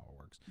know how it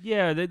works.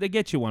 Yeah, they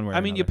get you one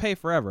way. You pay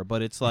forever,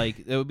 but it's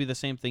it would be the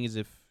same thing as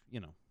if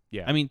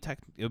Yeah.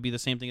 it would be the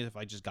same thing as if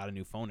I just got a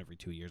new phone every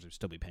 2 years. I'd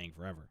still be paying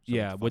forever. So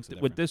yeah.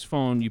 With this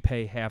phone, you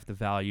pay half the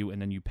value,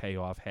 and then you pay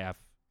off half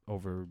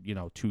over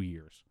 2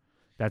 years.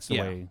 That's the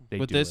way they do it.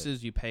 With this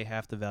is you pay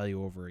half the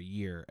value over a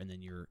year, and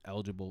then you're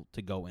eligible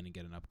to go in and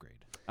get an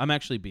upgrade. I'm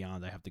actually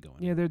beyond. I have to go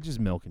in. Yeah, they're just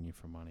milking you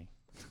for money.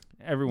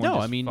 Everyone.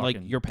 No,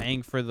 just you're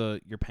paying for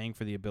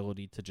the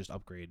ability to just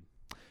upgrade.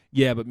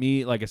 Yeah, but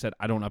me, like I said,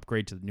 I don't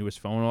upgrade to the newest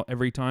phone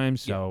every time,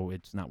 so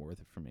it's not worth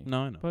it for me.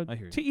 No, I know. But I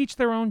hear you. To each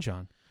their own,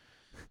 John.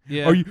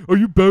 Yeah. Are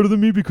you better than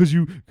me because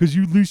you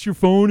lease your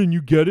phone and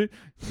you get it?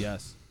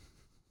 Yes.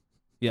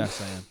 Yes,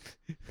 I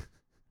am.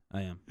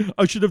 I am.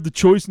 I should have the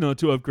choice not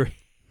to upgrade.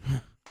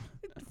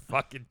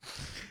 Fucking.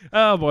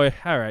 Oh boy.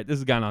 All right, this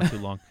has gone on too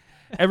long.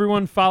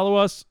 Everyone, follow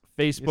us: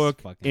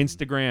 Facebook,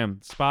 Instagram,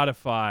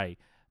 Spotify,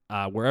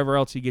 wherever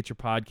else you get your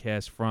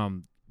podcast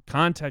from.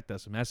 Contact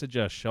us, message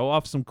us, show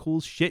off some cool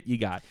shit you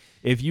got.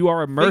 If you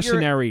are a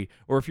mercenary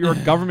or if you're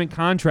a government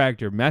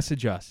contractor,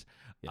 message us.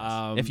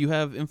 Yes. If you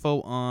have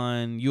info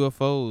on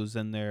UFOs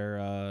and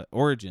their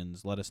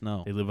origins, let us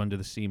know. They live under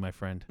the sea, my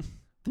friend.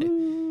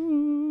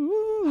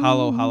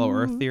 Hollow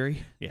Earth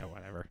theory? Yeah,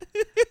 whatever.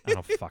 I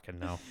don't fucking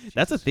know.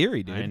 That's a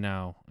theory, dude. I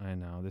know.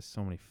 There's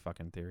so many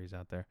fucking theories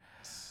out there.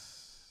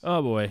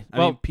 Oh boy. I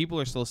mean, people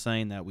are still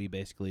saying that we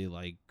basically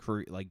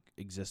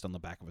exist on the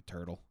back of a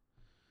turtle.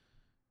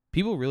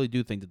 People really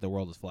do think that the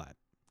world is flat.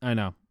 I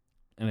know.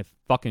 And it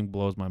fucking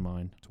blows my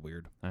mind. It's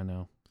weird. I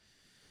know.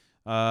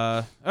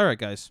 All right,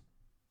 guys.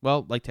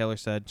 Well, like Taylor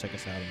said, check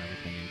us out and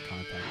everything and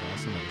contact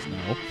us and let us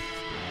know.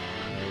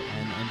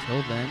 And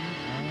until then,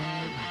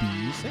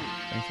 be safe.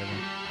 Thanks,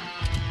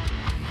 everyone.